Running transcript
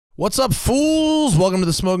What's up, fools? Welcome to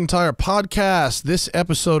the Smoking Tire Podcast. This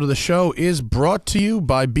episode of the show is brought to you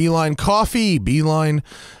by Beeline Coffee. Beeline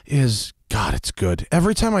is, God, it's good.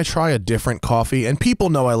 Every time I try a different coffee, and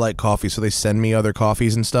people know I like coffee, so they send me other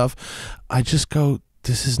coffees and stuff, I just go,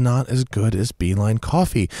 this is not as good as Beeline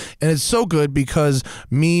Coffee. And it's so good because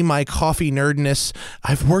my coffee nerdness,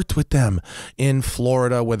 I've worked with them in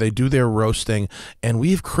Florida where they do their roasting, and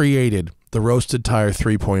we've created the Roasted Tire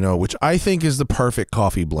 3.0, which I think is the perfect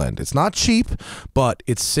coffee blend. It's not cheap, but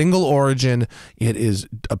it's single origin. It is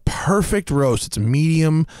a perfect roast. It's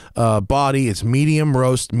medium body. It's medium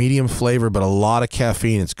roast, medium flavor, but a lot of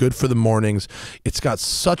caffeine. It's good for the mornings. It's got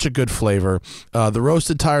such a good flavor. The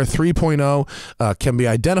Roasted Tire 3.0 can be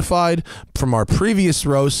identified from our previous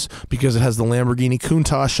roasts because it has the Lamborghini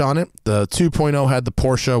Countach on it. The 2.0 had the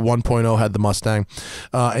Porsche, 1.0 had the Mustang.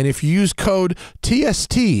 And if you use code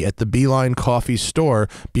TST at the Beeline Coffee store,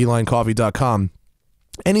 beelinecoffee.com,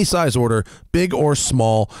 any size order, big or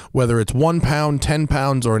small, whether it's 1 pound, 10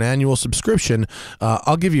 pounds, or an annual subscription,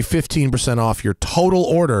 I'll give you 15% off your total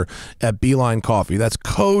order at Beeline Coffee. That's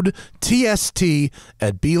code TST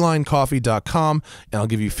at beelinecoffee.com, and I'll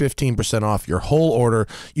give you 15% off your whole order.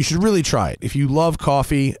 You should really try it. If you love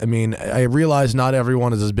coffee, I mean, I realize not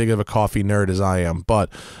everyone is as big of a coffee nerd as I am,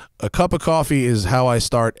 but a cup of coffee is how I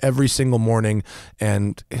start every single morning,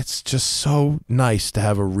 and it's just so nice to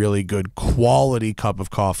have a really good quality cup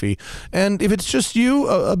of coffee. And if it's just you,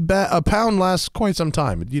 a pound lasts quite some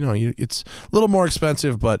time. You know, it's a little more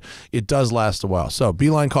expensive, but it does last a while. So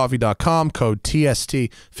beelinecoffee.com, code TST,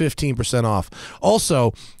 15% off.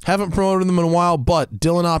 Also, haven't promoted them in a while, but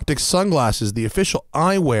Dylan Optics sunglasses, the official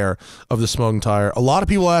eyewear of the Smoking Tire. A lot of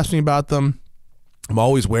people ask me about them. I'm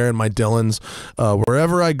always wearing my Dylans.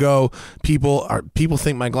 Wherever I go, people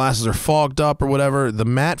think my glasses are fogged up or whatever. The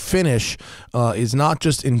matte finish is not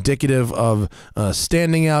just indicative of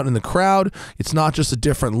standing out in the crowd. It's not just a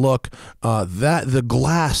different look. The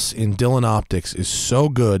glass in Dylan Optics is so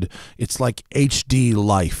good. It's like HD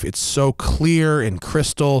life. It's so clear and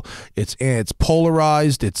crystal. It's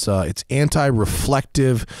polarized. It's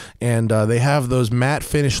anti-reflective, and they have those matte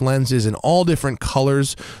finish lenses in all different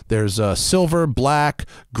colors. There's silver, black,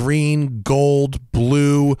 green, gold,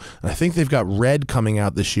 blue, and I think they've got red coming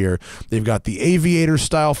out this year. They've got the aviator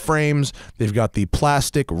style frames. They've got the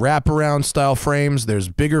plastic wraparound style frames. There's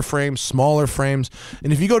bigger frames, smaller frames.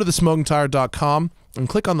 And if you go to thesmokingtire.com and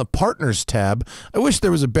click on the Partners tab, I wish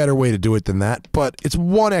there was a better way to do it than that, but it's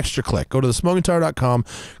one extra click. Go to thesmokingtire.com,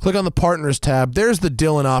 click on the Partners tab. There's the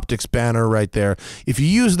Dylan Optics banner right there. If you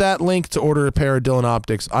use that link to order a pair of Dylan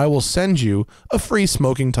Optics, I will send you a free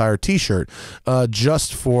Smoking Tire t-shirt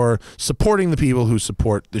just for supporting the people who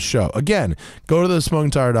support the show. Again, go to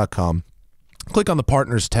thesmokingtire.com. Click on the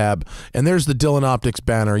Partners tab, and there's the Dylan Optics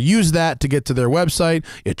banner. Use that to get to their website.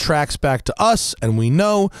 It tracks back to us, and we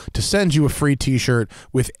know to send you a free t-shirt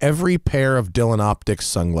with every pair of Dylan Optics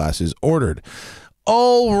sunglasses ordered.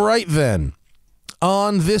 All right, then.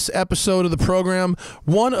 On this episode of the program,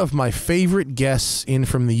 one of my favorite guests in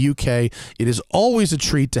from the UK. It is always a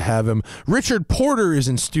treat to have him. Richard Porter is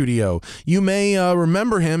in studio. You may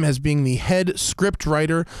remember him as being the head script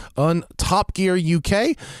writer on Top Gear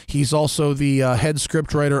UK. He's also the head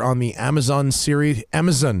script writer on the Amazon series,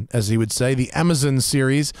 Amazon, as he would say, the Amazon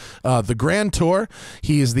series, The Grand Tour.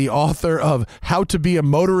 He is the author of How to Be a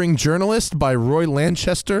Motoring Journalist by Roy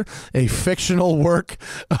Lanchester, a fictional work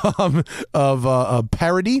of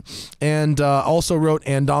parody, and also wrote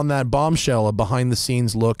And on That Bombshell, a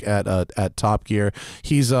behind-the-scenes look at Top Gear.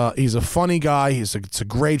 He's a funny guy. It's a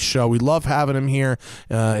great show. We love having him here.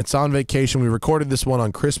 It's on vacation. We recorded this one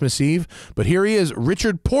on Christmas Eve, but here he is,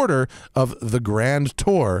 Richard Porter of The Grand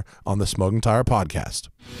Tour on the Smoking Tire Podcast.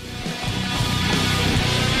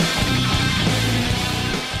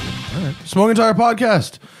 All right, Smoking Tire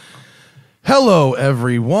Podcast. Hello,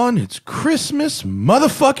 everyone. It's Christmas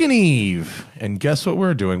motherfucking Eve. And guess what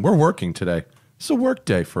we're doing? We're working today. It's a work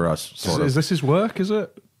day for us, sort of. Is this his work, is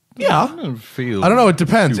it? Yeah. I don't feel. I don't know. It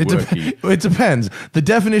depends. It depends. The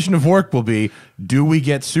definition of work will be, do we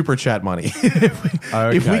get super chat money?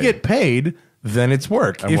 If we get paid, then it's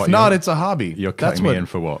work. And if not, it's a hobby. You're cutting me in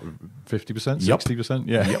for what? 50%? 60%?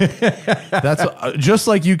 Yeah. Yep. That's just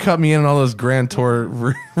like you cut me in on all those Grand Tour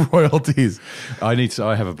royalties.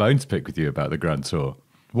 I have a bone to pick with you about the Grand Tour.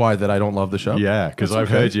 Why, that I don't love the show? Yeah, because I've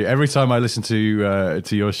heard you every time I listen to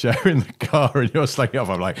your show in the car and you're slanging off.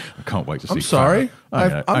 I'm like, I can't wait to see. I'm sorry.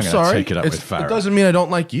 I'm sorry. Take it up with Farrah. It doesn't mean I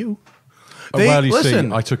don't like you. Well, you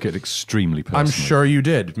listen. see, I took it extremely personally. I'm sure you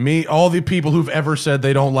did. All the people who've ever said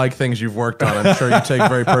they don't like things you've worked on, I'm sure you take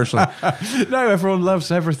very personally. No, everyone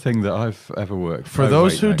loves everything that I've ever worked. For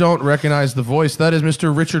those who don't recognize the voice, that is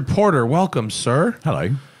Mr. Richard Porter. Welcome, sir. Hello.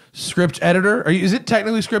 Script editor. Is it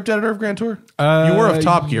technically script editor of Grand Tour? You were of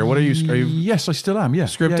Top Gear. What are you? Yes, I still am. Yeah,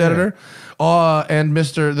 script editor. And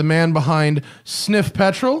the man behind Sniff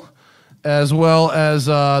Petrol, as well as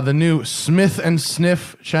the new Smith and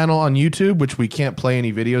Sniff channel on YouTube, which we can't play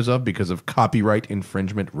any videos of because of copyright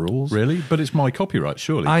infringement rules. Really? But it's my copyright,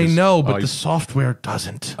 surely. I know, but the software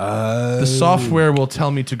doesn't. The software will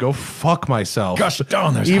tell me to go fuck myself. Gosh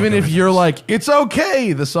darn, there's even if you're like, it's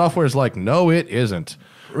okay, the software's like, no, it isn't.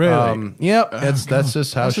 Really? Yep. That's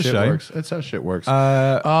just how shit works. That's how shit works.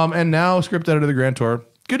 And now script editor of the Grand Tour.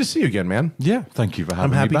 Good to see you again, man. Yeah, thank you for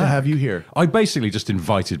having me I'm happy back. to have you here. I basically just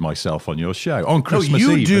invited myself on your show on Christmas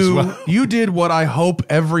Eve as well. You did what I hope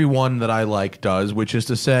everyone that I like does, which is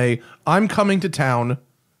to say, I'm coming to town,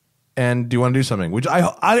 and do you want to do something? Which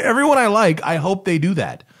everyone I like, I hope they do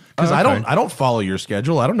that. Because I don't follow your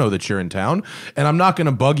schedule. I don't know that you're in town, and I'm not going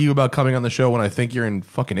to bug you about coming on the show when I think you're in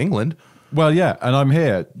fucking England. Well, yeah, and I'm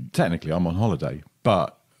here. Technically, I'm on holiday,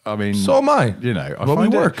 but I mean, so am I. You know,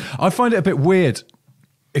 I find it a bit weird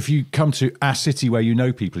if you come to a city where you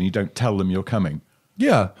know people and you don't tell them you're coming.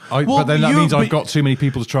 Yeah, but then that means I've got too many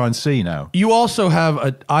people to try and see now. You also have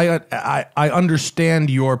I understand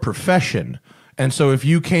your profession, and so if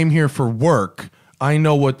you came here for work, I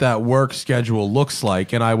know what that work schedule looks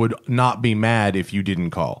like, and I would not be mad if you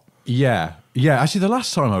didn't call. Yeah. Yeah, actually, the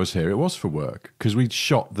last time I was here, it was for work because we'd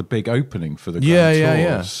shot the big opening for the Grand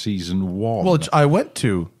Tour season 1. Well, I went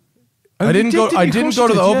to. I didn't go. I didn't go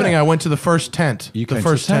to the opening. I went to the first tent. The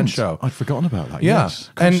first tent show. I'd forgotten about that. Yeah, yes,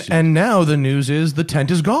 and now the news is the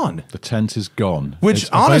tent is gone. The tent is gone. Which it's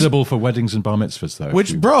available for weddings and bar mitzvahs, though.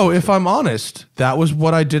 Which, bro, if I'm honest, that was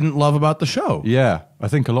what I didn't love about the show. Yeah, I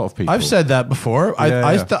think a lot of people. I've said that before.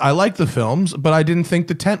 I like the films, but I didn't think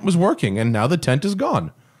the tent was working, and now the tent is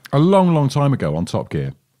gone. A long, long time ago on Top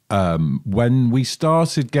Gear, when we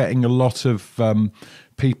started getting a lot of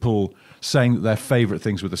people saying that their favourite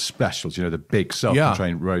things were the specials, you know, the big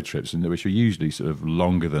self-contained road trips, and which were usually sort of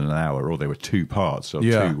longer than an hour, or they were 2 parts, or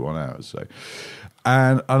 2 1 hours. So,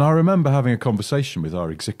 and I remember having a conversation with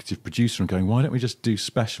our executive producer and going, "Why don't we just do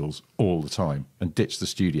specials all the time and ditch the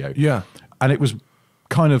studio?" Yeah, and it was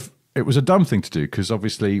kind of. It was a dumb thing to do because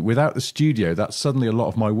obviously without the studio, that's suddenly a lot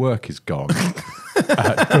of my work is gone.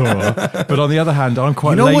 But on the other hand, I'm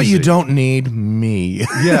quite lazy. You know what you don't need? Me.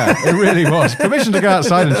 Yeah, it really was. Permission to go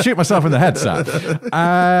outside and shoot myself in the head, Sat.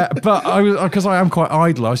 But I was, because I am quite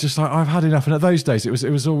idle, I was just like, I've had enough. And at those days, it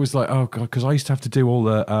was always like, oh God, because I used to have to do all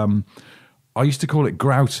the... I used to call it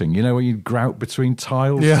grouting, you know, when you grout between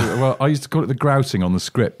tiles. Yeah. Well, I used to call it the grouting on the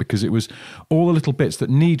script because it was all the little bits that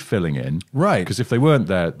need filling in. Right. Because if they weren't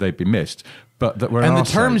there, they'd be missed. But that were and the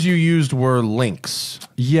terms you used were links.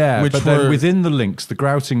 Yeah, but then within the links, the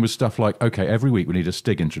grouting was stuff like, okay, every week we need a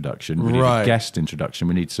Stig introduction, we need a guest introduction,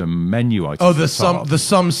 we need some menu items. Oh, the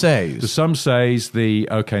some says. The some says,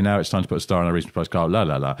 okay, now it's time to put a star on a reasonable price car, la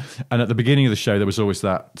la la. And at the beginning of the show, there was always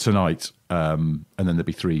that tonight, and then there'd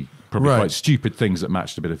be 3 probably quite stupid things that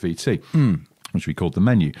matched a bit of VT, which we called the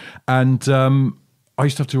menu. And I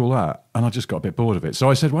used to have to do all that, and I just got a bit bored of it. So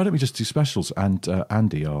I said, why don't we just do specials? And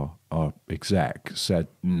Andy, our exec, said,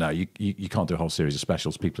 no, you can't do a whole series of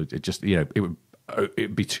specials. People, it just, you know,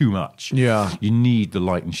 it'd be too much. Yeah. You need the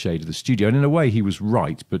light and shade of the studio. And in a way, he was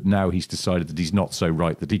right, but now he's decided that he's not so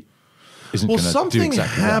right, that he isn't going to do exactly that. Well,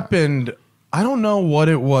 something happened. I don't know what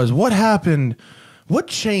it was. What happened? What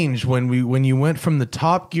changed when you went from the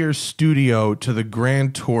Top Gear studio to the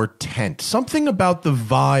Grand Tour tent? Something about the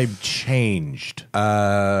vibe changed.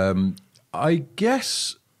 I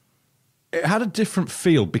guess it had a different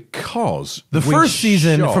feel because the first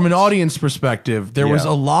season, from an audience perspective, there was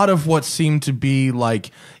a lot of what seemed to be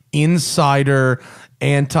like insider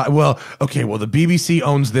the BBC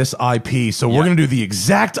owns this IP, so we're going to do the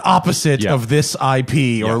exact opposite of this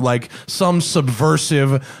IP, or like some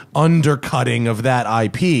subversive undercutting of that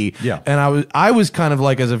IP. Yeah. And I was kind of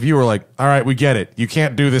like, as a viewer, like, all right, we get it. You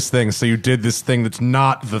can't do this thing, so you did this thing that's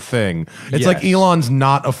not the thing. It's like Elon's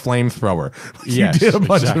not a flamethrower. You did a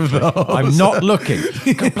bunch of those. I'm not looking.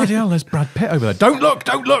 God, bloody hell, there's Brad Pitt over there. Don't look.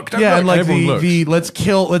 Don't look. And like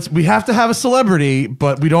we have to have a celebrity,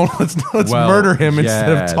 but we don't. Let's murder him instead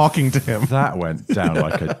of talking to him. That went down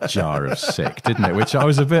like a jar of sick, didn't it? Which I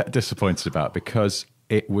was a bit disappointed about because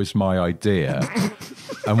it was my idea.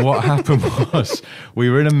 And what happened was we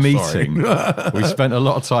were in a meeting. We spent a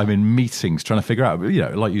lot of time in meetings trying to figure out, you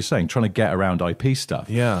know, like you're saying, trying to get around IP stuff.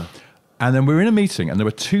 Yeah. And then we were in a meeting, and there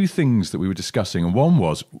were two things that we were discussing. And one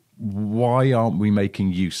was, why aren't we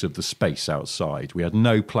making use of the space outside? We had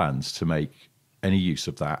no plans to make any use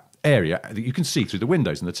of that area that you can see through the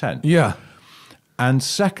windows in the tent. Yeah. And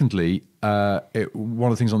secondly,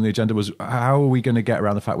 one of the things on the agenda was, how are we going to get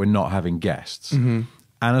around the fact we're not having guests? Mm-hmm.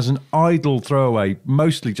 And as an idle throwaway,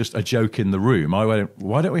 mostly just a joke in the room, I went,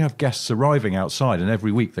 why don't we have guests arriving outside and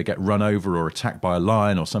every week they get run over or attacked by a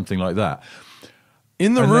lion or something like that?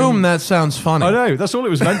 In the room, that sounds funny. I know, that's all it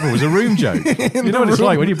was meant for, was a room joke. You know what it's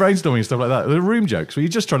like when you're brainstorming and stuff like that. The room jokes, where you're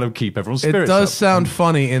just trying to keep everyone's spirits up. It does sound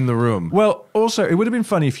funny in the room. Well, also, it would have been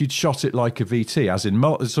funny if you'd shot it like a VT, as in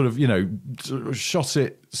sort of, shot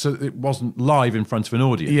it so it wasn't live in front of an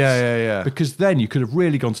audience. Yeah. Because then you could have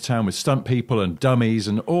really gone to town with stunt people and dummies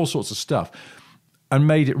and all sorts of stuff and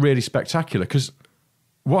made it really spectacular. Because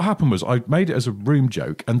what happened was I made it as a room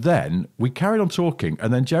joke, and then we carried on talking,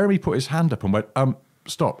 and then Jeremy put his hand up and went,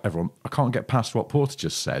 stop, everyone, I can't get past what Porter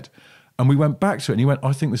just said. And we went back to it, and he went,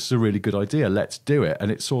 I think this is a really good idea, let's do it. And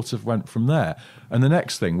it sort of went from there. And the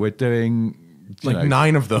next thing, we're doing...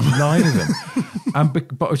 nine of them.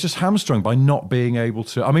 But I was just hamstrung by not being able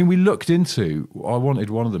to... I mean, we looked into... I wanted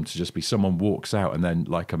one of them to just be someone walks out and then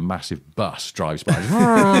like a massive bus drives by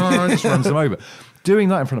and just runs them over. Doing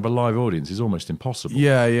that in front of a live audience is almost impossible.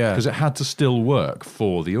 Yeah. Because it had to still work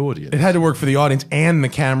for the audience. It had to work for the audience and the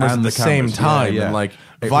cameras at the same time. Yeah.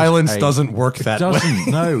 And violence doesn't work that way. It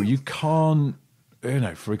doesn't. No, you can't.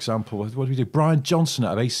 For example, what do we do? Brian Johnson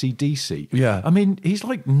out of AC/DC. Yeah. I mean, he's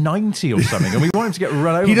like 90 or something, and we want him to get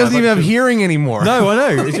run over. He doesn't even have hearing anymore. No, I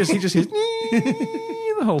know. He just hears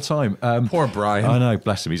the whole time. Poor Brian. I know,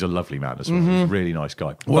 bless him. He's a lovely man as well. He's a really nice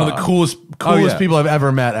guy. One of the coolest people I've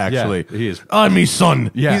ever met, actually. Yeah, he is. I'm me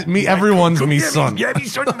son. Yeah. Everyone's me son. Yeah, me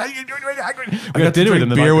son. I got to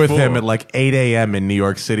drink beer with him at like 8 a.m. in New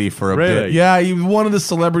York City for a bit. Yeah, he was one of the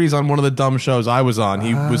celebrities on one of the dumb shows I was on.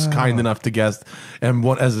 He was kind enough to guest. And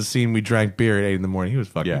as a scene, we drank beer at 8 in the morning. He was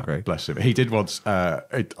fucking great. Bless him. He did once.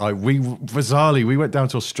 Bizarrely, we went down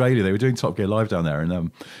to Australia. They were doing Top Gear Live down there,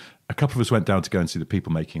 and a couple of us went down to go and see the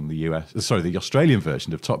people making the Australian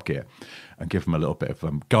version of Top Gear and give them a little bit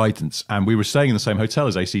of guidance. And we were staying in the same hotel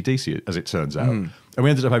as AC/DC, as it turns out. And we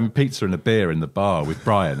ended up having pizza and a beer in the bar with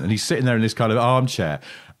Brian. And he's sitting there in this kind of armchair.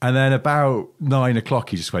 And then about 9 o'clock,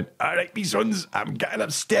 he just went, all right, me sons, I'm getting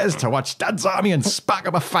upstairs to watch Dad's Army and spark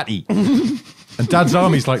up a fatty. And Dad's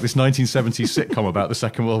Army is like this 1970s sitcom about the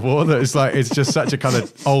Second World War. That it's just such a kind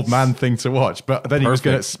of old man thing to watch. But then he was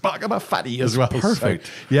going to spark up a fatty as well. Perfect.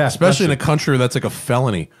 So, yeah. Especially in a country where that's like a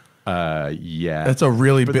felony. Yeah. That's a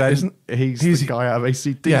really big... He's the guy out of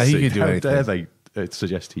AC/DC. Yeah, he could do How anything. dare they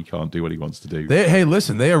suggest he can't do what he wants to do? Hey,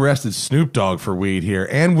 listen, they arrested Snoop Dogg for weed here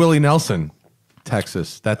and Willie Nelson.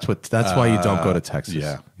 Texas. That's why you don't go to Texas.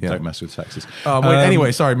 Yeah. Don't mess with Texas.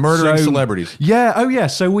 Anyway, sorry, murdering celebrities. Yeah. Oh, yeah.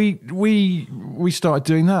 So we started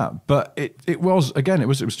doing that, but it was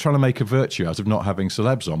trying to make a virtue out of not having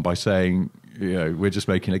celebs on by saying, we're just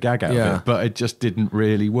making a gag out of it, but it just didn't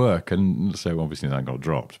really work, and so obviously that got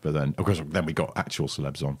dropped. But then, of course, we got actual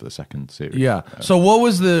celebs on for the second series. Yeah. So what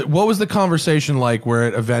was the conversation like where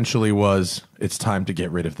it eventually was? It's time to get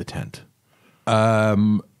rid of the tent.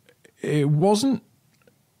 It wasn't.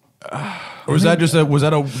 Or was that just a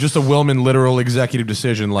Willman literal executive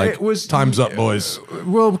decision? Like, it was time's up, boys.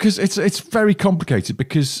 Well, because it's very complicated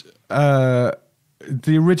because the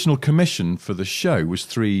original commission for the show was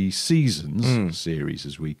 3 seasons, series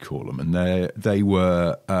as we call them, and they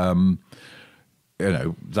were.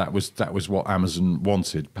 That was what Amazon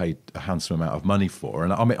wanted, paid a handsome amount of money for,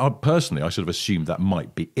 and I mean, personally, I sort of assumed that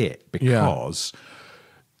might be it because. Yeah.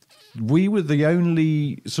 We were the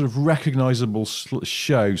only sort of recognizable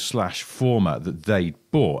show / format that they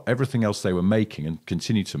bought. Everything else they were making and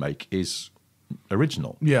continue to make is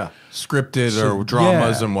original. Yeah. Scripted or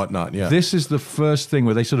dramas and whatnot. Yeah. This is the first thing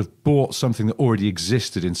where they sort of bought something that already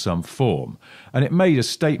existed in some form. And it made a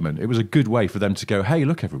statement. It was a good way for them to go, hey,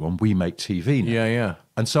 look, everyone, we make TV now. Yeah.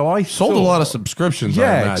 And so I sold a lot of subscriptions.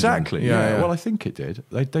 Yeah, exactly. Yeah. Well, I think it did.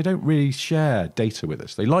 They don't really share data with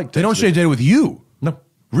us. They don't share data with you. No.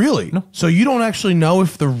 Really? No. So you don't actually know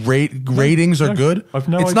if the ratings are good? I've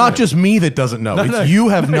no idea. It's not just me that doesn't know. You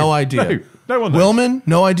have no idea. No one knows. Willman,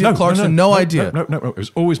 no idea. Clarkson, no idea. No. It was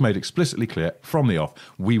always made explicitly clear from the off,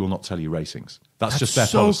 we will not tell you ratings. That's just their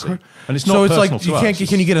policy. And it's not so it's personal like,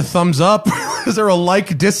 can you get a thumbs up? Is there a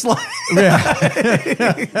like, dislike? Yeah.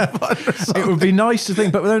 It would be nice to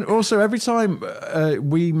think. But then also every time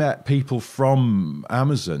we met people from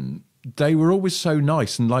Amazon, they were always so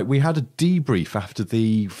nice, and like we had a debrief after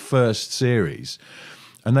the first series,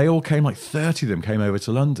 and they all came, like 30 of them came over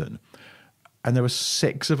to London, and there were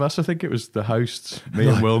 6 of us. I think it was the hosts, me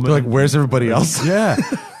and Wilma. Like, where's everybody else? Yeah.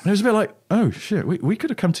 And it was a bit like, oh shit, we could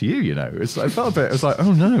have come to you, It's like, I felt a bit, it was like,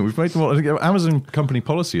 oh no, we've made them all. I think Amazon company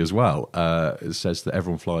policy as well it says that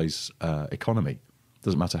everyone flies economy.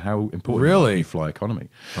 Doesn't matter how important you fly economy.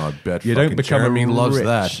 Oh, I bet you don't become Jeremy loves rich.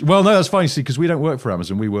 that. Well, no, that's fine. See, because we don't work for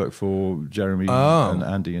Amazon. We work for Jeremy and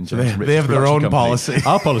Andy and James. They have their own policy.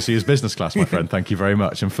 Our policy is business class, my friend. Thank you very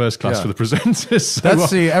much. And first class for the presenters. So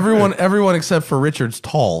That's everyone except for Richard's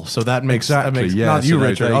tall, so that makes not you,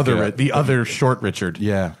 Richard, the other short Richard.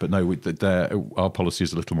 Yeah, but no, our policy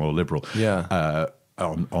is a little more liberal. Yeah.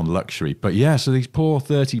 On luxury, but yeah. So these poor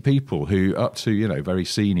 30 people who up to very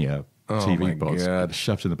senior. TV bots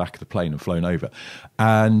shoved in the back of the plane and flown over.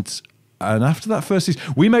 And after that first season,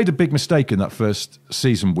 we made a big mistake in that first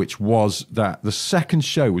season, which was that the second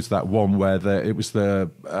show was that one where it was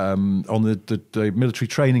on the military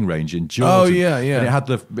training range in Jordan. Oh, yeah. And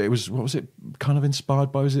it was what was it kind of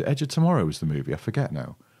inspired by? Was it Edge of Tomorrow was the movie? I forget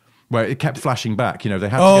now. Where it kept flashing back, they had to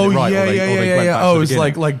get it right. Or they went back it was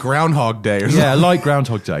like Groundhog Day or something. Yeah, like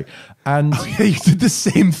Groundhog Day. And you did the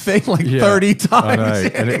same thing 30 times. I know.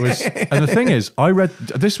 And the thing is,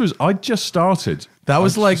 I just started. That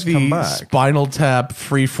was like the Spinal Tap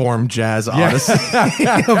freeform jazz odyssey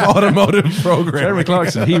of automotive programming. Jeremy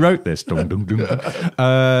Clarkson, he wrote this. Dum, dum, dum.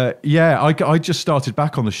 I just started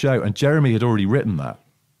back on the show, and Jeremy had already written that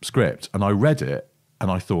script, and I read it, and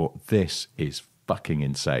I thought, this is fucking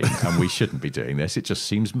insane, and we shouldn't be doing this. It just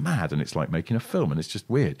seems mad, and it's like making a film, and it's just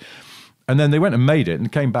weird. And then they went and made it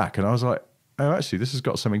and came back, and I was like, oh, actually, this has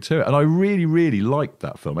got something to it. And I really, really liked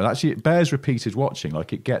that film. And actually, it bears repeated watching.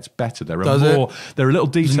 Like, it gets better. There are little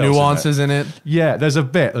details. There's nuances in it. Yeah, there's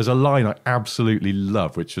a line I absolutely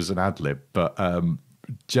love, which was an ad-lib. But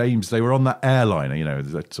James, they were on that airliner,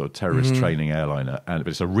 the sort of terrorist training airliner, but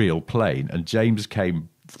it's a real plane. And James came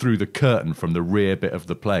through the curtain from the rear bit of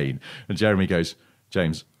the plane. And Jeremy goes,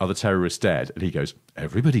 James, are the terrorists dead? And he goes,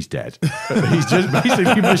 everybody's dead. He's just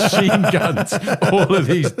basically machine guns all of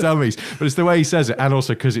these dummies. But it's the way he says it, and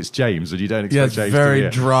also because it's James, and you don't expect James to be very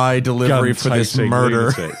dry delivery for this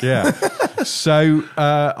murder. Lunatic. Yeah. So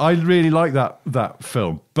I really like that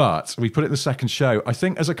film, but we put it in the second show, I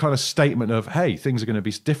think, as a kind of statement of, hey, things are going to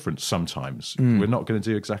be different sometimes. We're not going to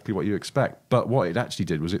do exactly what you expect. But what it actually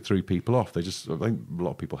did was it threw people off. I think a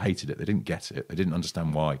lot of people hated it. They didn't get it. They didn't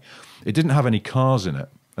understand why. It didn't have any cars in it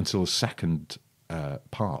until the second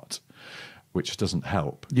part, which doesn't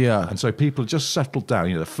help. Yeah. And so people just settled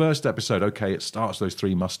down. The first episode, okay, it starts those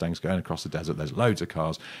 3 Mustangs going across the desert. There's loads of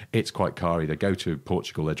cars. It's quite car-y. They go to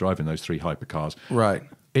Portugal. They're driving those 3 hypercars. Right.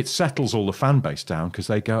 It settles all the fan base down because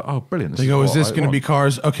they go, oh, brilliant. They go, is this going to be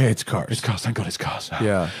cars? Okay, it's cars. It's cars. Thank God it's cars.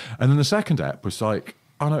 Yeah. And then the second ep was like,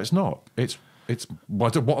 oh, no, it's not. It's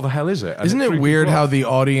what the hell is it? And Isn't it weird how the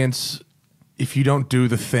audience, if you don't do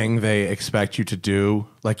the thing they expect you to do,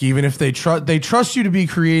 like even if they trust you to be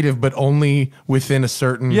creative, but only within a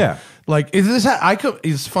certain like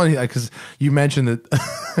it's funny because you mentioned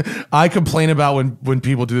that I complain about when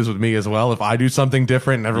people do this with me as well. If I do something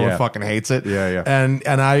different and everyone fucking hates it, and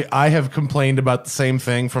I have complained about the same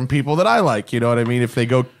thing from people that I like. You know what I mean? If they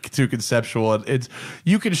go too conceptual, it's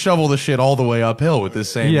you can shovel the shit all the way uphill with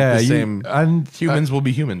this same and humans will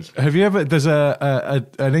be humans. Have you ever? There's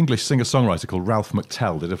an English singer-songwriter called Ralph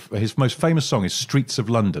McTell. His most famous song is "Streets of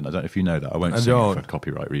London." I don't know if you know that. I won't sing it for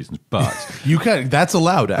copyright reasons, but you can. That's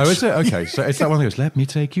allowed. Actually. Oh, is it? Okay, so it's that one that goes, "Let me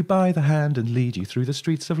take you by the hand and lead you through the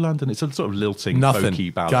streets of London." It's a sort of lilting,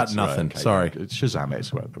 folky ballad. Got nothing. Right? Okay. Sorry, Shazam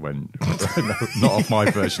it when not off my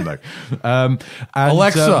version though. And,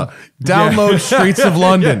 Alexa, download Streets of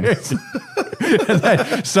London. And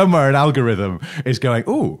then somewhere an algorithm is going,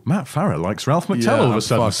 oh, Matt Farah likes Ralph McTell all of a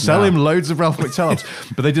sudden. Sell him loads of Ralph McTell albums.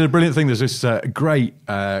 But they did a brilliant thing. There's this great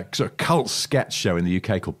sort of cult sketch show in the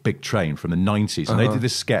UK called Big Train from the 90s. And they did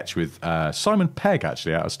this sketch with Simon Pegg,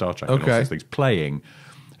 actually, out of Star Trek. And all those things, playing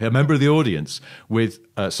a member of the audience with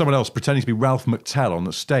someone else pretending to be Ralph McTell on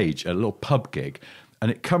the stage at a little pub gig. And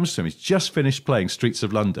it comes to him. He's just finished playing Streets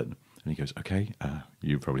of London. And he goes, okay,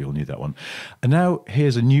 you probably all knew that one. And now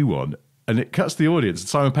here's a new one. And it cuts the audience, and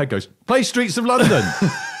Simon Pegg goes, play Streets of London.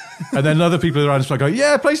 And then other people around him go,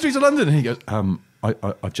 yeah, play Streets of London. And he goes,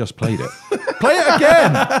 I just played it. Play it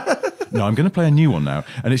again. no, I'm going to play a new one now.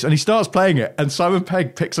 And he starts playing it, and Simon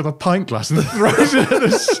Pegg picks up a pint glass and throws it at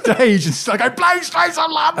the stage. And it's like, I'm playing Space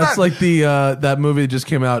on London. That's like the that movie that just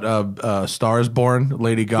came out, Stars Born,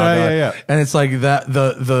 Lady Gaga. Yeah. And it's like that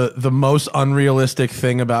the most unrealistic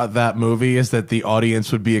thing about that movie is that the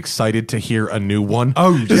audience would be excited to hear a new one.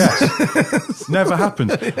 Oh, yes. Never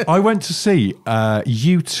happened. I went to see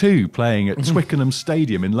U2 playing at Twickenham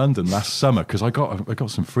Stadium in London last summer because I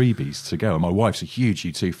got some freebies to go. And my wife's a huge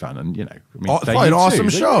U2 fan, and you know, I mean, It's probably an awesome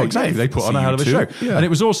show. Exactly, they put on a hell of a show, and it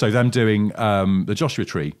was also them doing the Joshua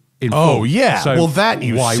Tree. Oh yeah, so well that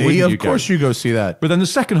you why see, of course you go see that. But then the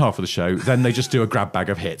second half of the show, then they just do a grab bag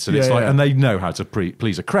of hits, and it's like, and they know how to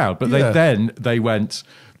please a crowd. But they went.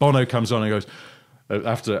 Bono comes on and goes.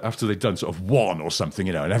 After they've done sort of one or something,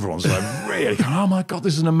 you know, and everyone's like really going, oh my God,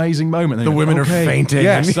 this is an amazing moment. The women are fainting.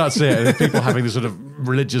 Yes, that's it. And people having this sort of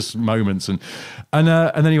religious moments. And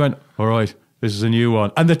then he went, all right, this is a new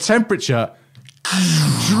one. And the temperature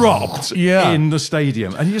dropped in the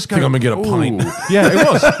stadium. And you just go, I think I'm going to get a pint. Yeah, it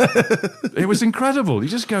was. It was incredible. You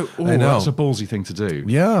just go, oh, that's a ballsy thing to do.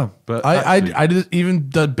 Yeah. But I did, even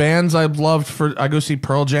the bands I've loved I go see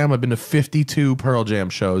Pearl Jam. I've been to 52 Pearl Jam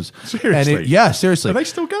shows. Seriously? Yeah, seriously. Are they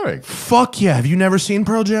still going? Fuck yeah. Have you never seen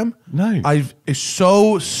Pearl Jam? No. I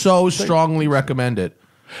so strongly recommend it.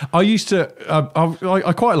 I used to,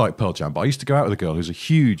 I quite like Pearl Jam, but I used to go out with a girl who's a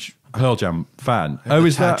huge Pearl Jam fan.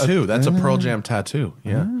 Is tattoo? That's a Pearl Jam tattoo.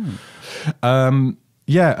 Yeah.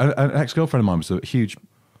 Yeah, an ex-girlfriend of mine was a huge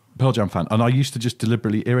Pearl Jam fan, and I used to just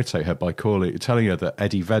deliberately irritate her by telling her that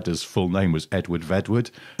Eddie Vedder's full name was Edward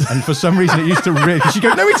Vedwood, and for some reason it used to really. She'd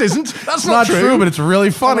go, "No, it isn't. That's not true." But it's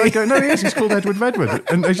really funny. And I go, "No, he is. He's called Edward Vedwood,"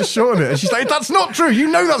 and they just shorten it. And she's like, "That's not true.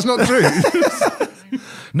 You know that's not true."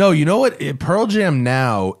 No, you know what? Pearl Jam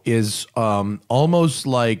now is almost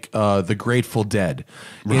like the Grateful Dead,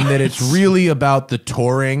 in that it's really about the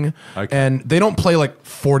touring, and they don't play like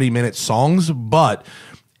 40-minute songs, but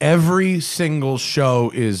every single show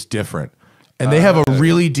is different. And they have a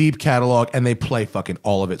really deep catalog, and they play fucking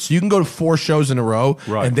all of it. So you can go to 4 shows in a row,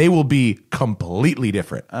 and they will be completely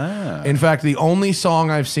different. In fact, the only song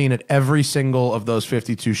I've seen at every single of those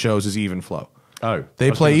 52 shows is Even Flow. Oh, they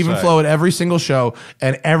play Even Flow at every single show,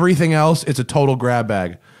 and everything else, it's a total grab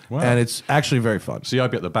bag. Wow. And it's actually very fun. See, I'd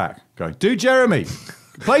be at the back going, do Jeremy.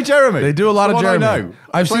 Play Jeremy. They do a lot of Jeremy. I know.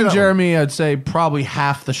 I've seen Jeremy, I'd say probably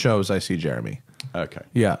half the shows I see Jeremy. Okay.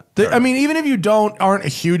 Yeah. I mean, even if you aren't a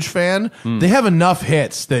huge fan, they have enough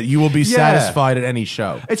hits that you will be satisfied at any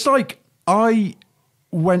show. It's like I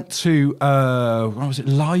went to what was it,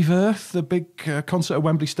 Live Earth, the big concert at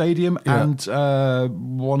Wembley Stadium, and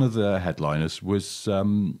one of the headliners was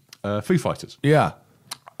Foo Fighters. Yeah,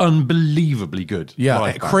 unbelievably good.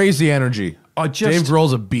 Yeah, crazy energy. Dave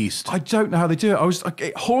Grohl's a beast. I don't know how they do it.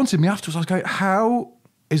 It haunted me afterwards. I was going, how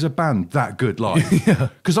is a band that good live?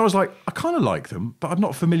 Because I was like, I kind of like them, but I'm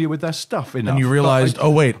not familiar with their stuff enough. And you realized,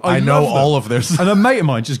 oh wait, I know all of this. And a mate of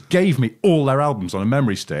mine just gave me all their albums on a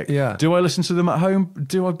memory stick. Yeah. Do I listen to them at home?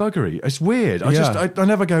 Do I buggery? It's weird. I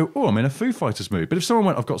never go, oh, I'm in a Foo Fighters mood. But if someone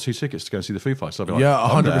went, I've got 2 tickets to go and see the Foo Fighters, I'll be like, yeah,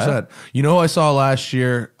 100%. You know who I saw last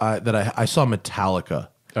year? I saw Metallica.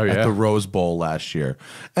 At the Rose Bowl last year.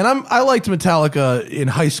 And I liked Metallica in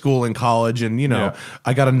high school and college, and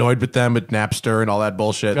I got annoyed with them at Napster and all that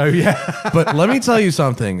bullshit. Oh yeah. But let me tell you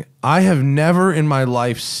something. I have never in my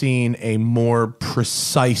life seen a more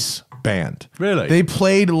precise band. Really? They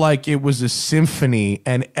played like it was a symphony,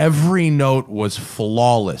 and every note was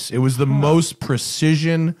flawless. It was the most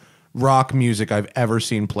precision rock music I've ever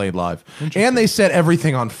seen played live, and they set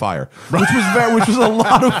everything on fire, which was a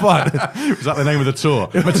lot of fun. Was that the name of the tour?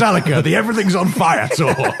 Metallica, the Everything's on Fire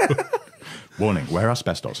tour. Warning: wear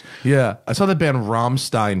asbestos. Yeah, I saw the band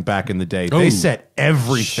Rammstein back in the day. They set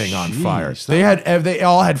everything on fire. They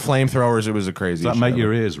all had flamethrowers. It was a crazy. Does that make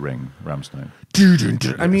your ears ring, Rammstein?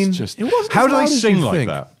 I mean, it wasn't. How do they sing like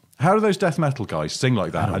that? How do those death metal guys sing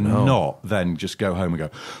like that and not then just go home and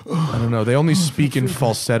go, I don't know. They only speak in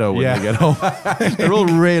falsetto when they get home. They're all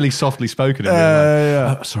really softly spoken. Sorry,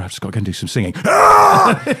 I've just got to go and do some singing.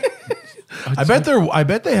 I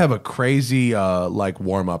bet they have a crazy like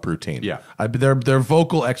warm up routine. Yeah, their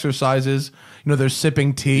vocal exercises. They're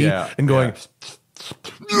sipping tea and going.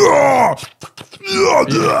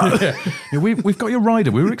 We've got your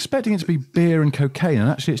rider. We were expecting it to be beer and cocaine, and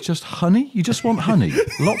actually it's just honey. You just want honey.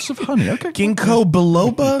 Lots of honey. Okay. Ginkgo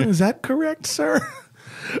biloba? Is that correct, sir?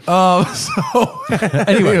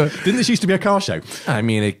 Anyway, didn't this used to be a car show? I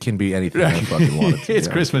mean, it can be anything I fucking want it to. It's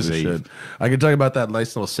Christmas Eve. I could talk about that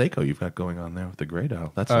nice little Seiko you've got going on there with the Grey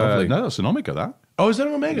Dial. That's lovely. No, that's an Omega, that. Oh, is that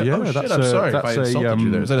an Omega? Yeah, oh, shit, that's I'm sorry if that's I insulted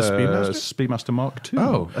you there. Is that a Speedmaster? Speedmaster Mark II.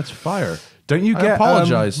 Oh, that's fire. Don't you I get?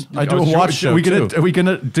 apologize. I do a watch show, Are we too.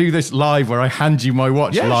 gonna do this live where I hand you my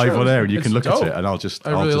watch live on air and you can look at it and I'll just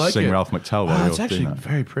sing Ralph McTell while It's you're actually doing that.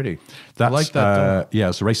 very pretty. That's, I like that. yeah,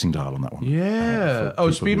 it's a racing dial on that one. Yeah.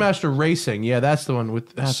 Speedmaster Racing. Yeah, that's the one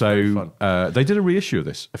with. That's very fun. They did a reissue of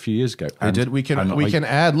this a few years ago. They did. We can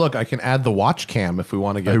add. Look, I can add the watch cam if we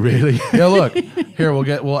want to get. Oh, really? Yeah. Look, here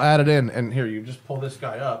we'll add it in, and here you just pull this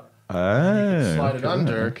guy up. Slide it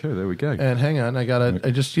under. Okay, there we go. And hang on,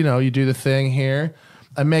 I just you do the thing here.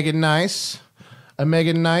 I make it nice. I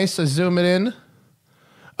zoom it in.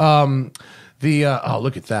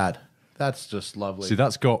 Look at that. That's just lovely. See,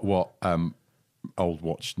 that's got what old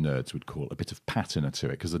watch nerds would call a bit of patina to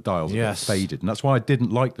it because the dials are a bit faded, and that's why I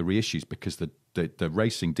didn't like the reissues because the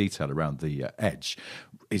racing detail around the edge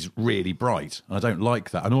is really bright, and I don't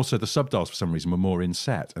like that. And also the subdials for some reason were more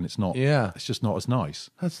inset, and it's not. Yeah, it's just not as nice.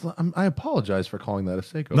 I apologize for calling that a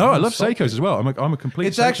Seiko. No, I love Seikos as well. I'm a complete.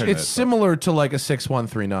 It's actually similar to like a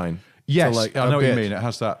 6139. Yes, so like I know what you mean. It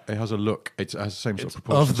has a look. It has the same sort of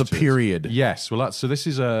proportions of the period. Yes, well, so this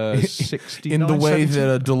is a 69. In the way 70?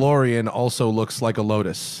 that a DeLorean also looks like a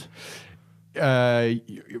Lotus. Well,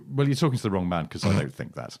 you're talking to the wrong man because I don't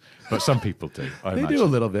think that, but some people do. They do a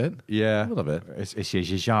little bit. Yeah, a little bit. It's a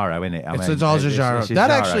Giugiaro, isn't it? It's all Giugiaro.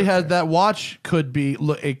 That actually has that watch could be.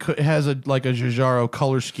 It has like a Giugiaro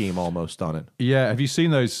color scheme almost on it. Yeah, have you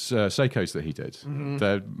seen those Seikos that he did?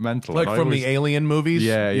 They're mental. Like from the Alien movies.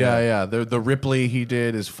 Yeah. The Ripley he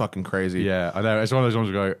did is fucking crazy. Yeah, I know. It's one of those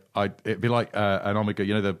ones where it'd be like an Omega.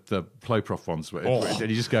 You know the Ploprof ones, where and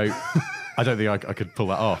you just go. I don't think I could pull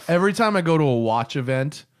that off. Every time I go to a watch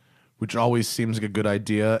event, which always seems like a good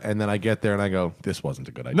idea, and then I get there and I go, this wasn't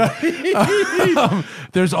a good idea.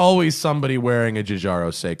 There's always somebody wearing a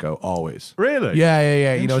Giugiaro Seiko, always. Really?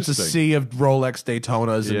 Yeah. You know, it's a sea of Rolex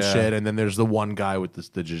Daytonas and shit, and then there's the one guy with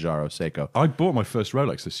the Giugiaro Seiko. I bought my first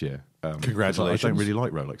Rolex this year. Congratulations. I don't really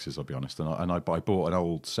like Rolexes, I'll be honest, and I bought an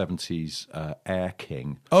old 70s Air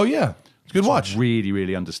King. Oh, yeah. It's a good watch. Really,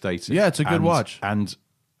 really understated. Yeah, it's a good watch. And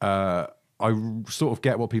I sort of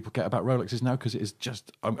get what people get about Rolexes now because it is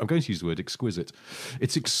just, I'm going to use the word exquisite.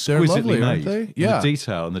 It's exquisitely lovely, aren't made. they? Yeah. The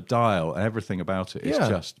detail and the dial and everything about it is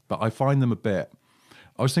just, but I find them a bit, I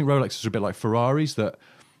always think Rolexes are a bit like Ferraris, that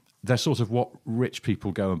they're sort of what rich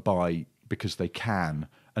people go and buy because they can.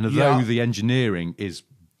 And although the engineering is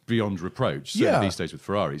beyond reproach, certainly these days with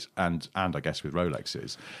Ferraris and I guess with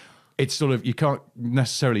Rolexes, it's sort of, you can't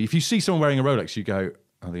necessarily, if you see someone wearing a Rolex, you go,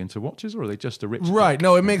 are they into watches or are they just a rich? Right.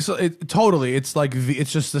 No, it makes it totally. It's like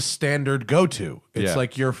it's just the standard go-to. It's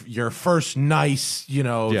like your first nice,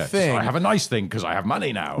 thing. I have a nice thing because I have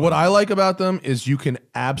money now. What I like about them is you can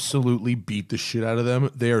absolutely beat the shit out of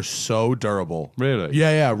them. They are so durable. Really?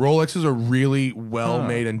 Yeah. Rolexes are really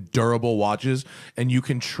well-made and durable watches, and you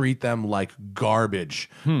can treat them like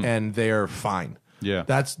garbage, and they are fine. Yeah.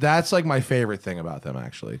 That's like my favorite thing about them,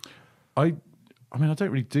 actually. I mean, I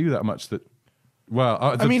don't really do that much that.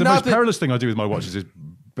 Well, the not most perilous thing I do with my watches is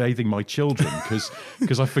bathing my children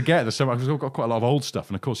because I forget there's so much. I've got quite a lot of old stuff,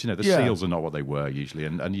 and of course, the seals are not what they were usually,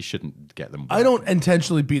 and you shouldn't get them. I don't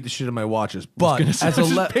intentionally beat the shit out of my watches, but as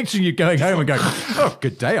a picturing you going home and going, "Oh,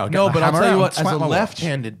 good day." I'll tell you what. As a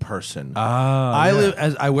left-handed person,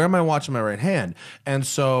 I wear my watch in my right hand, and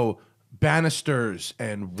so banisters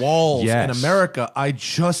and walls in America, I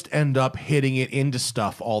just end up hitting it into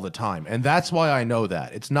stuff all the time, and that's why I know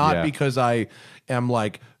that. It's not because I am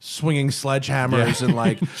like swinging sledgehammers and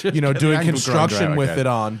like doing construction with it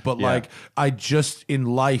on, but like I just in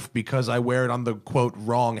life, because I wear it on the quote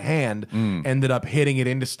wrong hand, ended up hitting it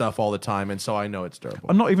into stuff all the time, and so I know it's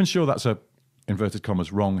durable. I'm not even sure that's a inverted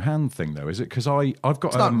commas wrong hand thing though, is it? Because I've got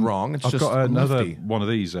it's not wrong. It's I've just got another lefty. one of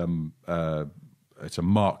these. It's a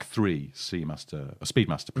Mark III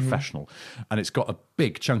Speedmaster Professional, and it's got a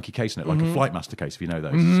big chunky case in it, like a Flightmaster case, if you know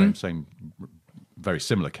those. Same, very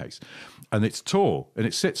similar case, and it's tall and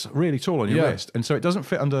it sits really tall on your wrist, and so it doesn't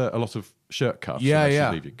fit under a lot of shirt cuffs. You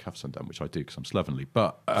leave your cuffs undone, which I do because I'm slovenly.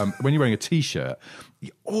 But when you're wearing a t-shirt,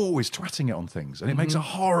 you're always twatting it on things, and it makes a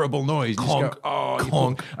horrible noise. Conk,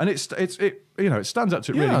 conk, and it stands up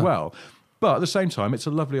to it really well. But at the same time, it's a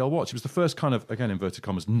lovely old watch. It was the first kind of, again, inverted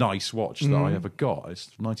commas, nice watch that I ever got. It's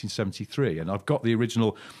 1973, and I've got the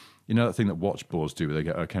original. You know that thing that watch boards do, where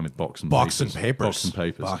they came with box and papers.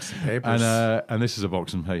 And this is a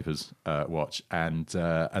box and papers watch, and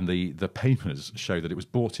the papers show that it was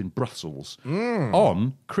bought in Brussels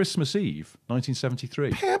on Christmas Eve,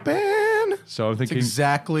 1973. Pippin! So I'm thinking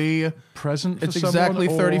exactly present for It's someone, exactly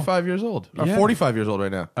or- 35 years old. Or Yeah. 45 years old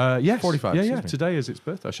right now. Yes. 45. Yeah, excuse yeah. me. Today is its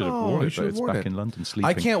birthday. I should have Oh, worn you it, should but have it's worn back it. in London sleeping.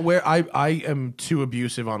 I can't wear. I am too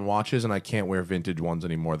abusive on watches, and I can't wear vintage ones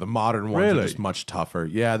anymore. The modern ones Really? are just much tougher.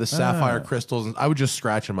 Yeah, the sapphire crystals. I would just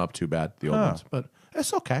scratch them up too bad. The old ones, but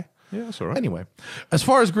it's okay. Yeah, that's all right. Anyway, as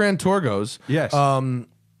far as Grand Tour goes, Yes.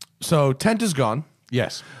 so tent is gone.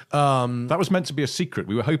 Yes. That was meant to be a secret.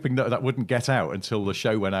 We were hoping that wouldn't get out until the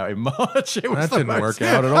show went out in March. It was That didn't work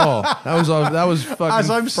out at all. That was fucking. As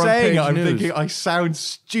I'm front saying, page I'm news. thinking I sound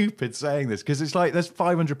stupid saying this because it's like there's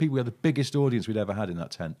 500 people. We had the biggest audience we'd ever had in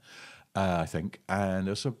that tent, I think, and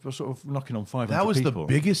we're sort of knocking on 500. That was people.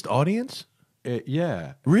 the biggest audience.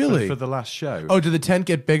 Yeah, Really? for the last show. Oh, did the tent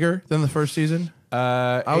get bigger than the first season?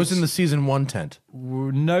 I was in the season 1 tent.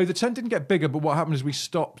 No, the tent didn't get bigger, but what happened is we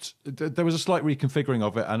stopped. There was a slight reconfiguring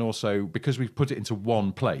of it, and also because we put it into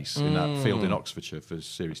one place in that field in Oxfordshire for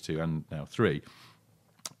Series 2 and now 3,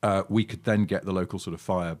 we could then get the local sort of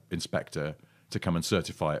fire inspector to come and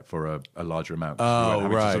certify it for a larger amount. We weren't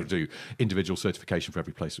having to sort of do individual certification for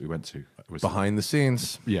every place that we went to. It was Behind the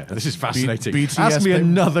scenes. Yeah, this is fascinating. BTS Ask me baby.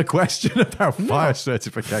 another question about fire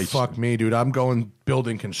certification. Fuck me, dude. I'm going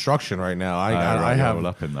building construction right now. I right, have all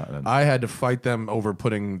up in that then. I had to fight them over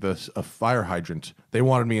putting a fire hydrant. They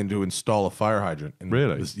wanted me to install a fire hydrant. And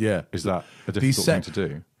Really? yeah. Is that a difficult thing to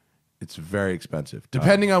do? It's very expensive,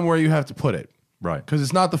 depending on where you have to put it. Right. Because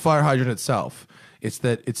it's not the fire hydrant itself. It's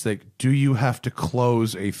like, do you have to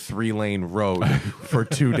close a 3-lane road for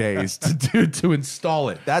 2 days to install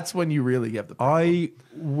it? That's when you really have the. I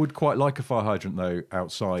would quite like a fire hydrant though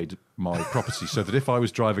outside my property, so that if I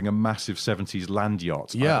was driving a massive 70s land yacht,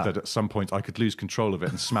 that at some point I could lose control of it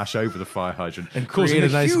and smash over the fire hydrant And causing create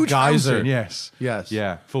a nice huge geyser. fountain. Yes, Yes.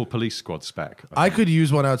 yeah, full police squad spec. I could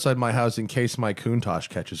use one outside my house in case my Countach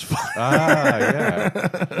catches fire.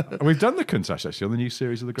 Yeah. We've done the Countach actually on the new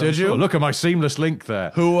series of the Grand Did you? Tour. Look at my seamless link there.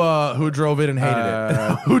 Who drove it and hated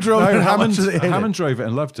it? Who drove it? And how much did they hate Hammond it? drove it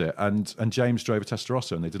and loved it, and James drove a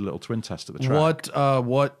Testarossa, and they did a little twin test at the track.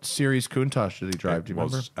 What series Countach did he drive? Do you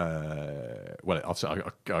remember? Well, I'll say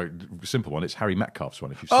a simple one. It's Harry Metcalf's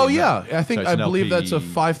one. If you've seen Oh yeah, that. I think So it's I an believe LP that's a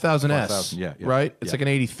 5000S. 5000, yeah, right. It's yeah. like an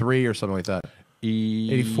 83 or something like that.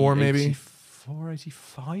 84 maybe. 84,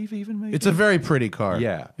 85 even maybe. It's a very pretty car.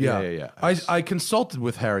 Yeah. I consulted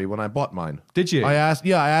with Harry when I bought mine. Did you? I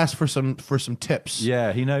asked for some tips.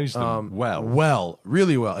 Yeah, he knows them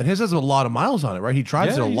Really well. And his has a lot of miles on it, right? He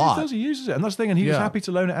drives it a lot. He uses it, and that's the thing. And he was Yeah. happy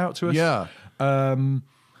to loan it out to us. Yeah.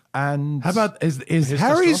 And How about is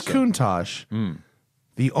Harry's Countach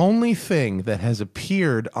the only thing that has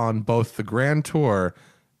appeared on both the Grand Tour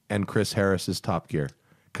and Chris Harris's Top Gear?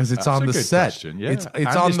 Because it's That's on a the good set. question, yeah. It's And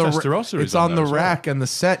on his the Testarossa is it's on on there the as well. rack and the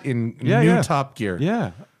set in Yeah, new yeah. Top Gear.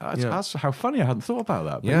 Yeah, that's how funny. I hadn't thought about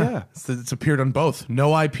that. But yeah. It's appeared on both.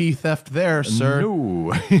 No IP theft there, sir.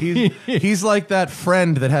 No. He's like that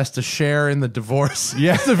friend that has to share in the divorce.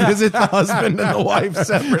 Yeah. To visit the husband and the wife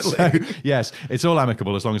separately. Yes, it's all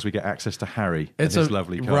amicable as long as we get access to Harry and his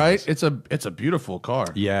lovely cars. Right. It's a beautiful car.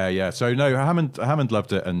 Yeah. So no, Hammond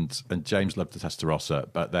loved it, and James loved the Testarossa.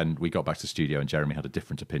 But then we got back to the studio, and Jeremy had a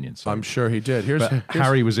different opinion. So. I'm sure he did. Here's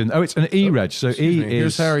Harry was in. Oh, it's an E-Reg. So E is.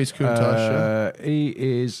 Here's Harry's Countach. E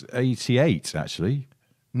is 88 actually.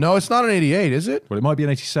 No, it's not an 88, is it? Well, it might be an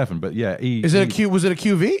 87, but yeah. E Is it a Q? Was it a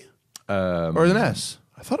QV Um, or an S?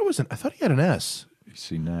 I thought it was. I thought he had an S. You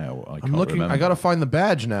see now, I I'm can't looking. remember. I got to find the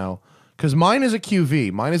badge now because mine is a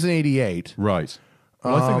QV. Mine is an 88. Right.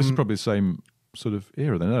 Well, I think this is probably the same sort of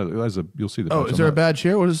era. Then you'll see the. Oh, badge is on there a that. badge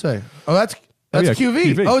here? What does it say? Oh, that's yeah,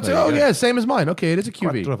 QV. QV. Oh, it's There you go. yeah, same as mine. Okay, it is a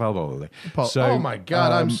QV. So, oh my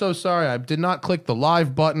god, I'm so sorry. I did not click the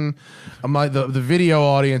live button. The video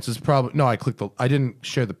audience is probably no. I didn't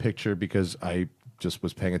share the picture because I just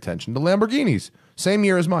was paying attention to Lamborghinis. Same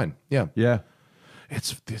year as mine. Yeah, Yeah.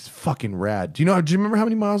 it's fucking rad. Do you remember how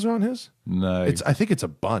many miles are on his? No. I think it's a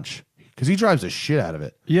bunch because he drives the shit out of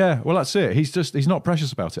it. Yeah, well, that's it. He's not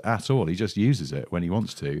precious about it at all. He just uses it when he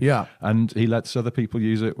wants to. Yeah. And he lets other people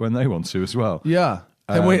use it when they want to as well. Yeah.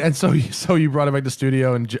 And so you brought it back to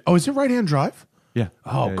studio and is it right hand drive? Yeah.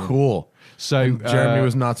 Oh, Yeah, yeah. cool. So And Jeremy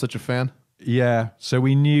was not such a fan. Yeah, so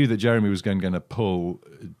we knew that Jeremy was going to pull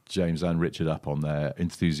James and Richard up on their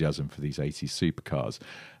enthusiasm for these 80s supercars.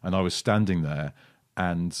 And I was standing there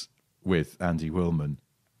and with Andy Willman,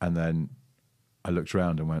 and then I looked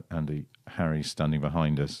around and went, Andy, Harry's standing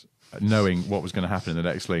behind us. knowing what was going to happen in the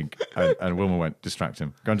next link. And Wilma went, distract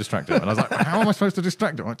him. Go and distract him. And I was like, how am I supposed to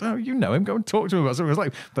distract him? I went, oh, you know him. Go and talk to him about something. I was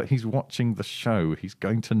like, but he's watching the show. He's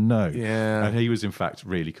going to know. Yeah. And he was, in fact,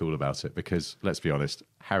 really cool about it because, let's be honest,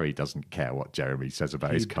 Harry doesn't care what Jeremy says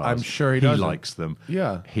about his cars. I'm sure he doesn't. He likes them.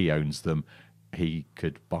 Yeah. He owns them. He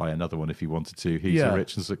could buy another one if he wanted to. He's a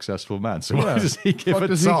rich and successful man. So why does he give a toss?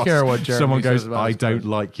 Does he care what Jeremy Someone goes, says about I his don't cars?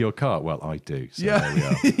 like your car. Well, I do. So Yeah.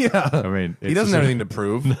 there we are. Yeah. I mean, he doesn't have anything to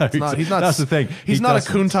prove. No, he's not. that's the thing. He's He not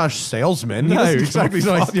doesn't. a Countach salesman. He No, doesn't exactly. give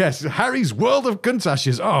a No, fuck. yes, Harry's world of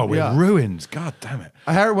Countach's. Oh, we're Yeah. ruined. God damn it.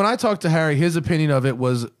 When I talked to Harry, his opinion of it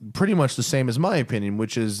was pretty much the same as my opinion,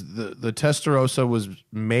 which is the Testarossa was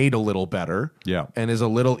made a little better, Yeah. and is a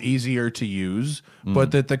little easier to use,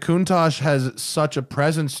 but that the Countach has such a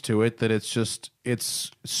presence to it that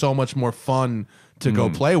it's so much more fun to go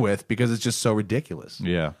play with because it's just so ridiculous.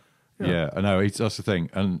 Yeah. I know. That's the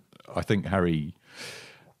thing. And I think Harry,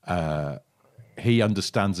 he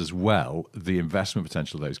understands as well the investment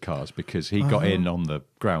potential of those cars because he got in on the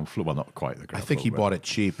ground floor. Well, not quite the ground floor. I think he bought it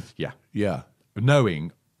cheap. Yeah. Yeah.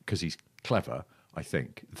 Knowing, because he's clever, I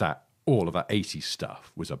think, that all of that 80s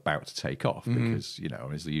stuff was about to take off because, you know, I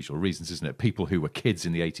mean, it's the usual reasons, isn't it? People who were kids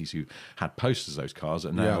in the 80s who had posters of those cars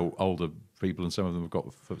are now older people, and some of them have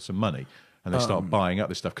got some money. And they start buying up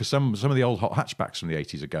this stuff because some of the old hot hatchbacks from the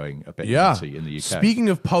 80s are going a bit empty in the UK. Speaking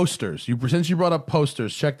of posters, since you brought up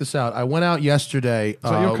posters, check this out. I went out yesterday. Is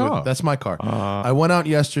that your car? That's my car. I went out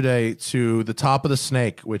yesterday to the Top of the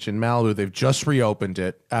Snake, which in Malibu they've just reopened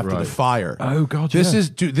it after the fire. Oh God! This is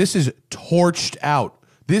torched out.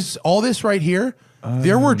 All this right here.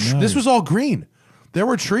 This was all green. There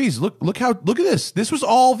were trees. Look at this. This was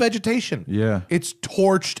all vegetation. Yeah. It's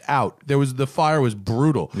torched out. The fire was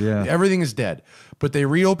brutal. Yeah. Everything is dead. But they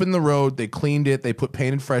reopened the road, they cleaned it, they put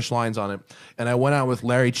painted fresh lines on it. And I went out with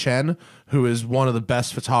Larry Chen, who is one of the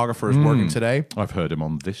best photographers working today. I've heard him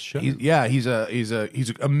on this show. He's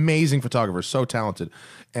an amazing photographer, so talented.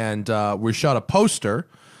 And we shot a poster.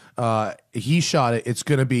 He shot it. It's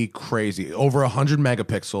going to be crazy. Over 100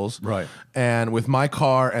 megapixels. Right. And with my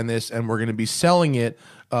car and we're going to be selling it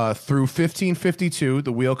through 1552,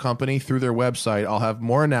 the wheel company, through their website. I'll have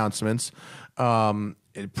more announcements.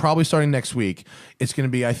 Probably starting next week. It's going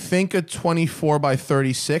to be, I think, a 24 by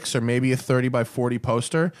 36 or maybe a 30 by 40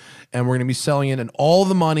 poster. And we're going to be selling it. And all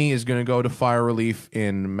the money is going to go to fire relief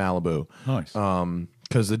in Malibu. Nice.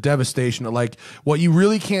 Because the devastation, like what you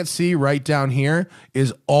really can't see right down here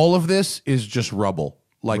is all of this is just rubble.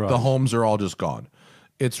 Like the homes are all just gone.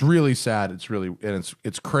 It's really sad.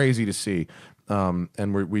 It's crazy to see.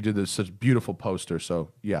 And we did this such beautiful poster. So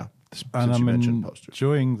yeah, and I'm posters.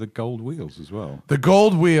 enjoying the gold wheels as well. The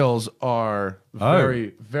gold wheels are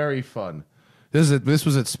very, very fun. This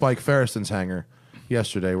was at Spike Ferriston's hangar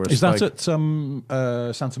yesterday. Where Is Spike, that at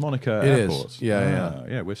Santa Monica It Airport? is.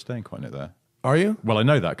 Yeah. We're staying quite near there. Are you? Well, I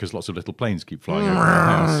know that because lots of little planes keep flying over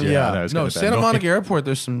our house. Yeah, I know, it's No, gonna be Santa annoying. Monica Airport,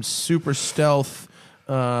 there's some super stealth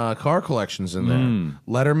car collections in there.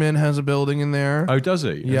 Letterman has a building in there. Oh, does he?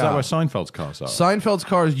 Is Yeah. that where Seinfeld's cars are? Seinfeld's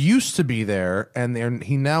cars used to be there, and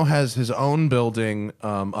he now has his own building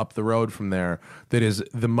up the road from there that is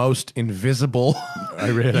the most invisible.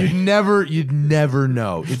 Oh, really? You'd never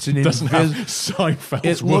know. It's an Doesn't have invisible.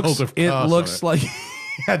 Seinfeld's world of cars. It on looks it. like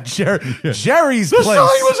Jerry's The place.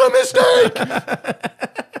 sign was a mistake.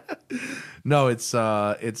 No, he's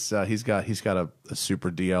got a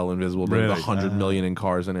super DL invisible building with Really? 100 million in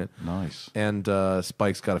cars in it. Nice. And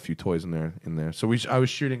Spike's got a few toys in there. So I was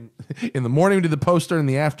shooting in the morning. We did the poster. In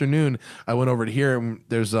the afternoon, I went over to here. And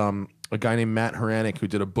there's a guy named Matt Horanik who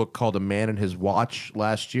did a book called A Man and His Watch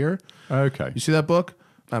last year. Okay. You see that book?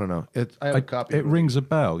 I don't know. I have a copy. It rings a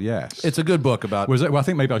bell. Yes. It's a good book about. Was it? Well, I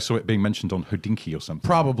think maybe I saw it being mentioned on Hodinkee or something.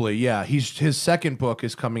 Probably, yeah. His second book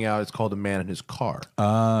is coming out. It's called A Man and His Car. So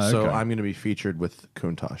okay. I'm going to be featured with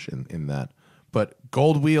Countach in that. But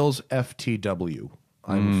Gold Wheels FTW.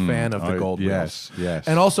 I'm a fan of the gold wheels. Yes.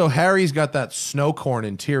 And also Harry's got that snow corn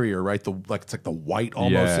interior, right? It's like the white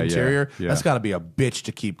almost interior. Yeah. That's got to be a bitch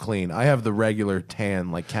to keep clean. I have the regular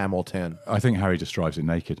tan, like camel tan. I think Harry just drives it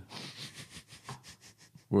naked.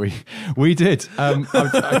 We did.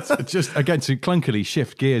 I just again to clunkily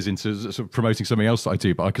shift gears into sort of promoting something else that I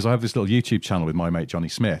do, but because I have this little YouTube channel with my mate Johnny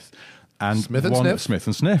Smith. And Smith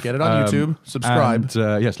and Sniff. Get it on YouTube. Subscribe.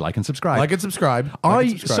 And, yes, like and subscribe. Like and subscribe.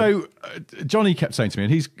 Johnny kept saying to me,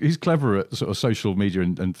 and he's cleverer at sort of social media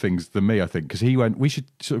and things than me, I think, because he went, we should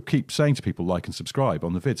sort of keep saying to people like and subscribe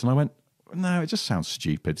on the vids, and I went, no, it just sounds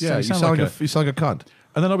stupid. Yeah, you sound like a cunt.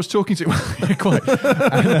 And then I was talking to quite,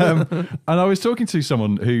 and I was talking to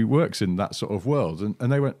someone who works in that sort of world,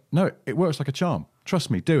 and they went, no, it works like a charm.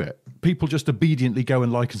 Trust me, do it. People just obediently go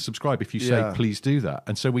and like and subscribe if you say, please do that.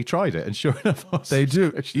 And so we tried it, and sure enough, they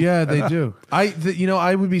do. Yeah, they do.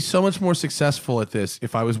 I would be so much more successful at this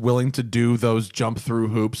if I was willing to do those jump through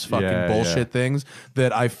hoops, fucking bullshit things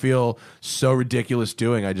that I feel so ridiculous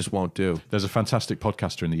doing. I just won't do. There's a fantastic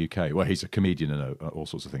podcaster in the UK. Well, he's a comedian and all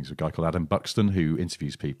sorts of things. A guy called Adam Buxton who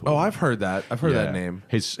interviews people. Oh, I've heard that. I've heard that name.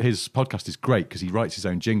 His podcast is great because he writes his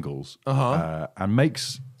own jingles and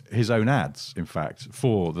makes his own ads, in fact,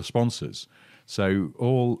 for the sponsors.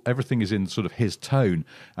 So everything is in sort of his tone,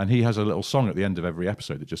 and he has a little song at the end of every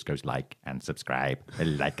episode that just goes like and subscribe,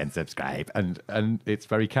 and it's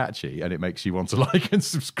very catchy, and it makes you want to like and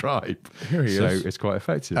subscribe. Here he is. So it's quite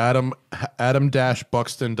effective.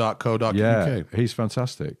 Adam-buxton.co.uk. Yeah, he's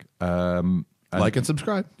fantastic. Like and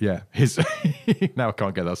subscribe. Yeah. Now I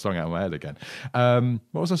can't get that song out of my head again.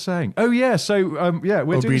 What was I saying? Oh, yeah. So, we're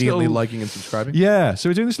obediently doing this little, liking and subscribing. Yeah. So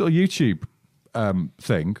we're doing this little YouTube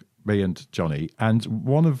thing, me and Johnny. And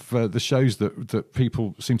one of the shows that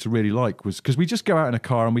people seem to really like was because we just go out in a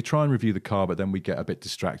car and we try and review the car, but then we get a bit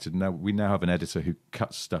distracted. And we now have an editor who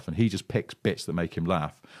cuts stuff, and he just picks bits that make him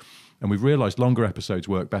laugh. And we've realised longer episodes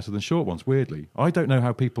work better than short ones, weirdly. I don't know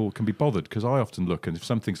how people can be bothered, because I often look, and if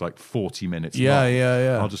something's like 40 minutes long,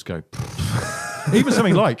 I'll just go... Even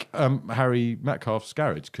something like Harry Metcalf's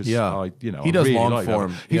Garage, because he does really long like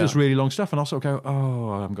form. He does really long stuff, and I'll sort of go,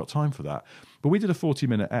 oh, I haven't got time for that. But we did a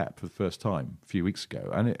 40-minute ep for the first time a few weeks ago,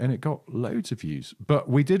 and it got loads of views. But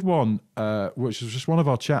we did one, which was just one of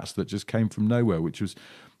our chats that just came from nowhere, which was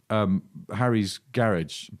Harry's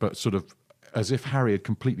Garage, but sort of as if Harry had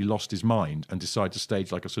completely lost his mind and decided to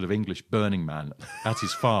stage like a sort of English Burning Man at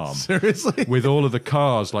his farm. Seriously? With all of the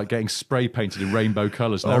cars like getting spray painted in rainbow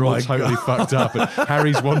colours. And they're all totally fucked up. And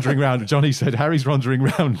Harry's wandering around. Johnny said Harry's wandering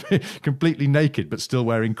around completely naked but still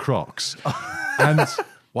wearing Crocs. And...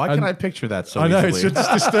 Why can I picture that so I know, easily? it's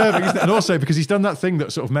just disturbing, isn't it? And also because he's done that thing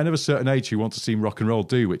that sort of men of a certain age who want to seem rock and roll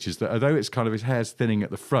do, which is that although it's kind of his hair's thinning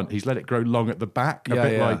at the front, he's let it grow long at the back, a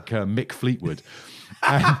bit like Mick Fleetwood.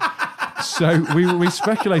 And so we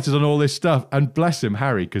speculated on all this stuff, and bless him,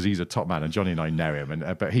 Harry, because he's a top man, and Johnny and I know him.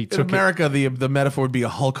 And but he took in America, the metaphor would be a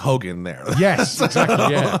Hulk Hogan there. Yes,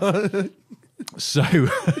 exactly. Yeah. So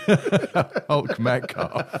Hulk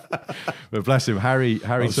Metcalf, but bless him, Harry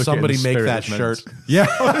took somebody it in make spirit that meant, shirt.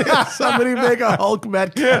 Yeah, somebody make a Hulk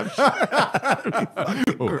Metcalf shirt.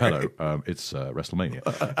 Oh, hello, it's WrestleMania,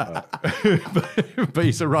 but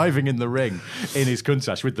he's arriving in the ring in his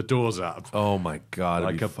kuntash with the doors up. Oh my god,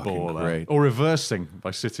 like a baller, great. Or reversing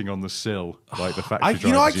by sitting on the sill like the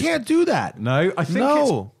factory drivers. I can't do that. No, I think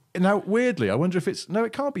it's... Now, weirdly, I wonder if it's... No,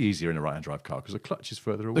 it can't be easier in a right-hand drive car because the clutch is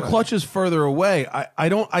further away. The clutch is further away.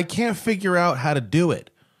 I can't figure out how to do it.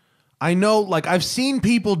 I know, like, I've seen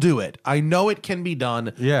people do it. I know it can be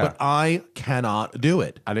done, but I cannot do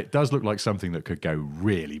it. And it does look like something that could go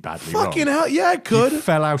really badly wrong. Fucking hell, yeah, it could. You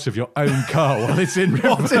fell out of your own car while it's in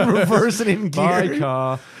reverse. And in gear. My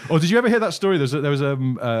car. Or did you ever hear that story? There was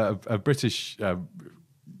a British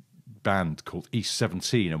band called East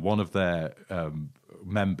 17, and one of their...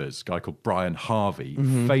 members, a guy called Brian Harvey,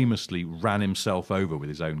 famously ran himself over with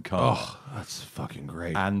his own car. Oh, that's fucking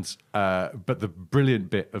great. And but the brilliant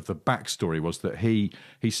bit of the backstory was that he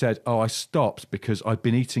said, "Oh, I stopped because I'd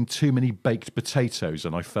been eating too many baked potatoes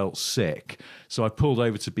and I felt sick, so I pulled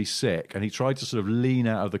over to be sick." And he tried to sort of lean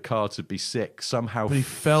out of the car to be sick. Somehow but he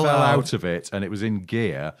fell out of it, and it was in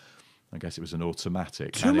gear. I guess it was an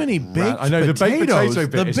automatic. Too many baked potatoes. I know the baked potato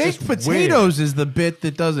bit. The baked potatoes is the bit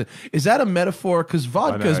that doesn't. Is that a metaphor? Because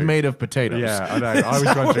vodka is made of potatoes. Yeah, I know. I was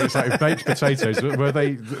wondering, it's like baked potatoes. Were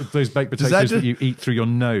they those baked potatoes that you eat through your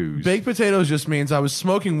nose? Baked potatoes just means I was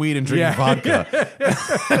smoking weed and drinking vodka.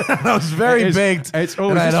 I was very baked. It's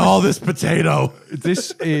and I had all this potato.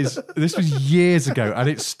 This was years ago, and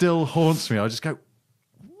it still haunts me. I just go,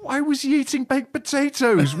 why was he eating baked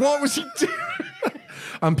potatoes? What was he doing?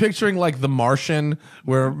 I'm picturing like The Martian,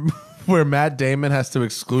 where Matt Damon has to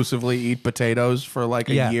exclusively eat potatoes for like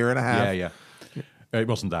a year and a half. Yeah. It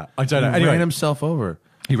wasn't that. I don't know. He ran himself over.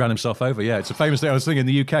 He ran himself over. Yeah, it's a famous thing. I was thinking in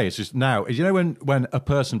the UK, it's just now. You know when a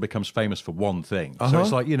person becomes famous for one thing. So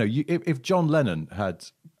it's like if John Lennon had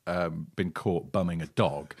been caught bumming a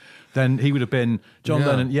dog, then he would have been John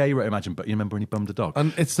Lennon. Yeah, you wrote Imagine, but you remember when he bummed a dog?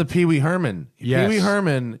 And it's the Pee Wee Herman. Yes. Pee Wee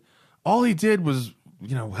Herman. All he did was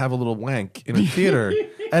have a little wank in a theater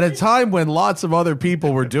at a time when lots of other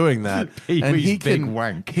people were doing that. And he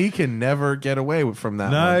can never get away from that.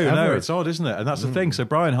 No, it's odd, isn't it? And that's the thing. So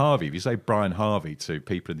Brian Harvey, if you say Brian Harvey to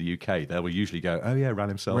people in the UK, they will usually go, "Oh yeah, ran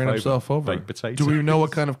himself over. Baked potatoes." Do we know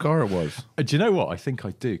what kind of car it was? Do you know what? I think I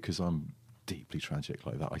do because I'm deeply tragic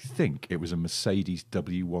like that. I think it was a Mercedes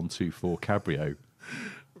W124 Cabrio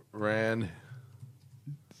Ran.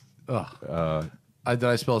 Did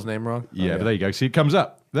I spell his name wrong? Yeah, but there you go. See, it comes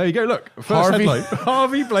up. There you go. Look, first Harvey. headline.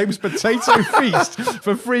 Harvey blames potato feast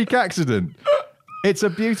for freak accident. It's a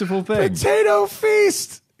beautiful thing. Potato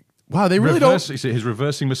feast. Wow, they really don't. He's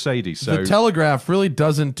reversing Mercedes. So The Telegraph really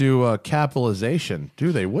doesn't do capitalization,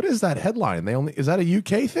 do they? What is that headline? Is that a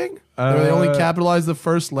UK thing? Where they only capitalize the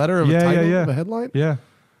first letter of a title of a headline? Yeah.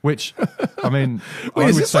 Which, I mean, Wait, I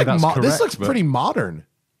is would this say like that's correct. this looks but, pretty modern.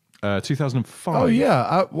 2005. Oh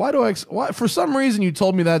yeah. Why? For some reason, you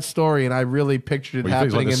told me that story, and I really pictured it Well,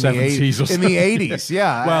 you think happening it was like in the the 70s or 80s. In the 80s,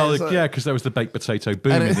 yeah. Well, yeah, because there was the baked potato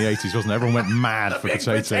boom in the 80s, wasn't there? Everyone went mad for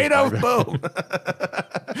potatoes. Potato boom.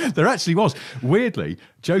 There actually was. Weirdly,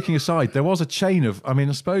 joking aside, there was a chain of,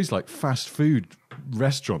 I suppose like fast food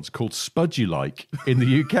restaurants called Spudulike in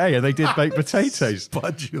the UK, and they did baked potatoes.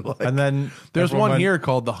 Spudulike. And then there's one here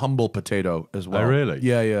called the Humble Potato as well. Oh, really?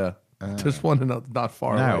 Yeah. There's one not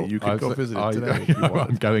far away. You can go visit it today if you want.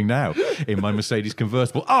 I'm going now in my Mercedes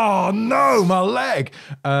convertible. Oh no, my leg!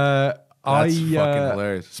 That's fucking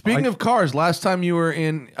hilarious. Speaking of cars, last time you were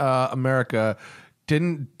in America,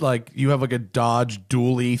 didn't you have like a Dodge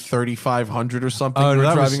Dually 3500 or something? Oh, you were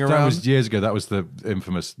that driving around? That was years ago. That was the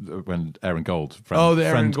infamous when Aaron Gold, the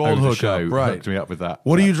Aaron Gold hookup, right? Hooked me up with that.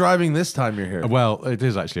 What are you driving this time you're here? Well, it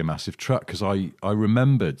is actually a massive truck because I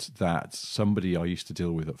remembered that somebody I used to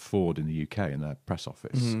deal with at Ford in the UK in their press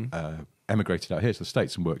office emigrated out here to the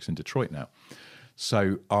States and works in Detroit now.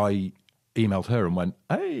 So I emailed her and went,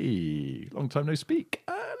 "Hey, long time no speak.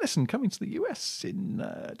 Listen, coming to the US in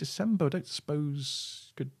December. I don't suppose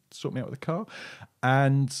you could sort me out with a car."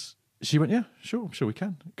 And she went, "Yeah, sure, I'm sure we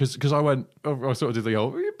can." Because I went, I sort of did the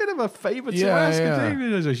whole, a bit of a favour to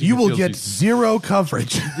ask. You will get zero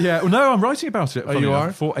coverage. Yeah, well, no, I'm writing about it. You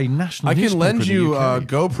are? For a national I can newspaper lend in the you UK.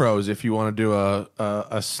 GoPros if you want to do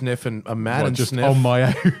a sniff and a Madden just sniff on my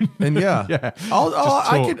own. And yeah.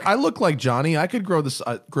 talk. I look like Johnny. I could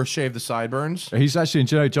shave the sideburns. He's actually,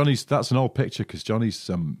 and you know, Johnny's. That's an old picture because Johnny's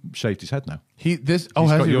shaved his head now. Has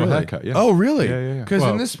got he your really? haircut, yeah. Oh, really? Yeah. Because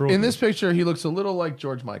Well, in this picture, he looks a little like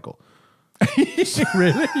George Michael.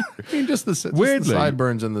 Really? I mean, just the Weirdly,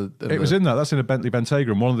 sideburns and the. It was in that. That's in a Bentley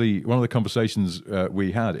Bentayga, and one of the conversations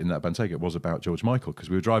we had in that Bentayga was about George Michael because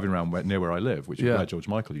we were driving around near where I live, which is where George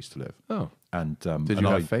Michael used to live. Oh, and did you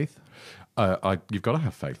have faith? You've got to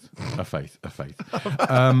have faith, a faith.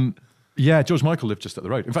 Yeah, George Michael lived just up the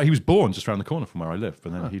road. In fact, he was born just around the corner from where I live,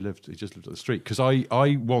 and then he just lived up the street. Because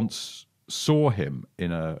I once saw him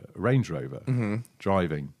in a Range Rover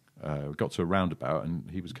driving. Got to a roundabout,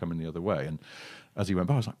 and he was coming the other way. And as he went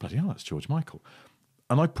by, I was like, "Bloody hell, that's George Michael!"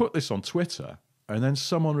 And I put this on Twitter, and then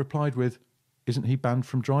someone replied with, "Isn't he banned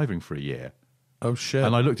from driving for a year?" Oh shit!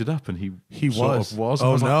 And I looked it up, and he was. was. Oh,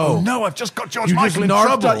 I was no. Like, oh no! I've just got George You Michael just in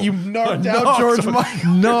narked trouble. you narked out George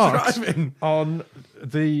Michael. Narked on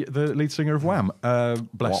the lead singer of Wham.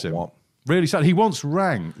 Bless him. Womp. Really sad. He once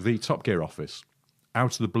rang the Top Gear office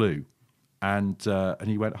out of the blue, and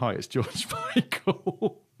he went, "Hi, it's George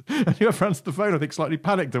Michael." And whoever answered the phone, I think, slightly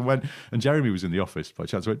panicked and went, and Jeremy was in the office by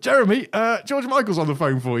chance, went, "Jeremy, George Michael's on the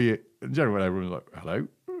phone for you." And Jeremy went over and was like, "Hello?"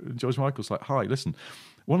 And George Michael's like, "Hi, listen,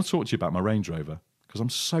 I want to talk to you about my Range Rover because I'm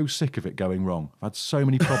so sick of it going wrong. I've had so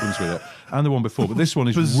many problems with it and the one before, but this one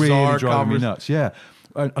is really driving me nuts." Yeah.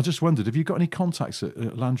 I just wondered, have you got any contacts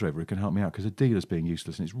at Land Rover who can help me out? Because the dealer's being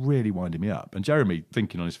useless and it's really winding me up. And Jeremy,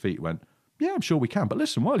 thinking on his feet, went, "Yeah, I'm sure we can. But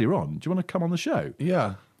listen, while you're on, do you want to come on the show?"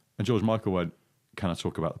 Yeah. And George Michael went, "Can I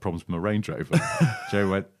talk about the problems with my Range Rover?" Jerry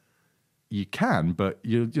went, "You can, but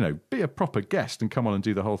you be a proper guest and come on and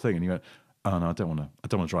do the whole thing." And he went, "Oh no, I don't want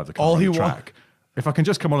to drive the car on the track. If I can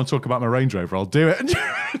just come on and talk about my Range Rover, I'll do it."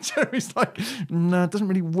 And Jerry's like, "No, it doesn't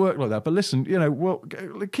really work like that. But listen, well,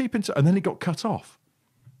 keep in touch." And then he got cut off,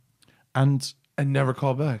 and never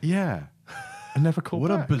called back. Yeah. And never called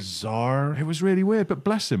back. What a bizarre. It was really weird, but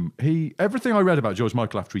bless him. Everything I read about George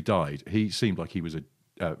Michael after he died, he seemed like he was a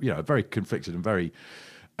very conflicted and very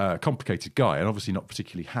complicated guy, and obviously not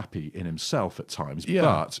particularly happy in himself at times. Yeah.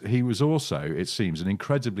 But he was also, it seems, an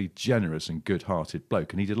incredibly generous and good-hearted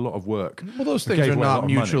bloke, and he did a lot of work. Well, those things are not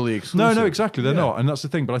mutually exclusive. No, exactly, they're not, and that's the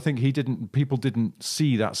thing. But I think people didn't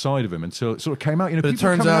see that side of him until it sort of came out. But it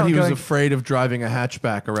turns out he was afraid of driving a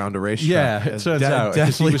hatchback around a racetrack. Yeah, it turns out. I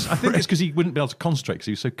think it's because he wouldn't be able to concentrate because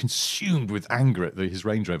he was so consumed with anger at his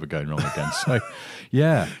Range Rover going wrong again. So,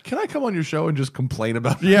 yeah. Can I come on your show and just complain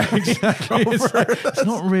about Yeah, exactly. It's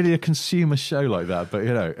not really a consumer show like that, but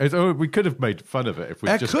we could have made fun of it if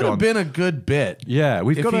we'd just could have been a good bit. Yeah,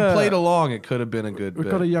 if he played along, it could have been a good bit.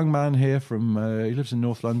 We've got a young man here from he lives in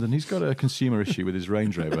North London. He's got a consumer issue with his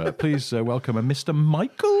Range Rover. Please welcome a Mr.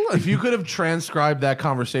 Michael If you could have transcribed that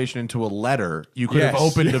conversation into a letter, you could have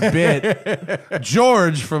opened a bit.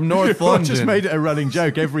 George from North London. Just made it a running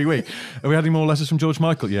joke every week. Are we having more letters from George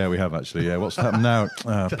Michael? Yeah, we have actually. Yeah, what's happened now?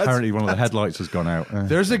 Apparently one of the headlights has gone out.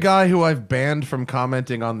 There's a guy who I've banned from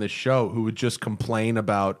commenting on this show who would just complain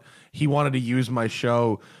about, he wanted to use my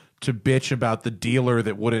show to bitch about the dealer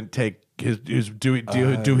that wouldn't take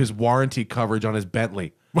do his warranty coverage on his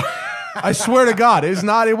Bentley. I swear to God,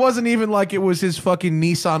 it wasn't even like it was his fucking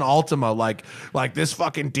Nissan Altima, like this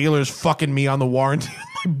fucking dealer's fucking me on the warranty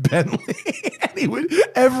of my Bentley. And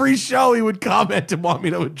every show he would comment and want me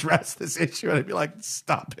to address this issue, and I'd be like,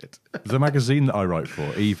 stop it. The magazine that I write for,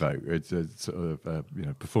 Evo, it's a sort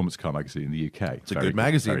of performance car magazine in the UK. It's a good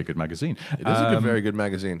magazine. Very good magazine. It is a very good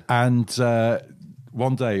magazine. And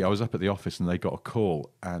one day I was up at the office and they got a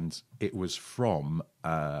call, and it was from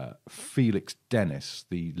Felix Dennis,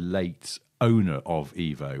 the late owner of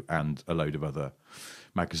Evo and a load of other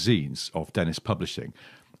magazines of Dennis Publishing.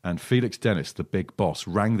 And Felix Dennis, the big boss,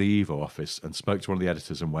 rang the Evo office and spoke to one of the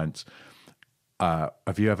editors and went,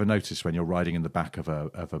 have you ever noticed when you're riding in the back of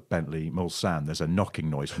a Bentley Mulsanne, there's a knocking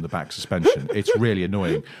noise from the back suspension? It's really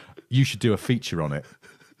annoying. You should do a feature on it.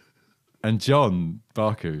 And John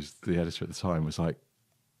Barker, who's the editor at the time, was like,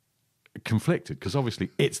 conflicted, because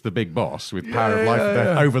obviously it's the big boss with power of life and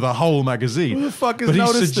death over the whole magazine. Who the fuck has but he's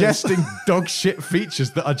noticed suggesting dog shit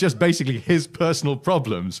features that are just basically his personal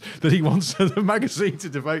problems that he wants the magazine to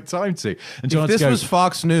devote time to. And John if this was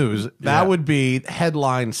Fox News, that would be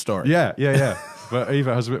headline story. Yeah. But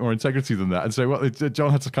Evo has a bit more integrity than that. And so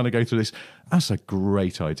John had to kind of go through this. That's a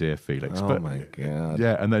great idea, Felix. Oh, my God.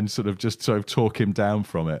 Yeah, and then sort of talk him down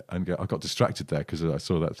from it. And I got distracted there because I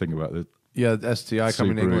saw that thing about the STI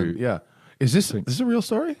coming in England. Yeah. Is this a real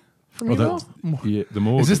story from Evo? The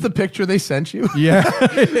Morgan. Is this the picture they sent you? Yeah,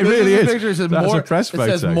 it really is. Picture. It says, That's a press photo.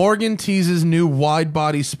 It says Morgan teases new wide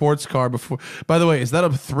body sports car before. By the way, is that a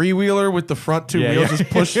 3-wheeler with the front two wheels just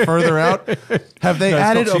pushed further out? Have they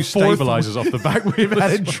added a fourth stabilizers off the back? We've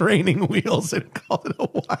added training wheels and called it a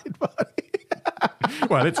wide body.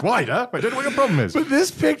 Well, it's wider. I don't know what your problem is. But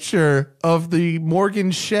this picture of the Morgan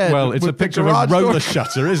shed. Well, it's a picture of a roller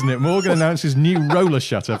shutter, isn't it? Morgan announces new roller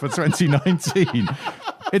shutter for 2019.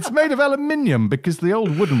 It's made of aluminium because the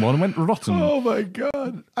old wooden one went rotten. Oh my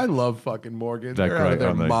God. I love fucking Morgan. They're great, out of their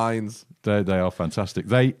aren't they? minds. They are fantastic.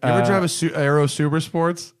 You ever drive a Aero Super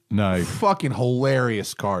Sports? No. Fucking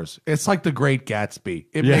hilarious cars. It's like the Great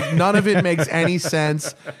Gatsby. None of it makes any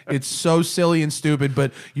sense. It's so silly and stupid,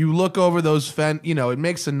 but you look over those it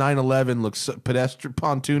makes a 911 look so pedestrian,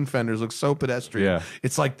 pontoon fenders look so pedestrian. Yeah.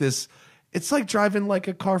 It's like this, it's like driving like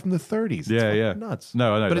a car from the 30s. Yeah. Nuts.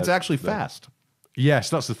 No, I know. But it's actually fast. Yes,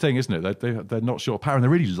 that's the thing, isn't it? They're not short of power, and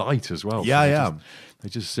they're really light as well. Yeah, They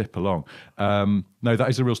just zip along. No, that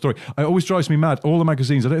is a real story. It always drives me mad. All the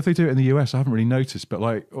magazines, I don't know if they do it in the US, I haven't really noticed, but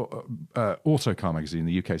like Autocar magazine in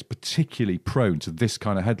the UK is particularly prone to this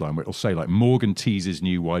kind of headline where it'll say like Morgan teases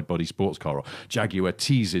new wide body sports car or Jaguar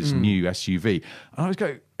teases new SUV. And I always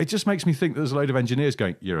go, it just makes me think there's a load of engineers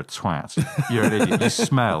going, you're a twat, you're an idiot, you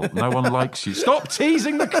smell, no one likes you. Stop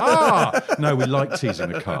teasing the car. No, we like teasing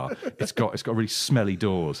the car. It's got really smelly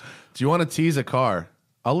doors. Do you want to tease a car?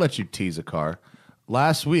 I'll let you tease a car.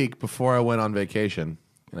 Last week, before I went on vacation,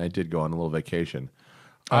 and I did go on a little vacation,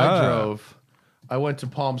 I went to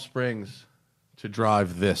Palm Springs to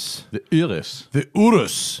drive this. The Urus. The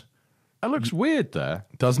Urus. That looks weird there.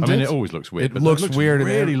 Doesn't it? I mean, it always looks weird. It looks weird.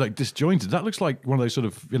 Really like disjointed. That looks like one of those sort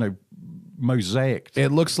of, mosaic. It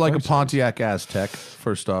looks like a Pontiac Aztec,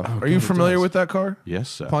 first off. Are you familiar with that car? Yes,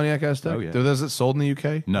 sir. Pontiac Aztec? Oh, yeah. Was it sold in the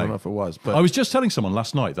UK? No. I don't know if it was. But I was just telling someone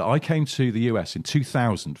last night that I came to the US in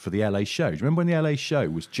 2000 for the LA show. Do you remember when the LA show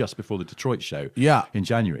was just before the Detroit show? Yeah. In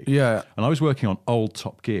January? Yeah. And I was working on old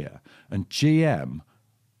Top Gear, and GM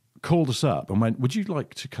called us up and went, would you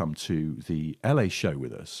like to come to the LA show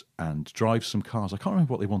with us and drive some cars? I can't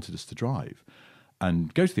remember what they wanted us to drive.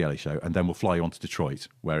 And go to the LA show, and then we'll fly you on to Detroit,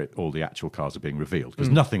 where all the actual cars are being revealed, because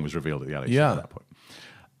nothing was revealed at the LA show at that point.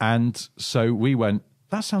 And so we went,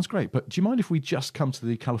 that sounds great, but do you mind if we just come to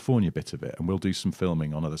the California bit of it, and we'll do some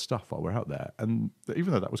filming on other stuff while we're out there? And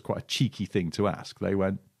even though that was quite a cheeky thing to ask, they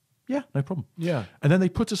went, yeah, no problem. Yeah. And then they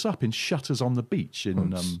put us up in shutters on the beach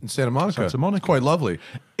in Santa Monica. Santa Monica. Quite lovely.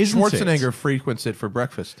 Schwarzenegger frequents it for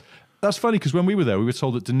breakfast. That's funny, because when we were there, we were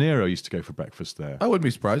told that De Niro used to go for breakfast there. I wouldn't be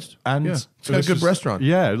surprised. And it's got a good restaurant.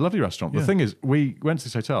 Yeah, a lovely restaurant. The thing is, we went to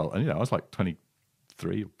this hotel, and I was like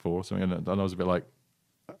 23 or 4 or something, and I was a bit like,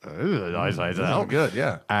 nice hotel. Good,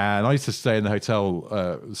 yeah. And I used to stay in the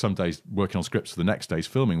hotel some days working on scripts for the next day's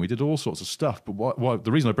filming. We did all sorts of stuff. But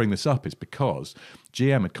the reason I bring this up is because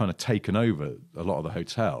GM had kind of taken over a lot of the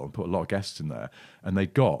hotel and put a lot of guests in there. And they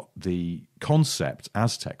got the concept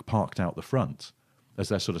Aztec parked out the front as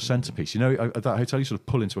their sort of centerpiece. You know, at that hotel, you sort of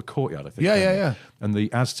pull into a courtyard, I think. Yeah. And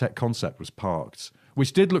the Aztec concept was parked,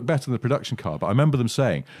 which did look better than the production car. But I remember them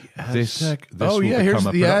saying, this will here's become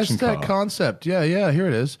a the production Aztec car. concept. Yeah, here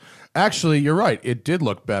it is. Actually, you're right. It did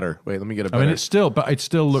look better. Wait, let me get a better. I mean, it still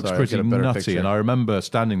looks Sorry, pretty get a better nutty. picture. And I remember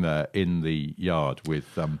standing there in the yard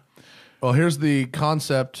with... well, here's the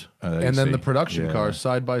concept and then see. the production car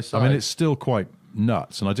side by side. I mean, it's still quite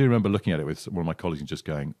nuts. And I do remember looking at it with one of my colleagues and just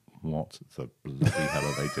going, what the bloody hell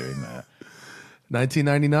are they doing there?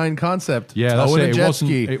 1999 concept. Yeah, that's Towing it. a jet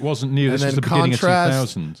ski. It wasn't new. This And was then the beginning of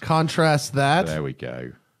 2000. Contrast that There we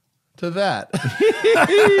go. to that.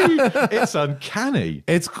 It's uncanny.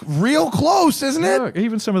 It's real close, isn't it? Look,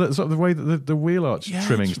 even some of the, sort of the way that the wheel arch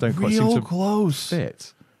trimmings it's don't quite seem real to close.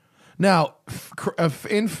 fit. Now,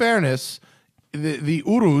 in fairness, the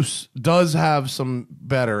Urus does have some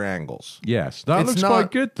better angles. Yes, that It's looks not-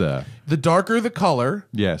 quite good there. The darker the color,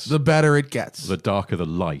 Yes. the better it gets. The darker the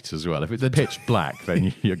light as well. If it's pitch black,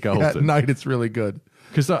 then you're At golden. night, it's really good.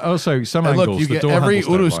 Because also some And angles, look, you the get door every handles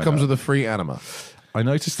don't Urus line comes up. with a free anima. I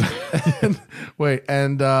noticed that. Wait,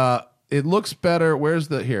 and it looks better. Where's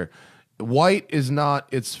the here? White is not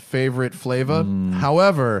its favorite flavor.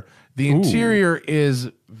 However, the interior is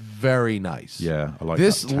very nice. Yeah, I like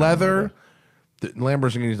this that tan leather. The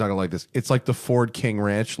Lamborghini's not gonna like this. It's like the Ford King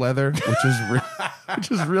Ranch leather,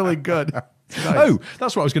 which is really good. It's nice. Oh,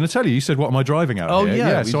 that's what I was going to tell you. You said, "What am I driving out Oh, here?"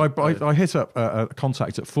 yeah, So I hit up a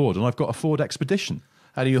contact at Ford, and I've got a Ford Expedition.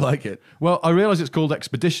 How do you like it? Well, I realise it's called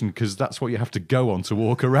Expedition because that's what you have to go on to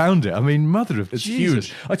walk around it. I mean, mother of Jesus.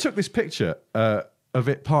 huge. I took this picture of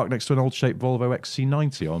it parked next to an old shaped Volvo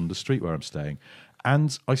XC90 on the street where I'm staying.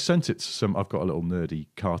 And I sent it to some, I've got a little nerdy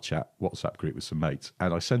car chat WhatsApp group with some mates.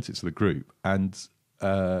 And I sent it to the group. And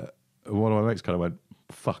one of my mates kind of went,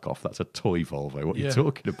 fuck off, that's a toy Volvo. What are you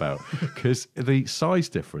talking about? Because the size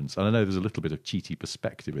difference, and I know there's a little bit of cheaty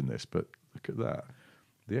perspective in this, but look at that.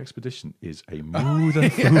 The Expedition is a mood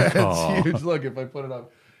and car. It's huge. Look, if I put it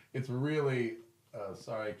up, it's really.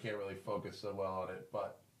 Sorry, I can't really focus so well on it,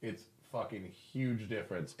 but it's fucking huge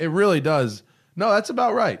difference. It really does. No, that's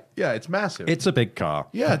about right. Yeah, it's massive. It's a big car.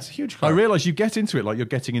 Yeah, it's a huge car. I realise you get into it like you're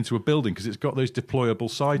getting into a building because it's got those deployable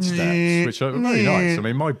side steps, which are very nice. I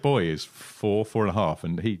mean, my boy is 4.5,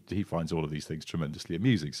 and he finds all of these things tremendously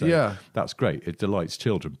amusing. So Yeah. that's great. It delights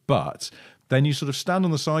children. But then you sort of stand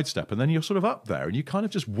on the side step, and then you're sort of up there, and you kind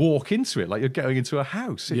of just walk into it like you're going into a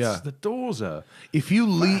house. The doors are... If you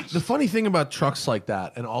leave, the funny thing about trucks like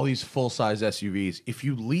that and all these full-size SUVs, if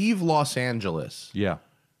you leave Los Angeles, Yeah,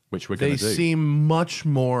 which we're going they to do. seem much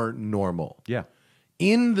more normal. Yeah.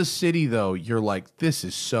 In the city, though, you're like, this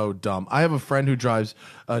is so dumb. I have a friend who drives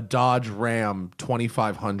a Dodge Ram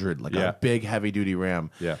 2500, like a big, heavy-duty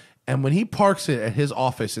Ram. Yeah. And when he parks it at his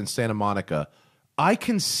office in Santa Monica, I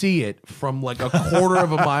can see it from like a quarter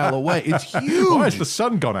of a mile away. It's huge. Why has the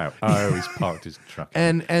sun gone out? Oh, he's parked his truck.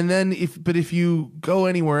 And then if you go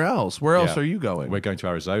anywhere else, where else are you going? We're going to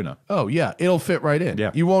Arizona. Oh yeah, it'll fit right in.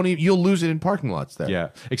 Yeah. You won't even, you'll lose it in parking lots there. Yeah,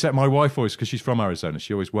 except my wife always, because she's from Arizona,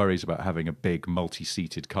 she always worries about having a big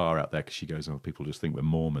multi-seated car out there because she goes, oh, people just think we're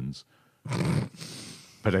Mormons.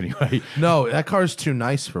 But anyway, No, that car's too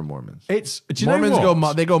nice for Mormons. do you Mormons know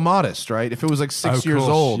what? they go modest, right? If it was like 6 Of years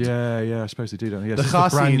course. old, Yeah, I suppose they do, don't they? Yes, The it's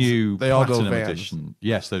the brand Hasids, new they all go Platinum vans. edition.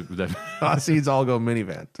 Yes, they're Hasids all go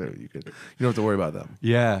minivan too. You don't have to worry about them.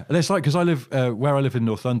 yeah. And it's like, because I live, where I live in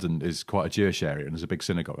North London is quite a Jewish area, and there's a big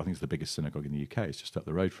synagogue. I think it's the biggest synagogue in the UK. It's just up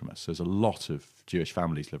the road from us. So there's a lot of Jewish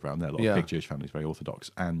families live around there, a lot of big Jewish families, very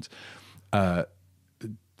Orthodox. And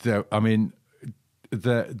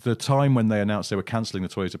the time when they announced they were cancelling the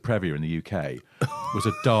Toyota Previa in the UK was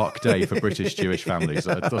a dark day for British Jewish families.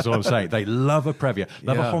 That's what I'm saying. They love a Previa.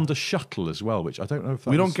 They have a Honda Shuttle as well, which I don't know if that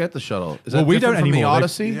We was... don't get the shuttle. Is Well, that we different don't from anymore. the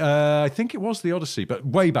Odyssey? I think it was the Odyssey, but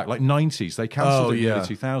way back, like 90s. They cancelled it in the yeah.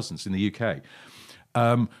 early 2000s in the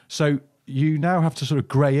UK. So you now have to sort of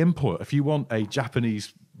grey import if you want a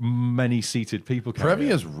Japanese many-seated people carrier.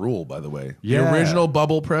 Previas rule, by the way. Yeah. The original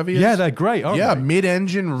bubble Previas. Yeah, they're great, aren't Yeah, they?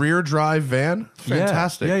 mid-engine, rear-drive van.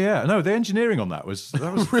 Fantastic. Yeah. No, the engineering on that was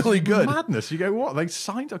Really good. Madness. You go, what? They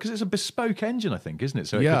signed up because it's a bespoke engine, I think, isn't it?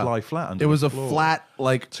 So it could lie flat under It was the a floor. flat,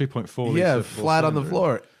 like 2.4 yeah, litre flat on the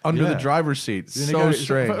floor under the driver's seat. And you So go,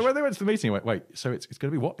 strange. When they went to the meeting, I went, wait, so it's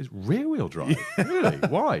going to be what? It's rear-wheel drive? Really?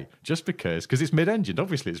 Why? Just because? Because it's mid-engined.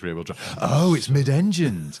 Obviously, it's rear-wheel drive. Oh, it's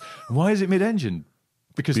mid-engined. Why is it mid-engined?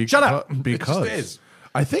 Because shut up. Because It just is.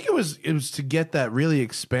 I think it was to get that really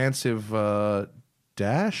expansive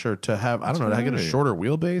dash, or to have, I don't know, to get a shorter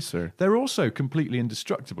wheelbase, or they're also completely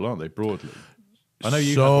indestructible, aren't they? Broadly, I know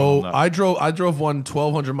you. So I drove one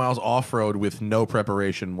 1,200 miles off road with no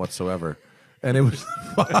preparation whatsoever. And it was,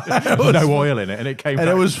 no oil in it, and it came. And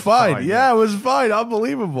back it was fine. fine. Yeah, it was fine.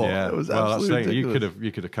 Unbelievable. Yeah. It was well, absolutely ridiculous.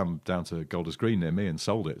 You could have come down to Golders Green near me and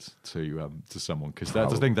sold it to someone, because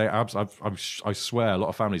that's the thing. I swear, a lot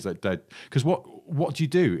of families that because what do you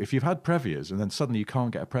do if you've had Previas and then suddenly you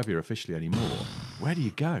can't get a Previa officially anymore? Where do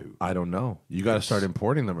you go? I don't know. You got to start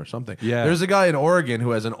importing them or something. Yeah. There's a guy in Oregon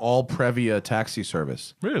who has an all Previa taxi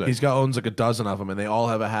service. Really? He owns like a dozen of them, and they all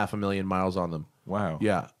have 500,000 miles on them. Wow.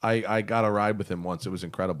 Yeah, I got a ride with him once. It was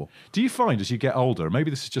incredible. Do you find as you get older, maybe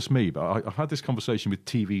this is just me, but I've had this conversation with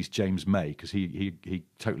TV's James May, because he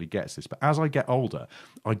totally gets this. But as I get older,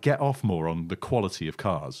 I get off more on the quality of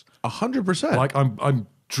cars. 100%. Like I'm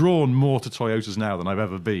drawn more to Toyotas now than I've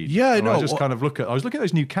ever been. Yeah, I know. I just kind of I was looking at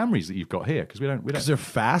those new Camrys that you've got here, because we don't. Because they're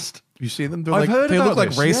fast. You see them? I've heard they about look like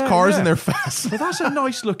this. race cars, and they're fast. But that's a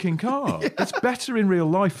nice looking car. It's better in real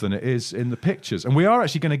life than it is in the pictures. And we are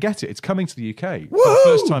actually going to get it. It's coming to the UK for the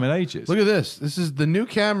first time in ages. Look at this. This is the new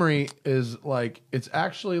Camry. Is like, it's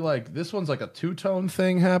actually like, this one's like a two-tone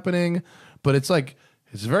thing happening, but it's like,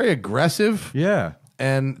 it's very aggressive. Yeah.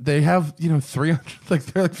 And they have, 300,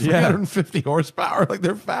 they're like 350 horsepower. Like,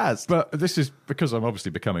 they're fast. But this is because I'm obviously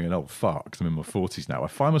becoming an old fart, because I'm in my 40s now. I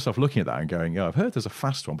find myself looking at that and going, yeah, I've heard there's a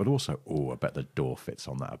fast one, but also, I bet the door fits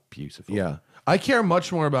on that are beautiful. Yeah. I care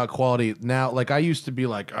much more about quality now. Like, I used to be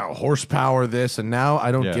like, oh, horsepower this, and now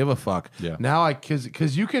I don't give a fuck. Yeah. Now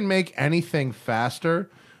because you can make anything faster,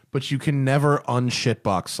 but you can never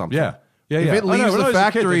unshitbox something. Yeah. Yeah, If yeah. it leaves the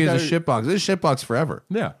factory as as a shitbox, it's a shitbox forever.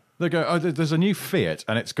 Yeah. They go, there's a new Fiat,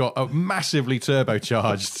 and it's got a massively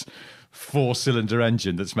turbocharged 4-cylinder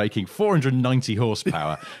engine that's making 490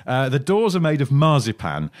 horsepower. The doors are made of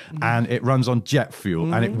marzipan, and it runs on jet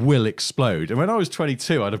fuel, and it will explode. And when I was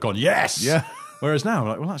 22, I'd have gone, yes! Yeah. Whereas now, I'm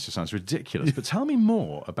like, well, that just sounds ridiculous. But tell me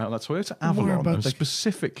more about that Toyota Avalon, and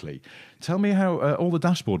specifically, tell me how all the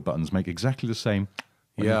dashboard buttons make exactly the same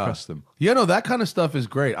when you press them. Yeah, no, that kind of stuff is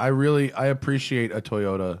great. I appreciate a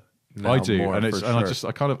Toyota. I do, and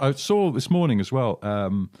I saw this morning as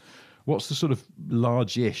well. What's the sort of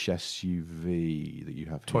large-ish SUV that you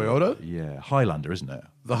have here? Toyota? Yeah, Highlander, isn't it?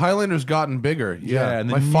 The Highlander's gotten bigger. Yeah, and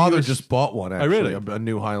my father just bought one. Actually, really? A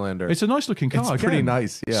new Highlander. It's a nice-looking car. It's pretty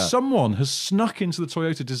nice. Yeah. Someone has snuck into the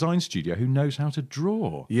Toyota design studio who knows how to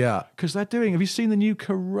draw. Yeah, because they're doing. Have you seen the new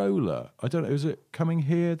Corolla? I don't know. Is it coming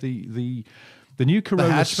here? The new Corolla,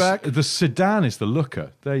 the hatchback. The sedan is the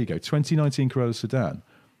looker. There you go. 2019 Corolla sedan.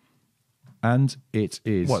 And it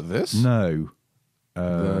is... What, this? No.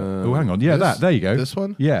 Hang on. Yeah, there you go. This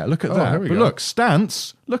one? Yeah, look at that. Here we but go. look,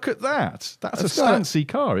 stance. Look at that. That's a stancy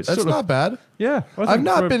car. It's that's not bad. Yeah. I've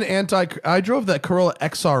not been anti... I drove that Corolla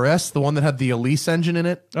XRS, the one that had the Elise engine in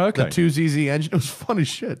it. Okay. The 2ZZ engine. It was fun as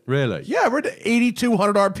shit. Really? Yeah, we're at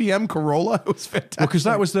 8,200 RPM Corolla. It was fantastic. Well, because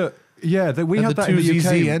that was the... Yeah, we had that in the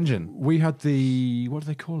 2ZZ UK. engine. We had the... What do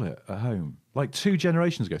they call it at home? Like 3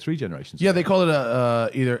 generations ago. Yeah, they called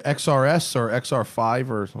it either XRS or XR5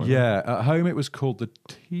 or something. Yeah, at home it was called the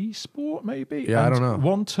T-Sport, maybe? Yeah, and I don't know.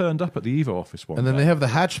 One turned up at the Evo office one And then day. they have the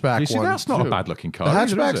hatchback You see, one, that's not too. a bad-looking car. The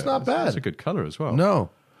either, hatchback's is it? not bad. That's a good colour as well. No.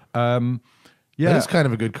 Yeah. It's kind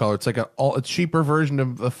of a good color. It's like a cheaper version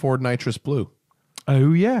of the Ford Nitrous Blue.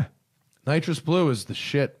 Oh, yeah. Nitrous Blue is the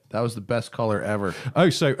shit. That was the best color ever.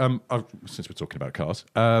 Oh, so since we're talking about cars,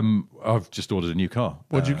 I've just ordered a new car.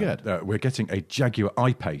 What'd you get? We're getting a Jaguar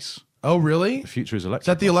I-Pace. Oh, really? The future is electric. Is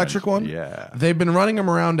that the electric one? Yeah. They've been running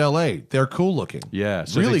them around LA. They're cool looking. Yeah.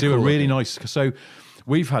 So really they do cool a really looking. nice... So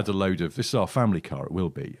we've had a load of... This is our family car, it will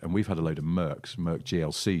be. And we've had a load of Merc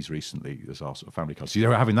GLCs recently as our sort of family car. So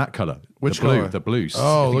you're having that colour. Which the blue, colour? The blue.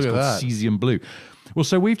 Oh, I think look it's at called that. Cesium blue. Well,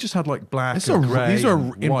 so we've just had like black and grey. These are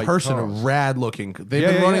and in white person cars. rad looking. They've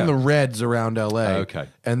been running the reds around LA. Okay.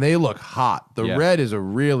 And they look hot. The Yeah. red is a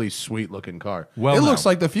really sweet looking car. Well, it now- looks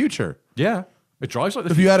like the future. Yeah. It drives like the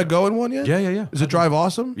Have you had a go in one yet? Yeah. Does it drive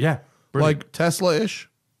awesome? Yeah. Brilliant. Like Tesla-ish?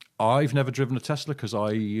 I've never driven a Tesla because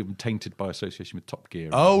I am tainted by association with Top Gear.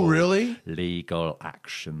 and Oh, the whole really? Legal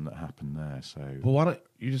action that happened there. So, Well, why don't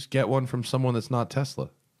you just get one from someone that's not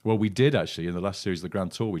Tesla? well, we did actually in the last series of the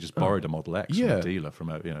Grand Tour. We just borrowed a Model X from Yeah. a dealer from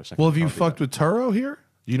a second. Well, have you car fucked dealer. with Turo here?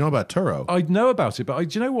 You know about Turo? I know about it, but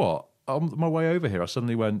do you know what? On my way over here, I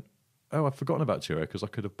suddenly went, "Oh, I've forgotten about Turo because I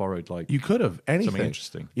could have borrowed like You could have anything. something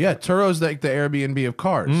interesting." Yeah, Turo's like the Airbnb of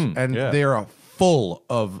cars, and yeah. they're full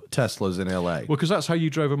of Teslas in LA. Well, because that's how you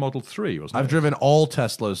drove a Model 3, wasn't I've it? driven all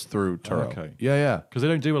Teslas through Turo. Okay. Yeah. Because they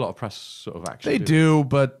don't do a lot of press sort of action. They do,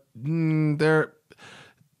 but they're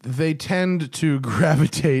they tend to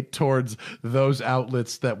gravitate towards those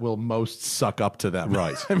outlets that will most suck up to them.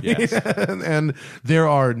 Right. I mean, Yes. and there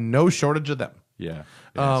are no shortage of them. Yeah.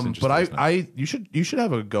 Yeah, it's But interesting, isn't it? you should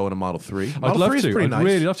have a go in a Model 3. I'd Model love 3 is to. pretty I'd nice.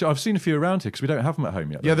 really love to. I've seen a few around here because we don't have them at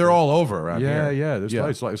home yet. Yeah, they're all over around Yeah, here. yeah. There's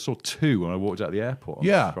loads. Like I saw 2 when I walked out of the airport. on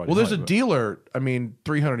Yeah. Friday Well, there's night, a but- dealer. I mean,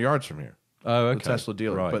 300 yards from here. Oh, okay. The Tesla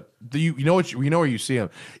dealer. Right. But you know where you see them.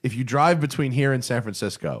 If you drive between here and San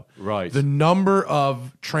Francisco, Right. the number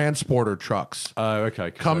of transporter trucks Oh, okay.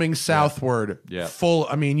 'Cause coming southward, Yeah. full.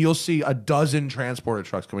 I mean, you'll see a dozen transporter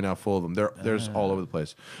trucks coming out full of them. There's all over the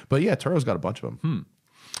place. But yeah, Turo's got a bunch of them.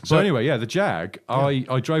 So anyway, yeah, the Jag,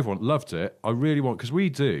 I drove one, loved it. I really want, because we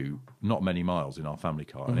do not many miles in our family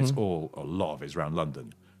car, and it's a lot of it's around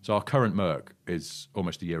London. So our current Merc is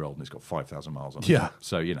almost a year old and it's got 5,000 miles on it. Yeah.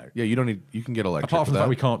 So, you know. Yeah, you can get electric. Apart for from the that. fact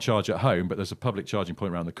we can't charge at home, but there's a public charging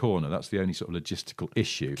point around the corner. That's the only sort of logistical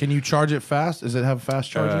issue. Can you charge it fast? Does it have fast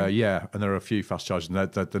charging? Yeah, and there are a few fast chargers, and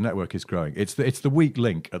the network is growing. It's the weak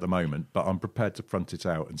link at the moment, but I'm prepared to front it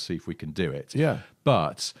out and see if we can do it. Yeah.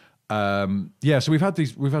 But so we've had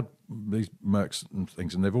these Mercs and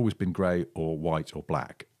things, and they've always been grey or white or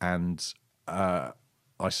black. And I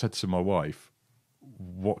said to my wife,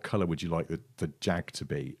 what colour would you like the Jag to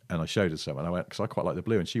be? And I showed her some, and I went, because I quite like the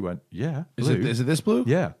blue, and she went, yeah, blue. Is it this blue?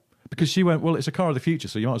 Yeah. Because she went, well, it's a car of the future,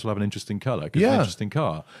 so you might as well have an interesting colour. 'Cause it's an interesting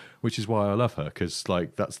car, which is why I love her, because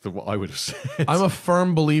like that's what I would have said. I'm a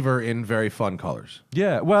firm believer in very fun colors.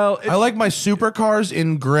 Yeah, well, I like my supercars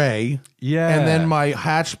in gray. Yeah. And then my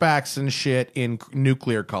hatchbacks and shit in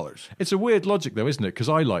nuclear colors. it's a weird logic though, isn't it? Because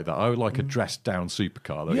I like that. I would like a dressed down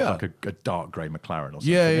supercar, Yeah. like a dark grey McLaren or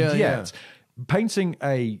something. Yeah, And yeah, yet, painting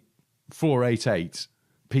a 488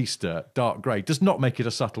 Pista dark grey does not make it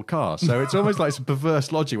a subtle car. So it's almost like some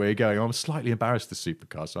perverse logic where you're going, I'm slightly embarrassed this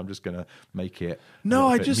supercar, so I'm just going to make it. No,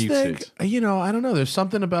 I bit just muted. think I don't know. There's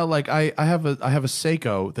something about like I have a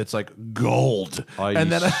Seiko that's like gold, and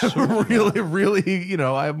then I have really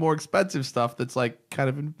I have more expensive stuff that's like kind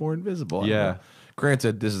of more invisible. I don't Yeah. know.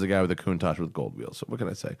 Granted, this is a guy with a Countach with gold wheels. So what can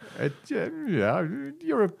I say?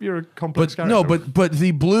 You're a complex But character. no, but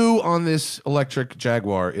the blue on this electric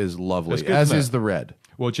Jaguar is lovely, It's good, as isn't it? is the red.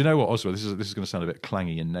 Well, do you know what, Oswald? This is going to sound a bit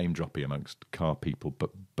clangy and name droppy amongst car people,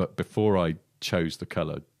 but before I chose the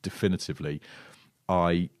colour definitively,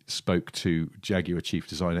 I spoke to Jaguar chief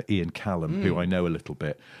designer Ian Callum, who I know a little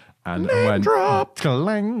bit, and went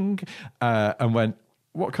clang, and went,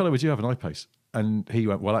 what colour would you have in I-Pace? And he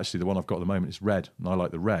went, well, actually, the one I've got at the moment is red, and I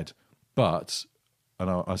like the red, but I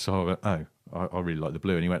went, I really like the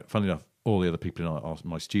blue, and he went, funny enough, all the other people in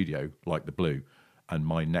my studio like the blue. And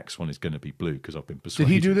my next one is going to be blue because I've been persuaded.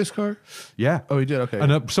 Did he do this car? Yeah. Oh, he did? Okay.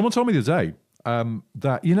 And someone told me the other day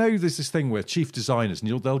that, there's this thing where chief designers,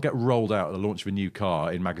 and they'll get rolled out at the launch of a new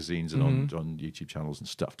car in magazines and on YouTube channels and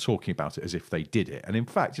stuff, talking about it as if they did it. And in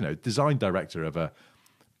fact, design director of a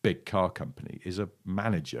big car company is a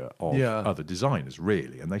manager of other designers,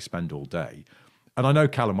 really, and they spend all day. And I know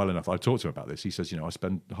Callum well enough. I talked to him about this. He says, I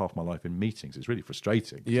spend half my life in meetings. It's really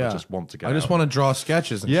frustrating. Yeah. I just want to get I just out want to draw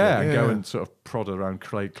sketches and shit. and go and sort of prod around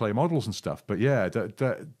clay models and stuff. But yeah,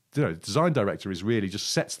 the design director is really just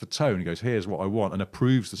sets the tone and goes, here's what I want, and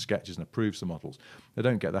approves the sketches and approves the models. They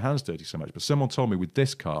don't get their hands dirty so much. But someone told me with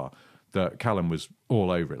this car that Callum was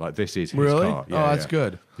all over it. Like, this is his car. Yeah, that's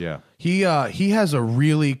good. Yeah. He has a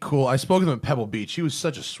really cool. I spoke to him at Pebble Beach. He was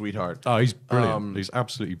such a sweetheart. Oh, he's brilliant. He's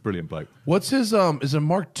absolutely brilliant bloke. What's his is it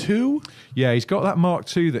Mark II? Yeah, he's got that Mark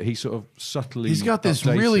II that he sort of subtly. He's got this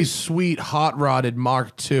updated. really sweet hot rodded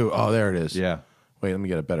Mark II. Oh, there it is. Yeah. Wait, let me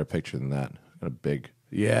get a better picture than that. Got a big.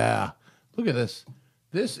 Yeah. Look at this.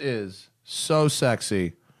 This is so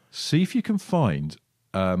sexy. See if you can find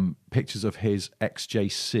pictures of his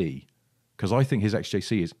XJC, because I think his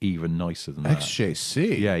XJC is even nicer than that.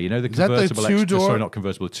 XJC. Yeah, the Is that convertible the two-door? sorry, not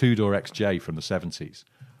convertible, the two-door XJ from the 70s.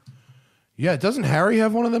 Yeah, doesn't Harry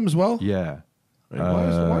have one of them as well? Yeah. Why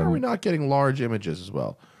are we not getting large images as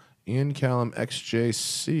well? Ian Callum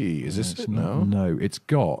XJC. Is this it? No. No, it's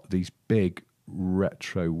got these big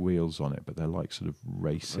retro wheels on it, but they're like sort of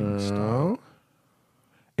racing style.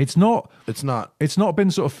 It's not. It's not. It's not been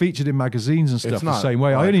sort of featured in magazines and stuff It's the not same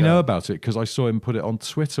way. I like only that. know about it because I saw him put it on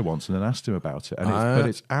Twitter once and then asked him about it. And but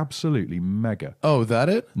it's absolutely mega. Oh, that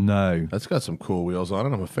it? No. That's got some cool wheels on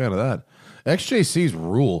it. I'm a fan of that. XJC's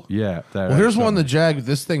rule. Yeah. Well, here's one the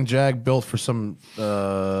Jag built for some.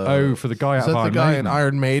 for the guy Is out of that the Iron guy Maiden. in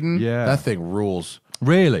Iron Maiden? Yeah. That thing rules.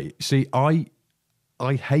 Really? See, I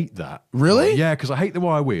hate that. Really? Yeah, because I hate the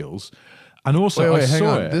wire wheels. And also, Wait, I hang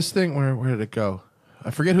saw on. it. This thing, where did it go? I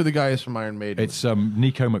forget who the guy is from Iron Maiden. It's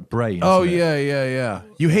Nico McBrain. Oh, isn't it? yeah.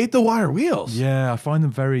 You hate the wire wheels. Yeah, I find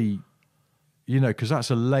them very you know, because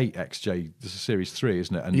that's a late XJ. This is Series 3,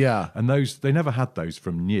 isn't it? And, Yeah. And those, they never had those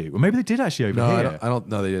from new. Or maybe they did actually over No, here. I don't.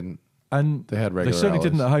 No, they didn't. And They had regular They certainly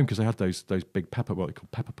alloys. didn't at home because they had those big what they call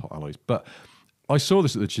pepper pot alloys. But I saw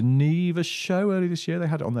this at the Geneva show earlier this year. They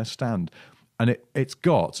had it on their stand. And it's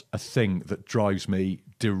got a thing that drives me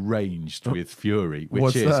deranged with fury, which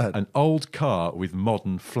What's is that? an old car with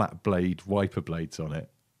modern flat blade wiper blades on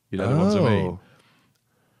it. You know the ones I mean?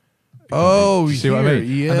 Oh, Do you see what I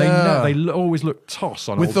mean? Yeah. And they always look toss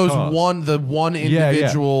on with old those cars. the one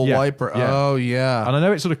individual yeah, wiper. yeah. Oh yeah. And I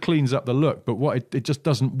know it sort of cleans up the look, but it just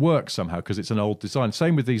doesn't work somehow because it's an old design.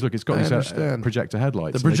 Same with these. Look, it's got I these understand. projector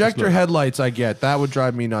headlights. The and they just projector headlights, I get that would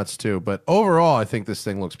drive me nuts too. But overall, I think this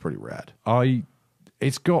thing looks pretty rad.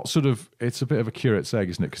 It's got sort of, it's a bit of a curate's egg,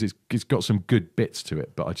 isn't it? Because it's got some good bits to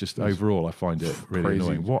it, but overall I find it really Crazy.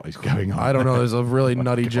 annoying. What is going on? I don't know. There's a really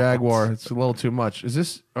nutty Jaguar. It's a little too much. Is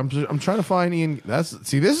this? I'm trying to find Ian. This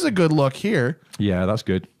is a good look here. Yeah, that's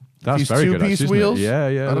good. That's These very good. two-piece actually, isn't it? wheels.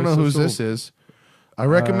 Yeah. I don't know whose this is. I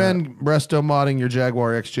recommend resto modding your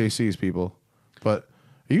Jaguar XJCs, people. But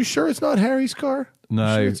are you sure it's not Harry's car?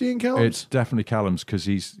 No, You sure it's Ian Callum's? It's definitely Callum's because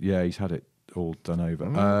he's had it all done over.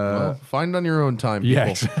 Well, find on your own time, people. Yeah,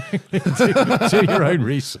 exactly. do your own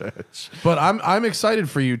research. But I'm excited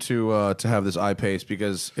for you to have this I-Pace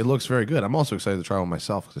because it looks very good. I'm also excited to try one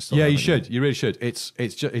myself. Cause I still Yeah, haven't you should. yet. You really should.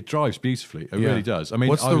 It drives beautifully. It Yeah. really does. I mean,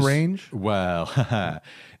 What's the range? Well,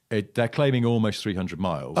 they're claiming almost 300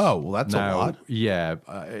 miles. Oh, well, that's a lot. Yeah,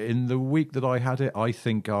 in the week that I had it, I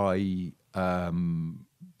think I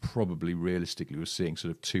probably realistically was seeing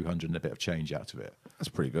sort of 200 and a bit of change out of it. That's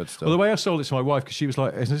pretty good stuff. Well, the way I sold it to my wife, because she was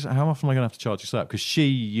like, how often am I going to have to charge this up? Because she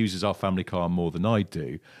uses our family car more than I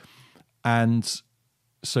do. And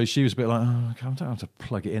so she was a bit like, oh, I don't have to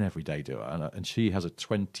plug it in every day, do I? And she has a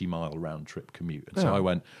 20-mile round-trip commute. And so I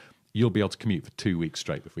went, you'll be able to commute for 2 weeks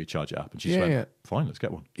straight before you charge it up. And she just went, fine, let's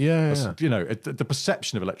get one. Yeah. You know, the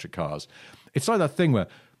perception of electric cars, it's like that thing where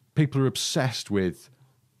people are obsessed with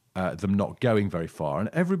them not going very far, and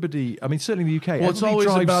everybody. I mean, certainly in the UK. Well, it's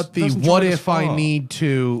always about the what if I need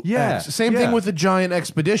to. Yeah, Same thing with the giant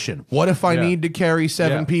expedition. What if I need to carry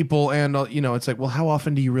 7 people? And it's like, well, how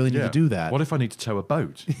often do you really need to do that? What if I need to tow a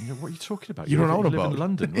boat? What are you talking about? You don't own a live boat in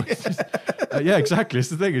London. Yeah, exactly. It's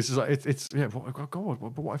the thing. It's just like it's yeah. God,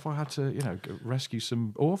 but what if I had to go rescue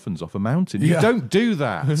some orphans off a mountain? You don't do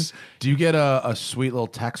that. Do you get a sweet little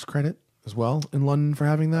tax credit as well in London for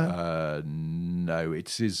having that? No,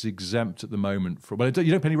 it is exempt at the moment. You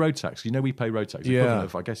don't pay any road tax. We pay road tax. Yeah.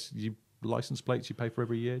 I guess you license plates you pay for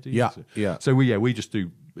every year. Do you? Yeah. So we just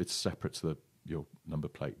do. It's separate to your number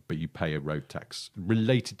plate, but you pay a road tax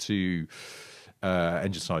related to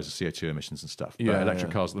engine size and CO2 emissions and stuff. But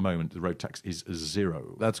electric cars at the moment, the road tax is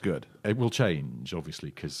 0. That's good. It will change, obviously,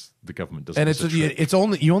 because the government doesn't. And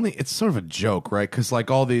it's sort of a joke, right? Because like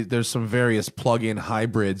there's some various plug-in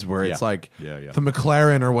hybrids where it's like the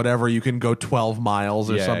McLaren or whatever, you can go 12 miles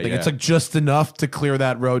or something. Yeah. It's like just enough to clear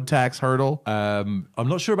that road tax hurdle. I'm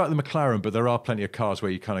not sure about the McLaren, but there are plenty of cars where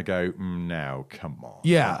you kind of go, now, come on.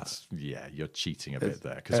 Yeah. You're cheating a bit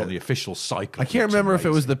there because on the official cycle. I can't remember if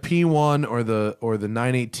it was the P1 or the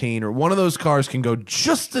 918 or one of those cars can go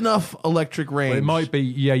just enough electric range. Well, it might be.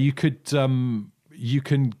 Yeah, you could. You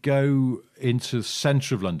can go into the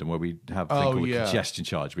centre of London where we have a thing called a congestion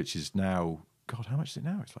charge, which is now. God, how much is it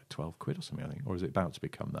now? It's like 12 quid or something, I think. Or is it about to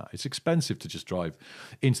become that? It's expensive to just drive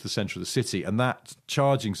into the centre of the city. And that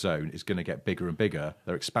charging zone is going to get bigger and bigger.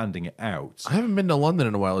 They're expanding it out. I haven't been to London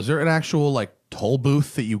in a while. Is there an actual like toll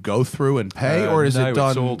booth that you go through and pay? Or is it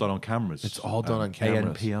done? It's all done on cameras. It's all done on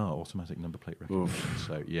cameras. ANPR, automatic number plate recognition.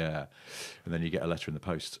 So, yeah. And then you get a letter in the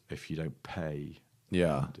post if you don't pay.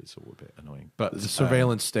 Yeah. And it's all a bit annoying. But the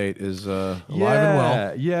surveillance state is alive and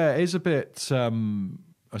well. Yeah, it is a bit,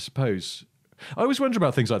 I suppose. I always wonder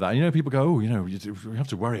about things like that. And, people go, you have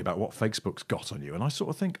to worry about what Facebook's got on you. And I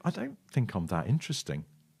sort of think, I don't think I'm that interesting.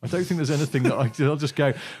 I don't think there's anything that I'll just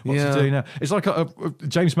go, what to do now? It's like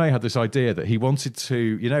James May had this idea that he wanted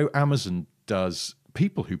to, Amazon does,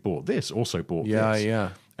 people who bought this also bought this. Yeah.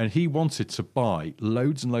 And he wanted to buy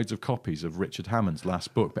loads and loads of copies of Richard Hammond's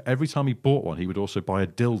last book. But every time he bought one, he would also buy a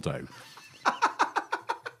dildo.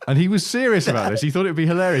 And he was serious about this. He thought it would be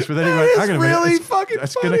hilarious. But then he went, hang on a minute. Really fucking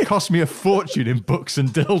That's funny. going to cost me a fortune in books and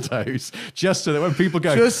dildos. Just so that when people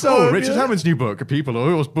go, Richard Hammond's new book, people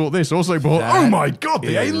who always bought this also bought, oh my God,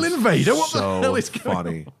 the alien invader. What the hell is going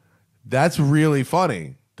on? That's really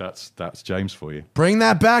funny. That's James for you. Bring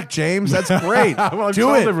that back, James. That's great. Well, I've Do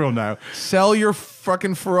told it. everyone now. Sell your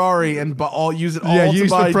fucking Ferrari and use it all to use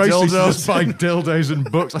buy the proceeds to dildos. just buy dildos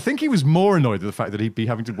and books. I think he was more annoyed at the fact that he'd be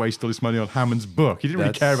having to waste all this money on Hammond's book. He didn't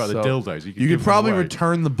really care about the dildos. You give could them probably away.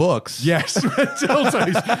 return the books. Yes,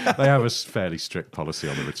 dildos. They have a fairly strict policy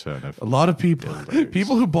on the return of A lot of people dildos.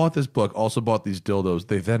 who bought this book also bought these dildos.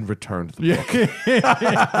 They then returned the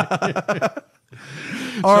book.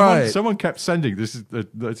 All right. Someone kept sending, this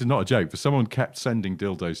is not a joke, but someone kept sending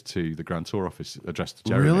dildos to the Grand Tour office addressed to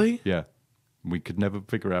Jeremy. Really? Yeah. We could never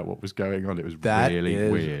figure out what was going on. It was That really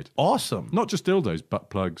is weird. awesome. Not just dildos,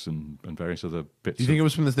 butt plugs and various other bits. Do you think it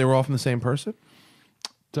was from this? They were all from the same person?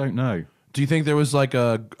 Don't know. Do you think there was like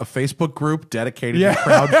a Facebook group dedicated to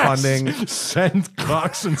crowdfunding? Send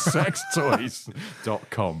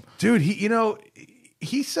ClarksonSexToys.com. Dude,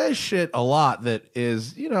 he says shit a lot that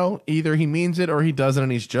is, either he means it or he doesn't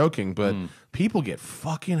and he's joking, but people get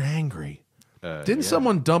fucking angry. Didn't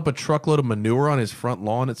someone dump a truckload of manure on his front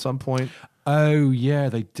lawn at some point? Oh, yeah,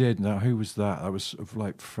 they did. Now, who was that? That was sort of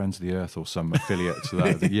like Friends of the Earth or some affiliate to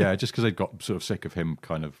that. Yeah, just because they got sort of sick of him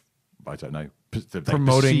kind of, I don't know,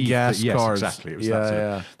 promoting gas cars. Yes, exactly. It was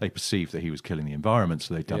They perceived that he was killing the environment,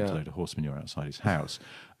 so they dumped a load of horse manure outside his house,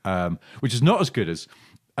 which is not as good as...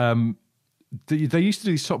 they used to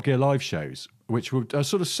do these Top Gear live shows, which were a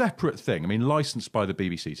sort of separate thing. I mean, licensed by the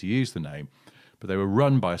BBC to use the name, but they were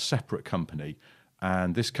run by a separate company.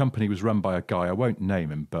 And this company was run by a guy, I won't name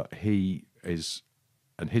him, but he is,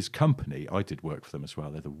 and his company, I did work for them as well.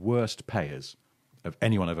 They're the worst payers of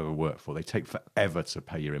anyone I've ever worked for. They take forever to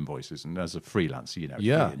pay your invoices. And as a freelancer, it's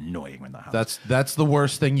really annoying when that happens. That's the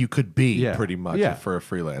worst thing you could be, pretty much, for a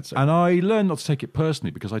freelancer. And I learned not to take it personally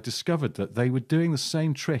because I discovered that they were doing the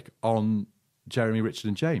same trick on Jeremy, Richard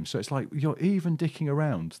and James. So it's like, you're even dicking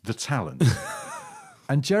around the talent.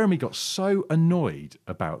 And Jeremy got so annoyed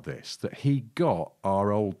about this that he got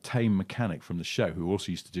our old tame mechanic from the show, who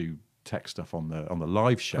also used to do tech stuff on the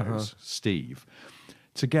live shows, Steve,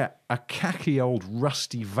 to get a khaki old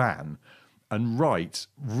rusty van and write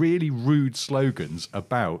really rude slogans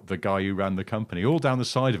about the guy who ran the company all down the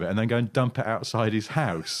side of it and then go and dump it outside his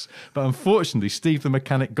house. But unfortunately, Steve the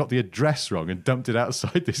mechanic got the address wrong and dumped it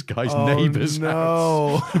outside this guy's neighbour's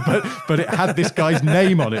house. But it had this guy's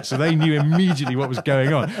name on it, so they knew immediately what was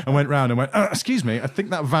going on and went round and went, excuse me, I think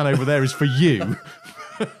that van over there is for you.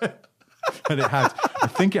 And I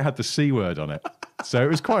think it had the C word on it. So it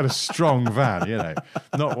was quite a strong van,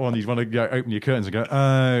 Not one you'd want to go open your curtains and go,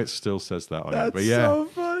 oh, it still says that on it. But yeah, so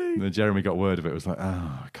funny. And then Jeremy got word of it. It was like,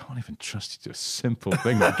 I can't even trust you to do a simple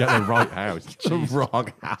thing like get the right house. The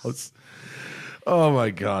wrong house. Oh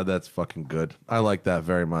my God, that's fucking good. I like that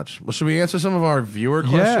very much. Well, should we answer some of our viewer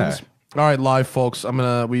questions? Yeah. All right, live folks.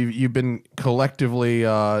 You've been collectively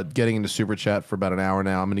getting into Super Chat for about an hour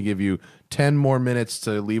now. I'm gonna give you 10 more minutes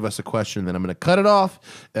to leave us a question, then I'm gonna cut it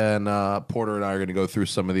off, and Porter and I are gonna go through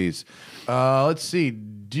some of these. Let's see.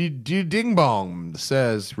 Ding Bong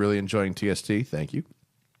says, really enjoying TST. Thank you.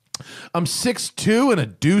 I'm 6'2" and a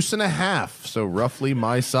deuce and a half, so roughly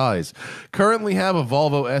my size. Currently have a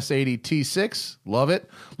Volvo S80 T6. Love it.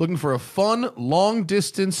 Looking for a fun,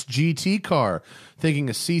 long-distance GT car. Thinking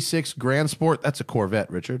a C6 Grand Sport. That's a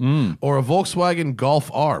Corvette, Richard. Or a Volkswagen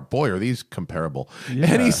Golf R. Boy, are these comparable. Yeah.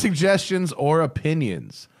 Any suggestions or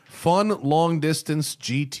opinions? Fun, long-distance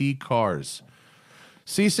GT cars.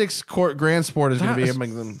 C6 Grand Sport is going to be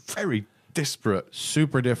very disparate.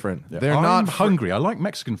 Super different. Yeah. They're I'm not hungry. I like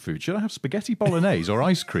Mexican food. Should I have spaghetti bolognese or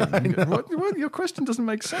ice cream? What, your question doesn't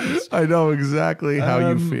make sense. I know exactly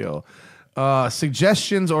how you feel.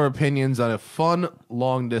 Suggestions or opinions on a fun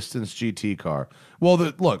long-distance GT car? Well,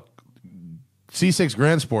 look, C6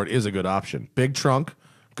 Grand Sport is a good option. Big trunk,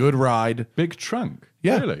 good ride. Big trunk?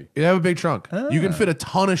 Yeah. Really? You have a big trunk. You can fit a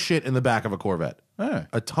ton of shit in the back of a Corvette.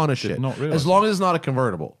 A ton of shit. not realize as long as it's not a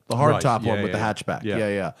convertible. The hardtop Right. one with the hatchback.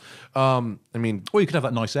 Yeah. I mean... Or you could have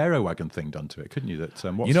that nice aero wagon thing done to it, couldn't you?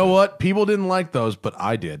 you know what? People didn't like those, but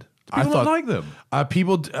I did. I thought like them.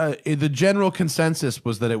 The general consensus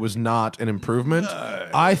was that it was not an improvement. No.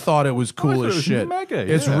 I thought it was cool as shit. Mega,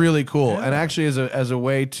 it's really cool, yeah. and actually, as a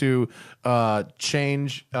way to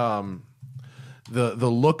change the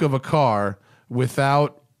look of a car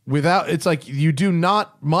without it's like you do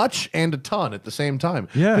not much and a ton at the same time.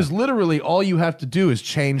 Yeah, because literally all you have to do is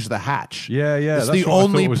change the hatch. Yeah. It's That's the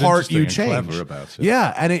only part you change. Clever about it.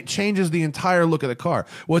 Yeah, and it changes the entire look of the car.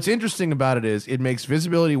 What's interesting about it is it makes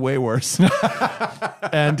visibility way worse,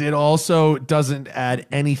 and it also doesn't add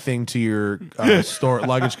anything to your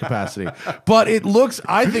luggage capacity. But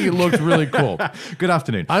I think it looked really cool. Good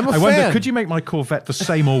afternoon. I wonder, fan. could you make my Corvette the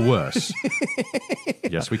same or worse?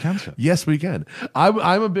 Yes, we can, sir. Yes, we can.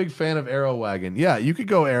 I'm a big fan of Aero Wagon. Yeah, you could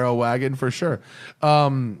go Aero Wagon for sure.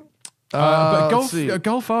 But let's see.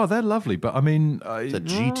 Golf R, they're lovely. But I mean, It's a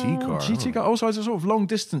GT car. GT car also has a sort of long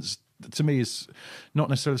distance. To me, is not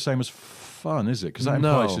necessarily the same as fun, is it? Because that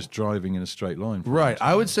implies just driving in a straight line. Right.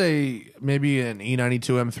 I would say maybe an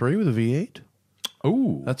E92 M3 with a V8.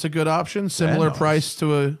 Oh, That's a good option. Similar nice. price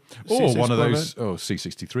to a or C6 one of those Corvette.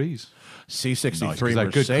 C63s. C63 Nice, 'cause they're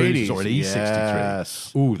good Mercedes. cruisers, or an E63.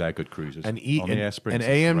 Yes. Oh, they're good cruisers. An On the air springs, an it's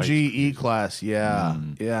AMG great. E-Class, yeah.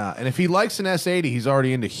 And if he likes an S80, he's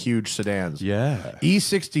already into huge sedans. Yeah.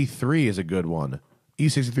 E63 is a good one.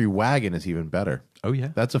 E63 Wagon is even better. Oh yeah.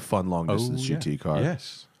 That's a fun long-distance GT car.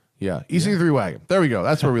 Yes. Yeah, E63 Wagon. There we go.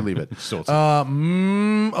 That's where we leave it. Sorted.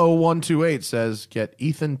 0128 says, get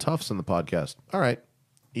Ethan Tufts on the podcast. All right.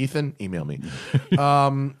 Ethan, email me.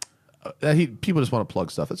 People just want to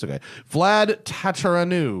plug stuff. That's okay. Vlad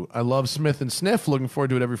Tataranu. I love Smith and Sniff. Looking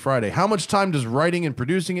forward to it every Friday. How much time does writing and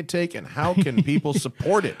producing it take, and how can people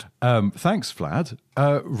support it? Thanks, Vlad.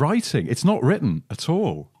 Writing, it's not written at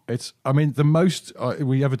all. I mean, the most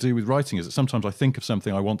we ever do with writing is that sometimes I think of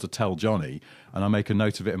something I want to tell Johnny and I make a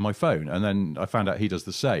note of it in my phone, and then I found out he does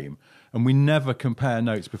the same. And we never compare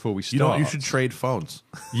notes before we start. You should trade phones.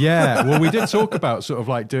 Yeah, well, we did talk about sort of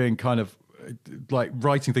like doing kind of like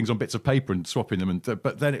writing things on bits of paper and swapping them,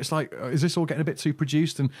 but then it's like, is this all getting a bit too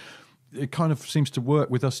produced? And it kind of seems to work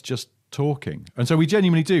with us just talking. And so we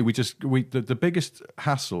genuinely do. The biggest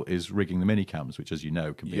hassle is rigging the mini cams, which, as you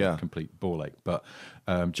know, can be a complete ball ache. But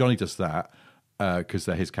Johnny does that because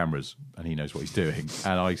they're his cameras and he knows what he's doing.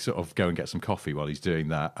 And I sort of go and get some coffee while he's doing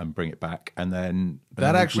that and bring it back. And then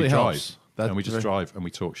Actually we helps. drive. And we just drive and we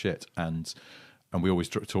talk shit. And we always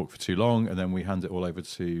talk for too long, and then we hand it all over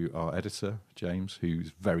to our editor, James,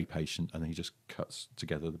 who's very patient, and he just cuts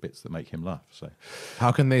together the bits that make him laugh. So,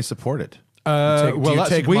 how can they support it? Our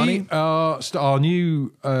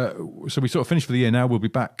new. So we sort of finished for the year now. We'll be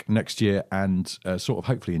back next year, and sort of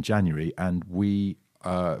hopefully in January, and we.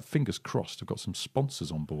 Fingers crossed, have got some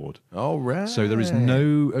sponsors on board. All right. So there is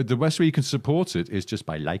no. The best way you can support it is just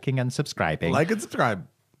by liking and subscribing. Like and subscribe.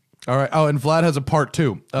 All right. Oh, and Vlad has a part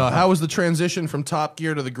two. How was the transition from Top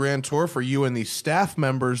Gear to the Grand Tour for you and the staff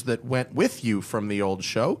members that went with you from the old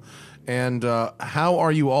show? And how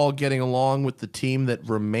are you all getting along with the team that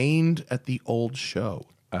remained at the old show?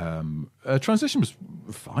 Transition was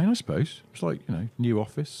fine, I suppose. It was like, new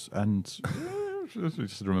office and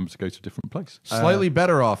just remember to go to a different place. Slightly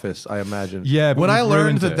better office, I imagine. Yeah, but when I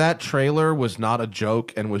learned ruined it. that trailer was not a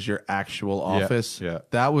joke and was your actual office,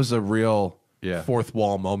 that was a real fourth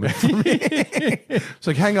wall moment for me. It's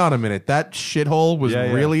like, hang on a minute, that shithole was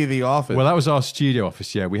really the office. Well, that was our studio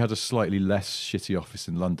office. Yeah, we had a slightly less shitty office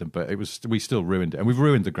in London, but we still ruined it, and we've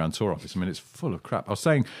ruined the Grand Tour office. I mean, it's full of crap. I was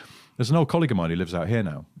saying, there's an old colleague of mine who lives out here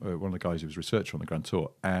now, one of the guys who was researcher on the Grand Tour,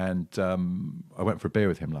 and I went for a beer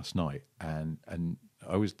with him last night, and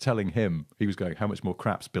I was telling him, he was going, how much more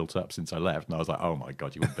crap's built up since I left? And I was like, oh my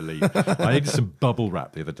God, you wouldn't believe. I needed some bubble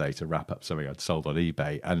wrap the other day to wrap up something I'd sold on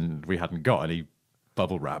eBay, and we hadn't got any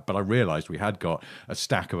bubble wrap, but I realised we had got a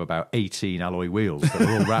stack of about 18 alloy wheels that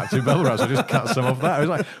were all wrapped in bubble wrap, so I just cut some off that. I was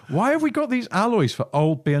like, why have we got these alloys for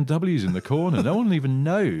old BMWs in the corner? No one even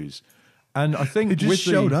knows. And I think it just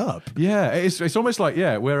showed up. Yeah, it's almost like,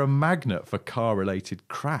 we're a magnet for car-related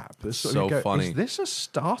crap. It's so funny. Is this a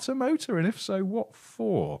starter motor? And if so, what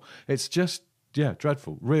for? It's just,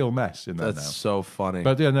 dreadful. Real mess in there now. That's so funny.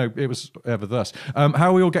 But no, it was ever thus.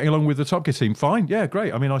 How are we all getting along with the Top Gear team? Fine. Yeah,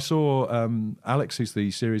 great. I mean, I saw Alex, who's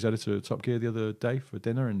the series editor of Top Gear, the other day for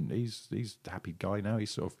dinner, and he's a happy guy now.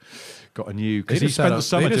 He's sort of got a new... Because he spent the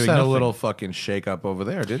summer doing They just had nothing. a little fucking shake-up over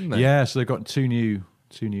there, didn't they? Yeah, so they've got two new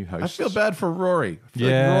hosts. I feel bad for Rory. I feel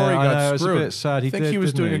Yeah, like Rory got I know, screwed. it's a bit sad. I think he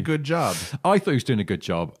was doing a good job. I thought he was doing a good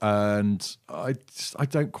job, and I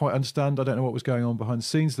don't quite understand. I don't know what was going on behind the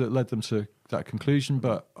scenes that led them to that conclusion,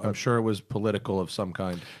 but I'm sure it was political of some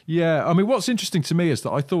kind. Yeah, I mean, what's interesting to me is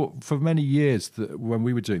that I thought for many years that when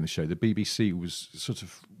we were doing the show, the BBC was sort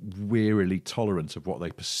of wearily tolerant of what they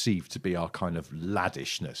perceived to be our kind of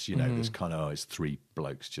laddishness, this kind of, it's three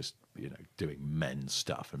blokes just, doing men's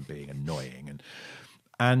stuff and being annoying,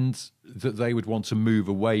 and that they would want to move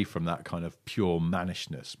away from that kind of pure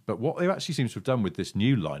mannishness. But what they actually seem to have done with this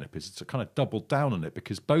new lineup is to kind of double down on it,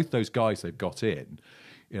 because both those guys they've got in,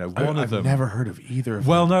 You know, one of them. I've never heard of either of them.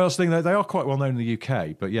 Well, no, that's the thing. They are quite well known in the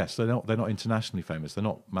UK, but yes, they're not internationally famous. They're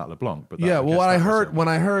not Matt LeBlanc. But yeah, well, when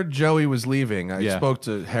I heard Joey was leaving, I spoke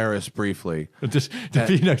to Harris briefly. Did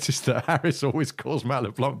you notice that Harris always calls Matt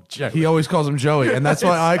LeBlanc Joey? He always calls him Joey, and that's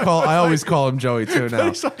why I always call him Joey too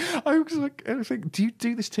now. I think, do you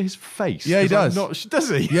do this to his face? Yeah, he does. Does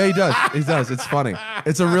he? Yeah, he does. He does. It's funny.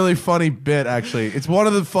 It's a really funny bit, actually. It's one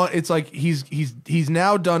of the fun. It's like he's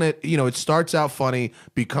now done it. You know, it starts out funny,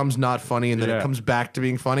 becomes not funny, and then it comes back to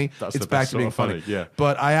being funny. It's back to being funny. Yeah.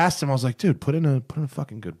 But I asked him, I was like, dude, put in a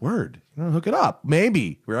fucking good word. You know, hook it up.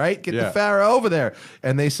 Maybe, right? Get the Pharaoh over there.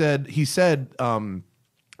 And he said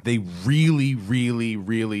they really, really,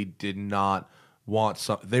 really did not want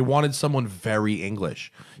they wanted someone very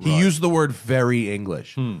English. He used the word very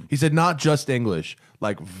English. He said not just English,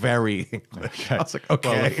 like very English. Okay. I was like, okay.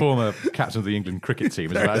 Well, the former captain of the England cricket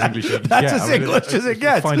team is about as English as you can That's get. as English as it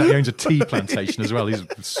gets. Find out he owns a tea plantation as well. He's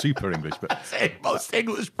super English, but most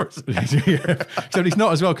English person. So he's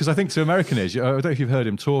not as well, because I think to American ears, I don't know if you've heard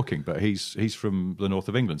him talking, but he's from the north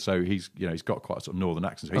of England, so he's got quite a sort of northern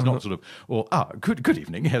accent. So he's not sort of good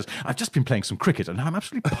evening. Yes, I've just been playing some cricket and I'm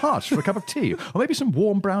absolutely parched for a cup of tea, or maybe some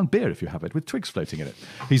warm brown beer if you have it with twigs floating in it.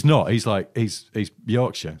 He's not. He's like he's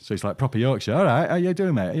Yorkshire, so he's like proper Yorkshire. All right, how you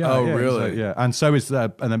doing, mate? Yeah, oh, yeah. really? So, yeah, and so is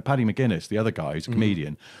and then Paddy McGuinness, the other guy who's a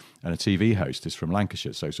comedian and a TV host, is from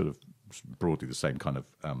Lancashire, so sort of broadly the same kind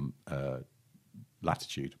of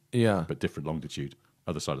latitude, but different longitude.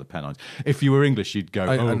 Other side of the Pennines. If you were English, you'd go,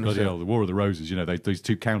 oh, bloody hell, the War of the Roses. You know, these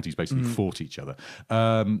two counties basically fought each other.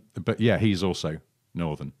 But yeah, he's also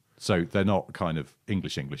northern. So they're not kind of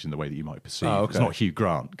English in the way that you might perceive. Oh, okay. It's not Hugh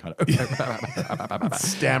Grant kind of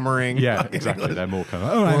stammering. Yeah, exactly. They're more kind of,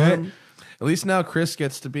 all right, mate. At least now Chris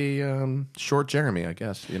gets to be short Jeremy, I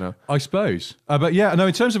guess, you know. I suppose. But yeah, no,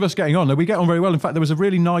 in terms of us getting on, we get on very well. In fact, there was a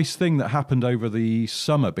really nice thing that happened over the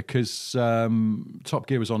summer because Top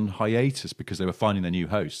Gear was on hiatus because they were finding their new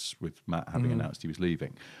hosts, with Matt having announced he was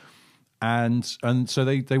leaving. And so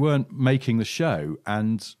they weren't making the show.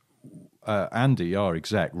 And Andy, our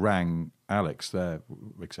exec, rang Alex, their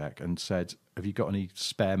exec, and said, have you got any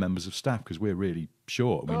spare members of staff? Because we're really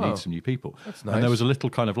short and we need some new people. That's nice. And there was a little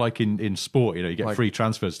kind of like in sport, you know, you get free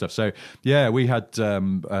transfer stuff. So yeah, we had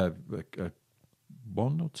one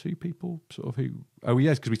or two people sort of who, oh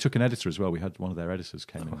yes, because we took an editor as well. We had one of their editors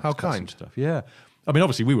came in. How kind. Stuff. Yeah. I mean,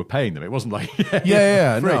 obviously we were paying them. It wasn't like,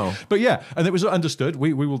 no. But yeah, and it was understood.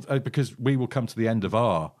 We will, because we will come to the end of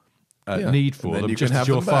our need for them, just as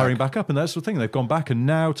you're firing back up, and that's the thing. They've gone back, and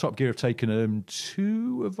now Top Gear have taken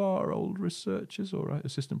two of our old researchers or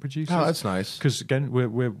assistant producers. Oh, that's nice. Because again,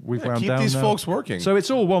 we've wound down. Keep these now. folks working. So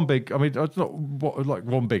it's all one big. I mean, it's not like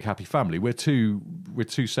one big happy family. We're two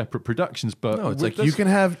separate productions, but no, it's like you can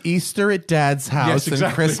have Easter at Dad's house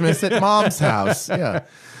and Christmas at Mom's house. Yeah.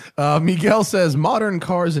 Miguel says, modern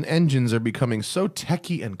cars and engines are becoming so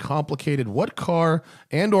techy and complicated. What car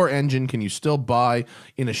and or engine can you still buy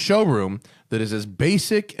in a showroom that is as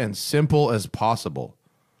basic and simple as possible?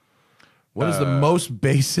 What is the most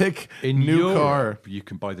basic new car? You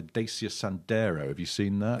can buy the Dacia Sandero. Have you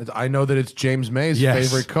seen that? I know that it's James May's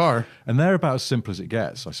favorite car. And they're about as simple as it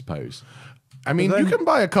gets, I suppose. I mean, you can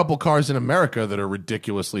buy a couple cars in America that are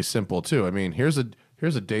ridiculously simple, too. I mean, here's a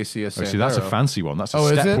Dacia Sandero. See, that's a fancy one. That's a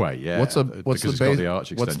stepway. Yeah. What's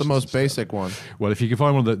the most basic one? Well, if you can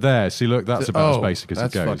find one there. See, look, that's about as basic as it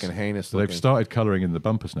goes. That's fucking heinous. So they've started colouring in the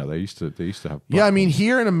bumpers now. They used to have. Yeah, I mean,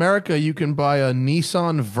 here in America, you can buy a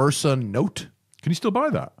Nissan Versa Note. Can you still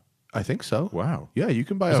buy that? I think so. Wow. Yeah, you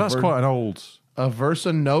can buy. That's quite an old. A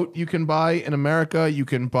Versa Note you can buy in America. You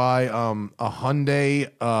can buy a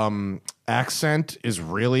Hyundai Accent is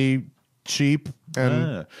really cheap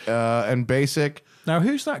and basic. Now,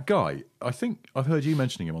 who's that guy? I think I've heard you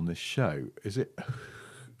mentioning him on this show. Is it?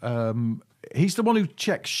 He's the one who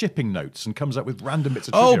checks shipping notes and comes up with random bits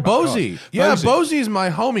of trivia. Bozy. Yeah, Bozy is my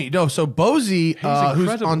homie. No, so Bozy,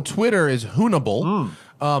 who's on Twitter, is Hoonable.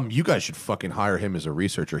 You guys should fucking hire him as a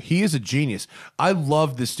researcher. He is a genius. I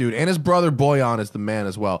love this dude. And his brother Bojan is the man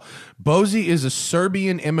as well. Bozy is a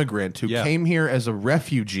Serbian immigrant who came here as a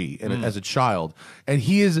refugee and as a child. And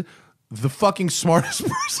he is the fucking smartest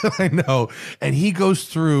person I know. And he goes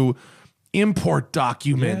through import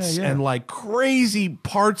documents and like crazy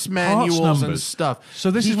parts manuals and stuff.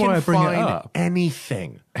 So this is why I bring it up.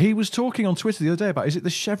 Anything. He was talking on Twitter the other day about, is it the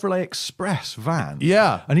Chevrolet Express van?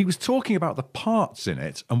 Yeah. And he was talking about the parts in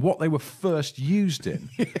it and what they were first used in.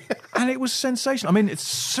 And it was sensational. I mean, it's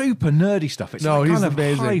super nerdy stuff. It's No, like he's kind of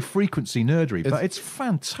amazing. high-frequency nerdery, but it's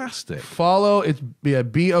fantastic. Follow, it's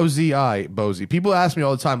B-O-Z-I, Bozy. People ask me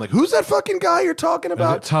all the time, like, who's that fucking guy you're talking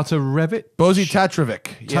about? Tatarevit? Bozy Tatrovic.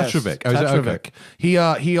 Yes, Tatrovic. Oh, is that okay?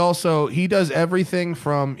 He also does everything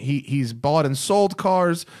from he's bought and sold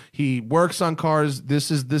cars. He works on cars.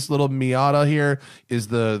 This little Miata here is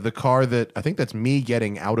the car that I think that's me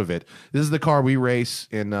getting out of it. This is the car we race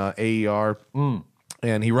in AER.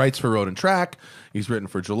 And he writes for Road and Track. He's written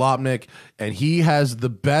for Jalopnik, and he has the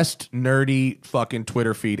best nerdy fucking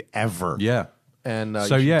Twitter feed ever. Yeah. And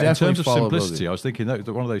so you should yeah, in terms definitely of follow simplicity, Bozy. I was thinking that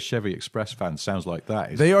one of those Chevy Express fans sounds like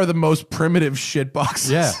that. They are the most primitive shit boxes.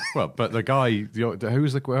 Yeah, well, but the guy who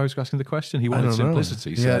was asking the question, he wanted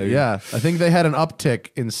simplicity. So. Yeah. I think they had an uptick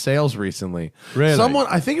in sales recently. Really? Someone,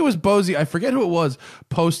 I think it was Bozy, I forget who it was,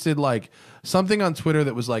 posted like something on Twitter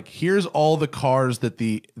that was like, here's all the cars that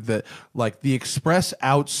the Express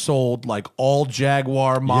outsold like all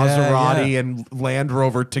Jaguar, Maserati, and Land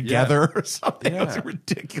Rover together or something. Yeah. It was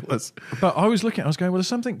ridiculous. But I was going, well, there's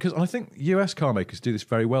something, because I think US car makers do this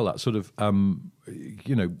very well, that sort of,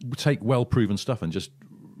 take well-proven stuff and just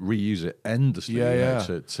reuse it endlessly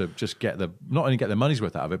to just get not only get their money's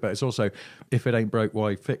worth out of it, but it's also, if it ain't broke,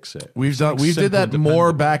 why fix it? We did that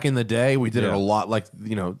more back in the day. We did it a lot, like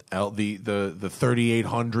the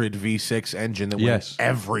 3800 V6 engine that went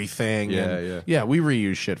everything. Yeah, we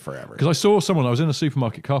reuse shit forever. Because I saw someone, I was in a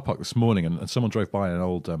supermarket car park this morning, and someone drove by an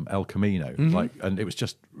old El Camino, and it was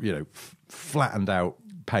just flattened out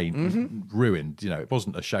paint, ruined. It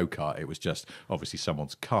wasn't a show car; it was just obviously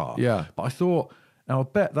someone's car. Yeah, but I thought, now I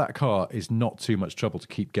bet that car is not too much trouble to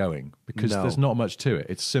keep going, because there's not much to it.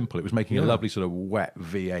 It's simple. It was making a lovely sort of wet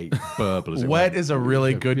V8 burble. As it wet went. is a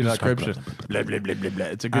really good description. Blah, blah, blah, blah, blah.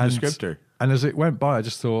 It's a good descriptor. And as it went by, I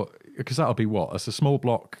just thought, because that'll be what? It's a small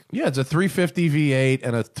block. Yeah, it's a 350 V8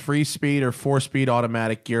 and a 3-speed or 4-speed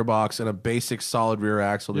automatic gearbox and a basic solid rear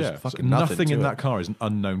axle. There's fucking nothing in to that it. car is an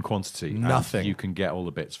unknown quantity. Nothing. You can get all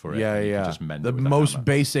the bits for it. Yeah, and you yeah. can just mend the it with a most hammer.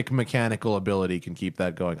 basic mechanical ability can keep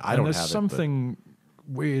that going. I don't have it. There's something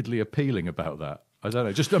weirdly appealing about that. I don't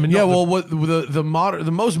know.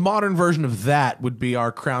 The most modern version of that would be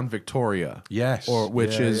our Crown Victoria. Yes,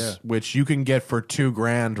 which you can get for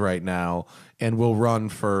 $2,000 right now, and will run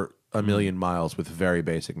for a million miles with very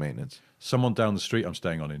basic maintenance. Someone down the street I'm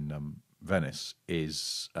staying on in Venice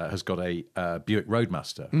has got a Buick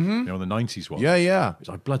Roadmaster, the 90s one. Yeah. Which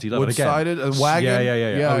I bloody love. Wood-sided, a wagon.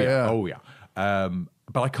 Yeah. Oh yeah.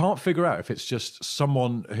 But I can't figure out if it's just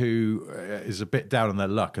someone who is a bit down on their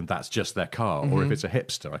luck and that's just their car, or if it's a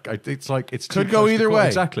hipster. It's could go either way.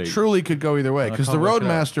 Exactly, truly could go either way, because the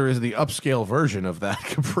Roadmaster is the upscale version of that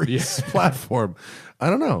Caprice platform. I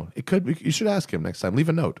don't know. It could be. You should ask him next time. Leave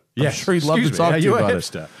a note. Yes. I'm sure he'd love to talk to you about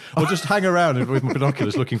hipster. Or just hang around with my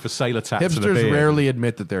binoculars looking for sailor tats. Hipsters rarely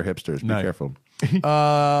admit that they're hipsters. Be careful.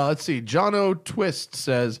 Let's see. Jono Twist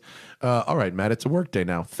says, all right, Matt, it's a work day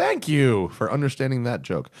now. Thank you for understanding that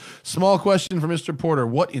joke. Small question for Mr. Porter.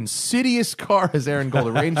 What insidious car has Aaron Gold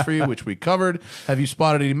arranged for you, which we covered? Have you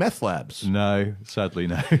spotted any meth labs? No, sadly,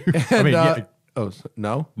 no. And,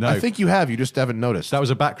 no? I think you have. You just haven't noticed. That was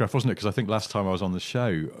a backdraft, wasn't it? Because I think last time I was on the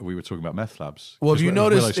show, we were talking about meth labs. Well, have you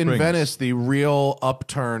noticed in Venice the real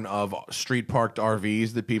upturn of street parked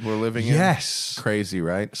RVs that people are living in? Yes. Crazy,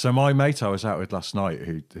 right? So my mate I was out with last night,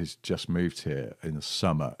 who's just moved here in the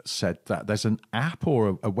summer, said that there's an app or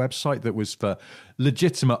a website that was for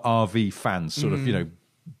legitimate RV fans, sort of,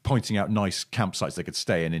 pointing out nice campsites they could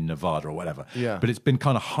stay in Nevada or whatever. Yeah. But it's been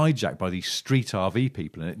kind of hijacked by these street RV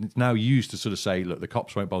people, and it's now used to sort of say, look, the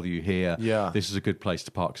cops won't bother you here. Yeah. This is a good place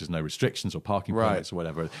to park because there's no restrictions or parking permits or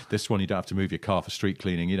whatever. This one, you don't have to move your car for street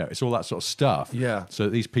cleaning. It's all that sort of stuff. Yeah. So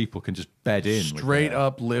that these people can just bed in. Straight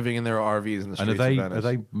up living in their RVs in the streets of Venice. Are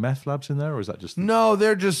they meth labs in there, or is that just... No,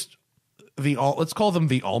 they're just let's call them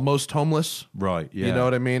the almost homeless. Right, yeah. You know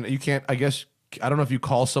what I mean? You can't, I don't know if you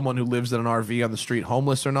call someone who lives in an RV on the street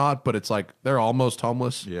homeless or not, but it's like they're almost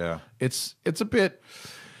homeless. Yeah. It's a bit,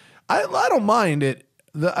 I don't mind it.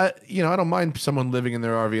 I don't mind someone living in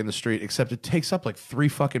their RV in the street, except it takes up like 3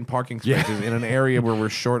 fucking parking spaces in an area where we're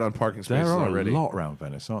short on parking spaces already. There are a lot around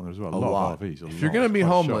Venice, aren't there, as well? A lot of RVs. If you're going to be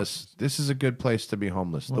homeless, this is a good place to be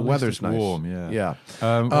homeless. Well, the weather's nice. Warm, yeah.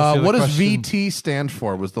 What does VT stand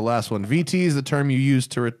for? Was the last one. VT is the term you use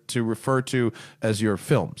to refer to as your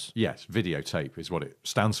films. Yes, videotape is what it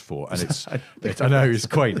stands for, and I know it's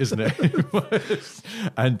quaint, isn't it?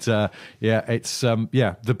 And it's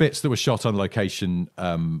the bits that were shot on location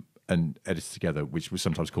and edited together, which was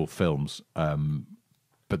sometimes called films.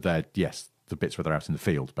 but they're, yes, the bits where they're out in the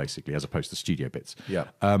field, basically, as opposed to studio bits. Yeah.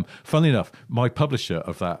 Funnily enough, my publisher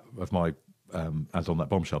of my As on That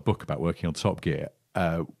Bombshell book about working on Top Gear,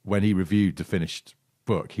 when he reviewed the finished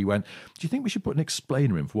book, he went, "Do you think we should put an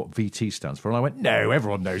explainer in for what VT stands for?" And I went, "No,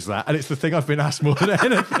 everyone knows that, and it's the thing I've been asked more than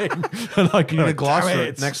anything." And I need a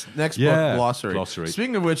glossary. Next book, glossary.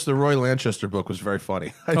 Speaking of which, the Roy Lanchester book was very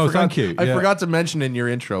funny. Thank you. I forgot to mention in your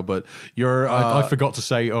intro, but I forgot to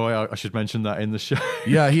say. I should mention that in the show.